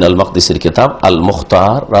জিয়াউদ্দিন আল মাকদেসির কিতাব আল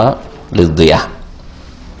মুখতারা লিদিয়া।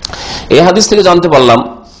 এই হাদিস থেকে জানতে পারলাম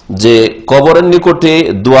যে কবরের নিকটে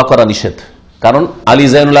দোয়া করা নিষেধ। কারণ আলী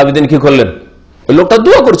জাইনুল আবেদিন কি করলেন? ওই লোকটা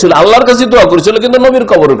দোয়া করছিল, আল্লাহর কাছে দোয়া করছিল, কিন্তু নবীর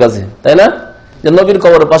কবরের কাছে, তাই না? যে নবীর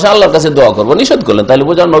কবরের পাশে আল্লাহর কাছে দোয়া করবো নিষেধ করলেন। তাহলে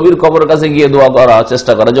বোঝা নবীর কবরের কাছে গিয়ে দোয়া করা,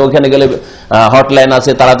 চেষ্টা করা, যে ওখানে গেলে হটলাইন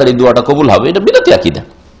আছে, তাড়াতাড়ি দোয়াটা কবুল হবে, এটা বিদআতি আকীদা।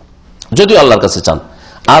 যদি আল্লাহর কাছে চান,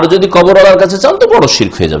 আর যদি কবরওয়ালার কাছে চান তো বড়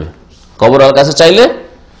শিরক হয়ে যাবে। কবরওয়ালার কাছে চাইলে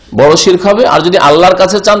বড় শিরক হবে। আর যদি আল্লাহর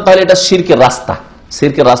কাছে চান তাহলে এটা শিরকের রাস্তা।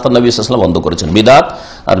 শিরকের রাস্তা নবী সাল্লাল্লাহু আলাইহি ওয়াসাল্লাম বন্ধ করেছেন। বিদআত,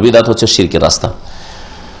 আর বিদআত হচ্ছে শিরকের রাস্তা।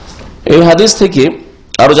 এই হাদিস থেকে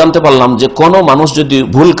আরো জানতে পারলাম যে কোন মানুষ যদি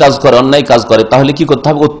ভুল কাজ করে, অন্যায় কাজ করে, তাহলে কি করতে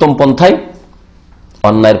হবে? উত্তম পন্থায়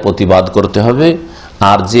অন্যায়ের প্রতিবাদ করতে হবে।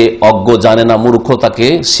 আর যে অজ্ঞ, জানে না, মূর্খ, তাকে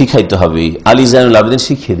শিখাইতে হবে। আলী জাইনুল আবেদিন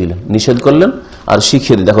শিখিয়ে দিলেন, নিষেধ করলেন আর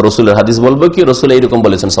শিখিয়ে দিলেন। দেখো রসুলের হাদিস বলবো কি, রসুল এইরকম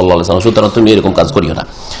বলেছেন সাল্লাল্লাহু আলাইহি ওয়াসাল্লাম, সুতরাং তুমি এরকম কাজ করিও না।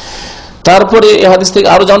 তারপরে এই হাদিস থেকে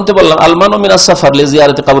আরো জানতে পারলাম আলমানু মিনাস সাফার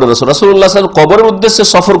লিজিয়ারাতি কবর রাসূল। রাসূলুল্লাহ সাল্লাল্লাহু আলাইহি ওয়াসাল্লাম কবরের উদ্দেশ্যে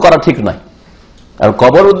সফর করা ঠিক নয়। আর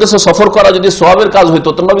কবরের উদ্দেশ্যে সফর করা যদি সওয়াবের কাজ হইতো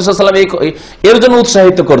তো নবী সাল্লাল্লাহু আলাইহি ওয়াসাল্লাম এর জন্য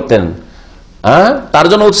উৎসাহিত করতেন। তার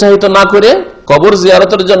জন্য উৎসাহিত না করে, কবর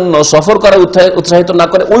জিয়ারতের জন্য সফর করা উৎসাহিত না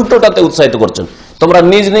করে উল্টোটাতে উৎসাহিত করছেন। তোমরা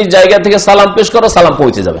নিজ নিজ জায়গা থেকে সালাম পেশ করো, সালাম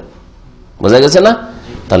পৌঁছে যাবে। বোঝা গেছে না?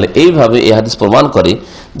 তাহলে এইভাবে এই হাদিস প্রমাণ করে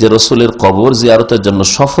যে রসুলের কবর জিয়ারতের জন্য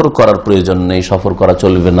সফর করার প্রয়োজন নেই, সফর করা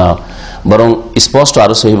চলবে না। বরং স্পষ্ট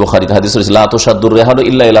আরো সহিহ বুখারীতে হাদিস রয়েছে, লা তুশাদ্দুর রিহালু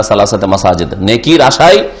ইল্লা ইলা সালাসাতি মাসাজিদ। নেকির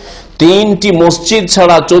আশায় 3টি মসজিদ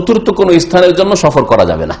ছাড়া চতুর্থ কোন স্থানের জন্য সফর করা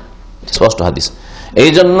যাবে না, স্পষ্ট হাদিস।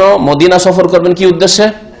 এই জন্য মদিনা সফর করবেন কি উদ্দেশ্যে?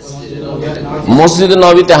 মসজিদ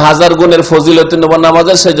নববীতে 1000 গুণের ফজিলতে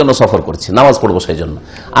নামাজের সেই জন্য সফর করছি, নামাজ পড়বো সেই জন্য।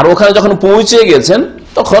 আর ওখানে যখন পৌঁছে গেছেন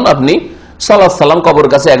তখন আপনি সালাত সালাম কবর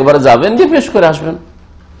কাছে একবার যাবেন, দিয়ে পেশ করে আসবেন।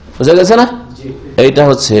 বুঝা গেছে না? এইটা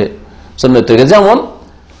হচ্ছে সুন্নাত তরিকা। যেমন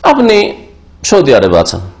আপনি সৌদি আরবে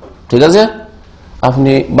আছেন, ঠিক আছে,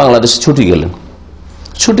 আপনি বাংলাদেশে ছুটি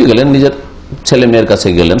গেলেন, নিজের ছেলে মেয়ের কাছে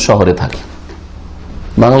গেলেন, শহরে থাকে।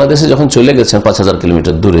 বাংলাদেশে যখন চলে গেছেন 5000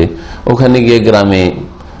 কিলোমিটার দূরে, ওখানে গিয়ে গ্রামে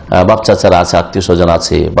বাপ চাচারা আছে, আত্মীয় স্বজন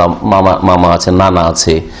আছে, বা মামা আছে, নানা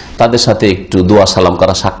আছে, তাদের সাথে একটু দোয়া সালাম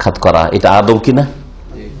করা, সাক্ষাৎ করা, এটা আদব কিনা?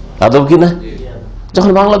 আদব কিনা?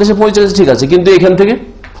 যখন বাংলাদেশে পৌঁছে গেছে ঠিক আছে, কিন্তু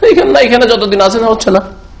এখানে যতদিন আছেন হচ্ছে না।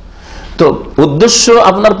 তো উদ্দেশ্য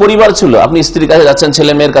আপনার পরিবার ছিল, আপনি স্ত্রীর কাছে যাচ্ছেন,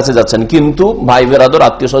 ছেলে মেয়ের কাছে যাচ্ছেন, কিন্তু ভাই বেরাদর,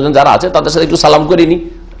 আত্মীয় স্বজন যারা আছে তাদের সাথে একটু সালাম করিনি,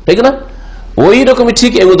 ঠিক না? ওই রকমই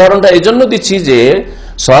ঠিক এই উদাহরণটা এই জন্য দিচ্ছি যে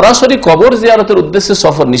সরাসরি কবর জিয়ারতের উদ্দেশ্যে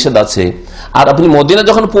সফর নিষেধ আছে। আর আপনি মদিনা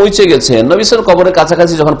যখন পৌঁছে গেছেন, নবী সাল্লাল্লাহু কবরের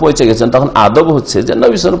কাছাকাছি যখন পৌঁছে গেছেন, তখন আদব হচ্ছে যে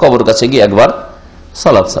নবী সাল্লাল্লাহু কবরের কাছে গিয়ে একবার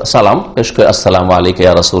সালাম পেশ করে, আসসালামু আলাইকা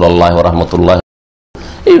ইয়া রাসূলুল্লাহ ওয়া রাহমাতুল্লাহ,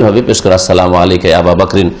 এইভাবে পেশ করে, আসসালামু আলাইকা ইয়া আবা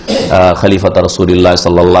বকরিন খলিফাত রাসূলুল্লাহ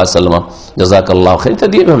সাল্লাল্লাহু আলাইহি ওয়াসাল্লাম জাযাকাল্লাহু খাইর,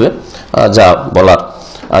 ইত্যাদি এইভাবে যা বলার,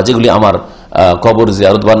 যেগুলি আমার কবর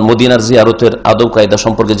জিয়ারত বা মদিনার জিয়ারতের আদব কায়দা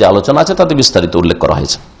সম্পর্কে যে আলোচনা আছে তাতে বিস্তারিত উল্লেখ করা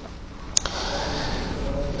হয়েছে।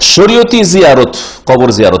 শরীয়তি জিয়ারত,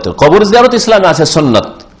 কবর জিয়ারত ইসলামে আছে সুন্নাত,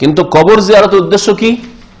 কিন্তু কবর জিয়ারতের উদ্দেশ্য কি?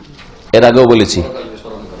 এর আগেও বলেছি,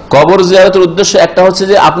 কবর জিয়ারতের উদ্দেশ্য একটা হচ্ছে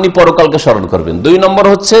যে আপনি পরকালকে স্মরণ করবেন, 2 নম্বর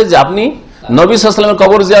হচ্ছে যে আপনি নবী সাল্লাল্লাহু আলাইহি ওয়াসাল্লামের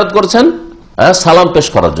কবর জিয়ারত করছেন সালাম পেশ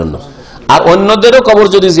করার জন্য, আর অন্যদেরও কবর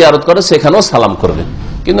যদি জিয়ারত করে সেখানেও সালাম করবেন।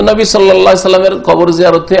 কিন্তু নবী সাল্লাল্লাহু আলাইহি ওয়াসাল্লামের কবর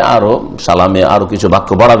জিয়ারতে আরো সালামে আরো কিছু বাক্য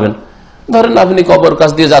বাড়াবেন। ধরেন আপনি কবর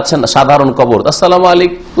কাছ দিয়ে যাচ্ছেন, সাধারণ কবর, আসসালামু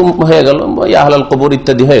আলাইকুম হয়ে গেল, ইয়া আহলাল কবর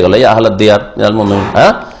ইত্যাদি হয়ে গেল, ইয়া আহলাদ দিয়ার মিনাল মুমিনিন,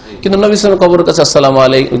 কিন্তু নবী সাল্লাল্লাহু আলাইহি ওয়াসাল্লাম কবরের কাছে আসসালামু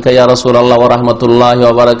আলাইকা ইয়া রাসূলুল্লাহ ওয়া রাহমাতুল্লাহি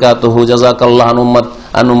ওয়া বারাকাতুহু জাযাকাল্লাহু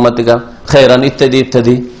আন উম্মাতিকা খায়রান ইত্যাদি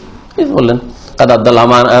ইত্যাদি বললেন, কাদ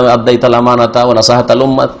আদাইতাল আমানাতা ওয়া নাসাহাতাল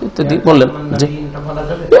উম্মাত ইত্যাদি বললেন। জি,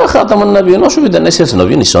 ইয়া খাতামুন নবিয়্যিন, অসুবিধা নেই, শেষ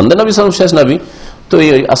নবী, নিঃসন্দেহে নবী সাল্লাল্লাহু আলাইহি ওয়াসাল্লাম শেষ নবী। তো এই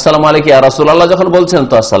আসসালামু আলাইকা ইয়া রাসূলুল্লাহ যখন বলছেন,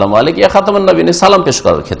 তো আসসালামু আলাইকা ইয়া খাতামুন নবিয়্যিন, সালাম পেশ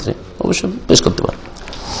করার ক্ষেত্রে অবশ্যই পেশ করতে পারেন।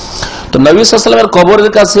 তো নবী সাল্লাল্লাহু আলাইহি ওয়াসাল্লামের কবরের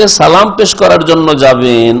কাছে সালাম পেশ করার জন্য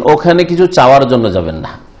যাবেন, ওখানে কিছু চাওয়ার জন্য যাবেন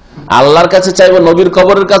না। আল্লাহর কাছে চাইবো, নবীর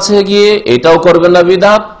কবরের কাছে গিয়ে এটাও করবেন না,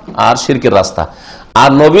 বিদআত আর শিরকের রাস্তা। আর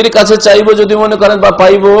নবীর কাছে চাইবো যদি মনে করেন বা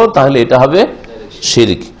পাইবো, তাহলে এটা হবে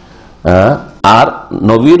শিরক। আর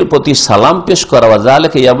নবীর প্রতি সালাম পেশ করা,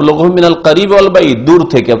 যালিকা ইয়াবলুগু মিনাল করিব ওয়াল বাইদ, দূর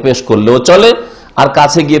থেকে পেশ করলেও চলে আর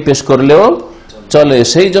কাছে গিয়ে পেশ করলেও চলে।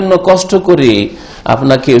 সেই জন্য কষ্ট করে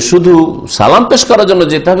আপনাকে শুধু সালাম পেশ করার জন্য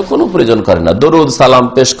যেতে হবে কোনো প্রয়োজন করে না। দরুদ সালাম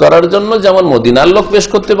পেশ করার জন্য যেমন মদিনার লোক পেশ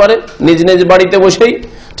করতে পারে নিজ নিজ বাড়িতে বসেই,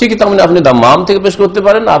 ঠিক তেমনি আপনি দাম্মাম থেকে পেশ করতে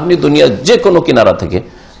পারেন, আপনি দুনিয়ার যে কোনো কিনারা থেকে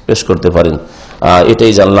পেশ করতে পারেন।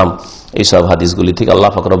 এটাই জানলাম এইসব হাদিসগুলি থেকে। আল্লাহ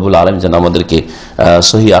পাক রব্বুল আলামিন যেন আমাদেরকে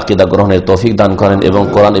সহি আকীদা গ্রহণের তৌফিক দান করেন এবং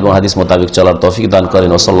কোরআন এবং হাদিস মোতাবেক চলার তৌফিক দান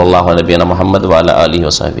করেন। সাল্লাল্লাহু আলা নবিয়িনা মুহাম্মদ ওয়া আলা আলিহি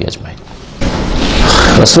ওয়া সাহবিহি আজমাইন।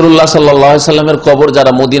 রাসূলুল্লাহ সাল্লাল্লাহু আলাইহি সাল্লামের কবর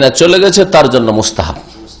যারা মদিনা চলে গেছে তার জন্য মুস্তাহাব।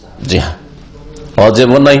 জি হ্যাঁ,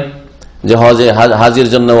 ওয়াজিব নাই যে হজে হাজির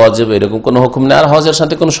জন্য ওয়াজিব, এরকম কোনো হুকুম নেই। আর হজের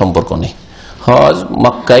সাথে কোনো সম্পর্ক নেই। হজ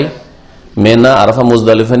মক্কায়, মেনা, আরাফা,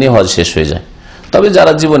 মুজদালিফা নিয়ে হজ শেষ হয়ে যায়। তবে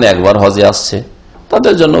যারা জীবনে একবার হজে আসছে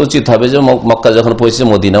তাদের জন্য উচিত হবে যে মক্কা যখন পৌঁছে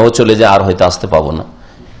মদিনাও চলে যায়, আর হয়তো আসতে পাবো না।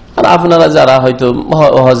 আর আপনারা যারা হয়তো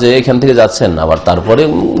হজে এখান থেকে যাচ্ছেন, আবার তারপরে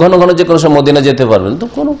ঘন ঘন যে কোনো সময় মদিনা যেতে পারবেন, তো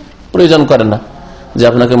কোনো প্রয়োজন করে না। যে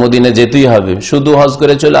আপনাকে মদিনা যেতেই হবে, শুধু হজ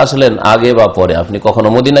করে চলে আসলেন আগে বা পরে, আপনি কখনো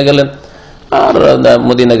মদিনা গেলেন, আর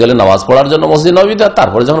মদিনা গেলে নামাজ পড়ার জন্য মসজিদ নববীতে,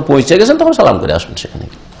 তারপরে যখন পৌঁছে গেছেন তখন সালাম করে আসবেন সেখানে।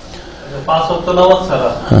 5 ওয়াক্ত নামাজ ছাড়া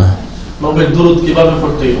নবীর দুরূদ কিভাবে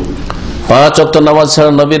পড়তে হবে? 5 ওয়াক্ত নামাজ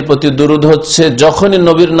ছাড়া নবীর প্রতি দুরূদ হচ্ছে যখনই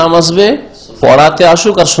নবীর নাম আসবে পড়াতে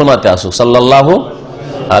আসুক আর শোনাতে আসুক সাল্লাল্লাহু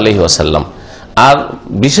আলাইহি ওয়াসাল্লাম। আর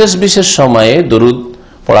বিশেষ বিশেষ সময়ে দুরূদ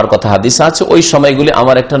পড়ার কথা হাদিস আছে, ওই সময়গুলি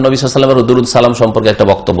আমার একটা নবী সাল্লাল্লাহু আলাইহি ওয়াসাল্লামের দুরূদ সালাম সম্পর্কে একটা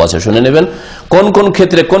বক্তব্য আছে, শুনে নেবেন। কোন কোন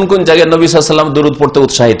ক্ষেত্রে কোন কোন জায়গায় নবী সাল্লাল্লাহু আলাইহি ওয়াসাল্লাম দুরূদ পড়তে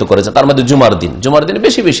উৎসাহিত করেছে, তার মধ্যে জুমার দিন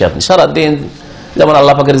বেশি বেশি আপনি সারা দিন যেমন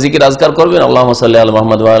আল্লাহ পাকের জিকির আজকার করবেন, আল্লাহুম্মা সাল্লি আলা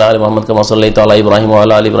মুহাম্মাদ ওয়া আলা আলি মুহাম্মাদ কামা সাল্লাইতা আলা ইব্রাহিম ওয়া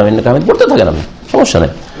আলা আলি ইব্রাহিম ইন্নাকা হামিদুম পড়তে থাকেন আপনি, সমস্যা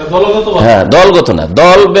নেই। হ্যাঁ, দলগত না,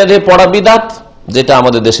 দল বেঁধে পড়া বিদআত, যেটা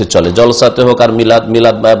আমাদের দেশে চলে, জলসাতে হোক আর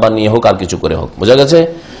মিলাদ বানিয়ে হোক আর কিছু করে হোক, বোঝা গেছে।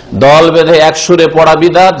 দল বেঁধে এক সুরে পড়া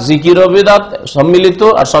বিদআত, জিকিরও বিদআত,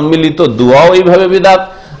 সম্মিলিত দোয়াও এইভাবে বিদআত,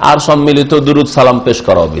 আর সম্মিলিত দুরূদ সালাম পেশ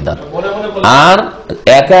করাও বিদআত। আর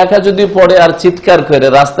একা একা যদি পড়ে আর চিৎকার করে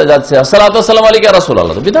রাস্তায় যাচ্ছে আসসালাতু ওয়াসসালামু আলাইকা ইয়া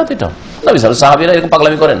রাসূলুল্লাহ, বিদআত এটা। নবী সাহাবীরা এরকম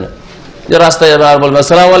পাগলামি করেন না যে রাস্তায় যাবে আর বলবে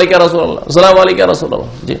আসসালামু আলাইকা ইয়া রাসূলুল্লাহ, আসসালামু আলাইকা ইয়া রাসূলুল্লাহ।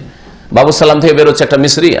 জি, বাবু সালাম থেকে বেরোচ্ছে একটা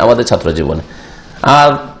মিসরি আমাদের ছাত্র জীবনে, আর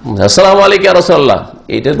আসসালামু আলাইকা ইয়া রাসূলুল্লাহ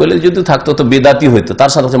এটা বলে যদি থাকতো তো বিদআতই হইতো।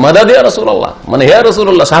 তার সাথে মাদাদি ইয়া রাসূলুল্লাহ, মানে হে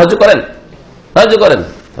রাসূলুল্লাহ সাহায্য করেন,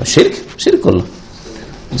 শিরক করলো।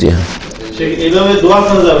 জি হ্যাঁ, এইভাবে দোয়া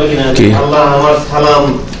করা যাবে কিনা, আল্লাহ আমার সালাম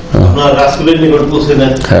আপনার রাসূলের নিকট পৌঁছে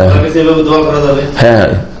দেন, এইভাবে দোয়া করা যাবে? হ্যাঁ,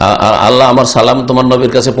 আল্লাহ আমার সালাম তোমার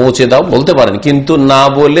নবীর কাছে পৌঁছে দাও বলতে পারেন, কিন্তু না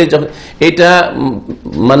বলে এটা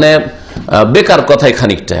মানে বেকার কথাই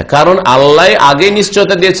খানিকটা। কারণ আল্লাহ আগে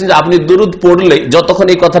নিশ্চয়তা দিয়েছেন যে আপনি দুরূদ পড়লে, যতক্ষণ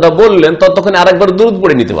এই কথাটা বললেন ততক্ষণ আরেকবার দুরূদ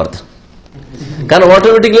পড়ে নিতে পারতেন, কারণ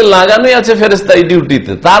অটোমেটিক্যালি লাগানোই আছে ফেরেশতা এই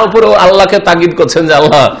ডিউটিতে। তার উপরে আল্লাহকে তাগিদ করছেন যে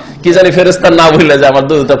আল্লাহ কি জানি ফেরেশতা না বললে যে আমার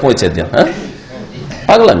দুরূদটা পৌঁছে দেন। হ্যাঁ,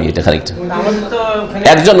 পাগলামি এটা খানিকটা।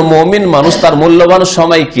 একজন মুমিন মানুষ তার মূল্যবান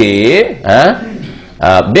সময়কে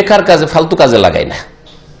বেকার কাজে, ফালতু কাজে লাগায় না।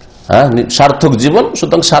 হ্যাঁ, সার্থক জীবন,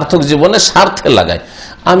 সুতরাং সার্থক জীবনে স্বার্থে লাগায়।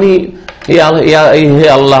 আমি হে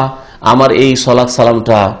আল্লাহ আমার এই সালাত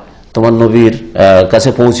সালামটা তোমার নবীর কাছে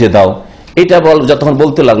পৌঁছে দাও, এটা যতক্ষণ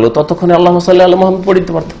বলতে লাগলো ততক্ষণ আল্লাহুম্মা সাল্লি আলা মুহাম্মাদ পড়ে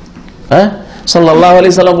দিতে পারতাম, হ্যাঁ সাল্লাল্লাহু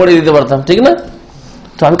আলাইহি সাল্লাম পড়ে দিতে পারতাম, ঠিক না?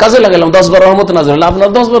 তো আমি কাজে লাগালাম, 10 বার রহমত নাযিল হলো, আপনার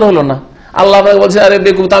 10 বার হলো না। আল্লাহ বলছে আরে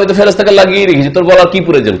বেকুব, আমি তো ফেরেশতাকে লাগিয়ে রেখেছি, তোর বলার কি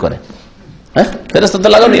প্রয়োজন করে? হ্যাঁ, ফেরেশতা তো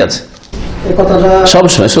লাগানোই আছে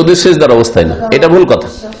সবসময়, শুধু সিজদার অবস্থায় না। এটা ভুল কথা,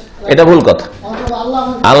 এটা ভুল কথা।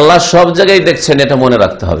 আল্লাহ সব জায়গায় দেখছেন, এটা মনে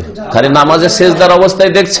রাখতে হবে। খালি নামাজের সিজদার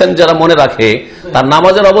অবস্থায় দেখছেন, যারা মনে রাখে তার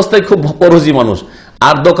নামাজের অবস্থায় খুব পরোজি মানুষ,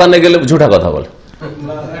 আর দোকানে গেলে ঝুঠা কথা বলে,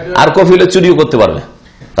 আর কফিলে চুরিও করতে পারবে,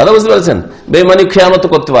 কথা বুঝতে পারছেন? বেঈমানি খেয়ানত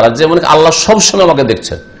করতে পারে, যেমন আল্লাহ সবসময় আমাকে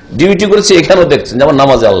দেখছেন, ডিউটি করেছে এখানেও দেখছেন, যেমন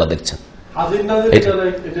নামাজে আল্লাহ দেখছেন।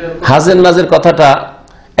 হাজির নাজির কথাটা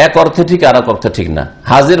এক অর্থে ঠিক আর এক অর্থে ঠিক না।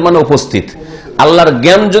 হাজির মানে উপস্থিত, আল্লাহর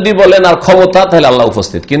জ্ঞান যদি বলেন আর ক্ষমতা, তাহলে আল্লাহ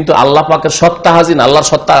উপস্থিত, কিন্তু আল্লাহ পাকের সত্তা হাজির, আল্লাহর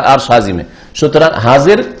সত্তা আর হাজিমে। সুতরাং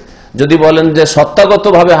হাজির যদি বলেন যে সত্তাগত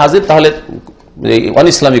ভাবে হাজির, তাহলে অন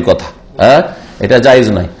ইসলামিক কথা, হ্যাঁ, এটা জায়েজ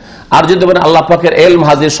নয়। আর যদি বলেন আল্লাহ পাকের এলম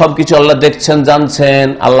হাজির, সবকিছু আল্লাহ দেখছেন, জানছেন,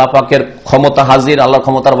 আল্লাহ পাকের ক্ষমতা হাজির, আল্লাহর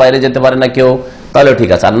ক্ষমতার বাইরে যেতে পারে না কেউ, তাহলে ঠিক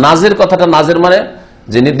আছে। আর নাজির কথাটা, নাজির মানে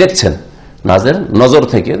যিনি দেখছেন, নাজের নজর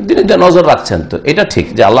থেকে তিনি নজর রাখছেন, তো এটা ঠিক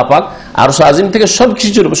যে আল্লাহ পাক আরশ আজিম থেকে সব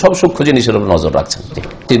কিছুর উপর, সব সূক্ষ্ম জিনিসের উপর নজর রাখছেন।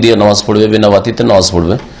 দিয়ে নামাজ পড়বে, বিনা বাতিতে নামাজ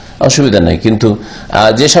পড়বে, অসুবিধা নেই। কিন্তু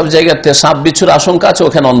যেসব জায়গাতে সাপ বিচ্ছুর আশঙ্কা আছে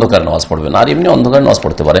ওখানে অন্ধকার নামাজ পড়বে না, আর এমনি অন্ধকার নামাজ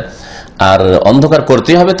পড়তে পারে। আর অন্ধকার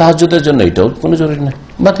করতেই হবে তাহাজ্জুদের জন্য, এটাও কোনো জরুরি নেই,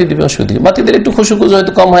 বাতি দিবে, অসুবিধা। বাতি দিলে একটু খুশুখুশু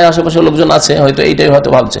হয়তো কম হয়, আশেপাশে লোকজন আছে হয়তো, এইটাই হয়তো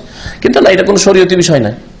ভাবছে, কিন্তু না, এটা কোনো শরীয়তি বিষয়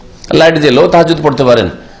নাই। লাইট দিলেও তাহাজ্জুদ পড়তে পারেন,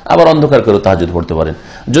 আবার অন্ধকার করেও তাহাজ্জুদ পড়তে পারেন।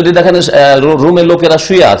 যদি দেখেন রুমে লোকেরা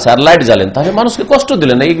শুয়ে আছে আর লাইট জ্বালেন, তাহলে মানুষকে কষ্ট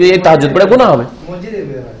দিলেন, এই তাহাজ্জুদ পড়ে গুনাহ হবে।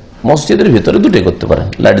 মসজিদের ভিতরে দুটোই করতে পারেন,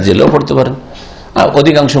 লাইট জ্বেলেও পড়তে পারেন। আর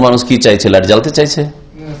অধিকাংশ মানুষ কি চাইছে? লাইট জ্বালতে চাইছে,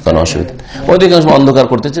 কোনো অসুবিধা। অধিকাংশ অন্ধকার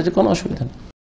করতে চাইছে, কোনো অসুবিধা নেই।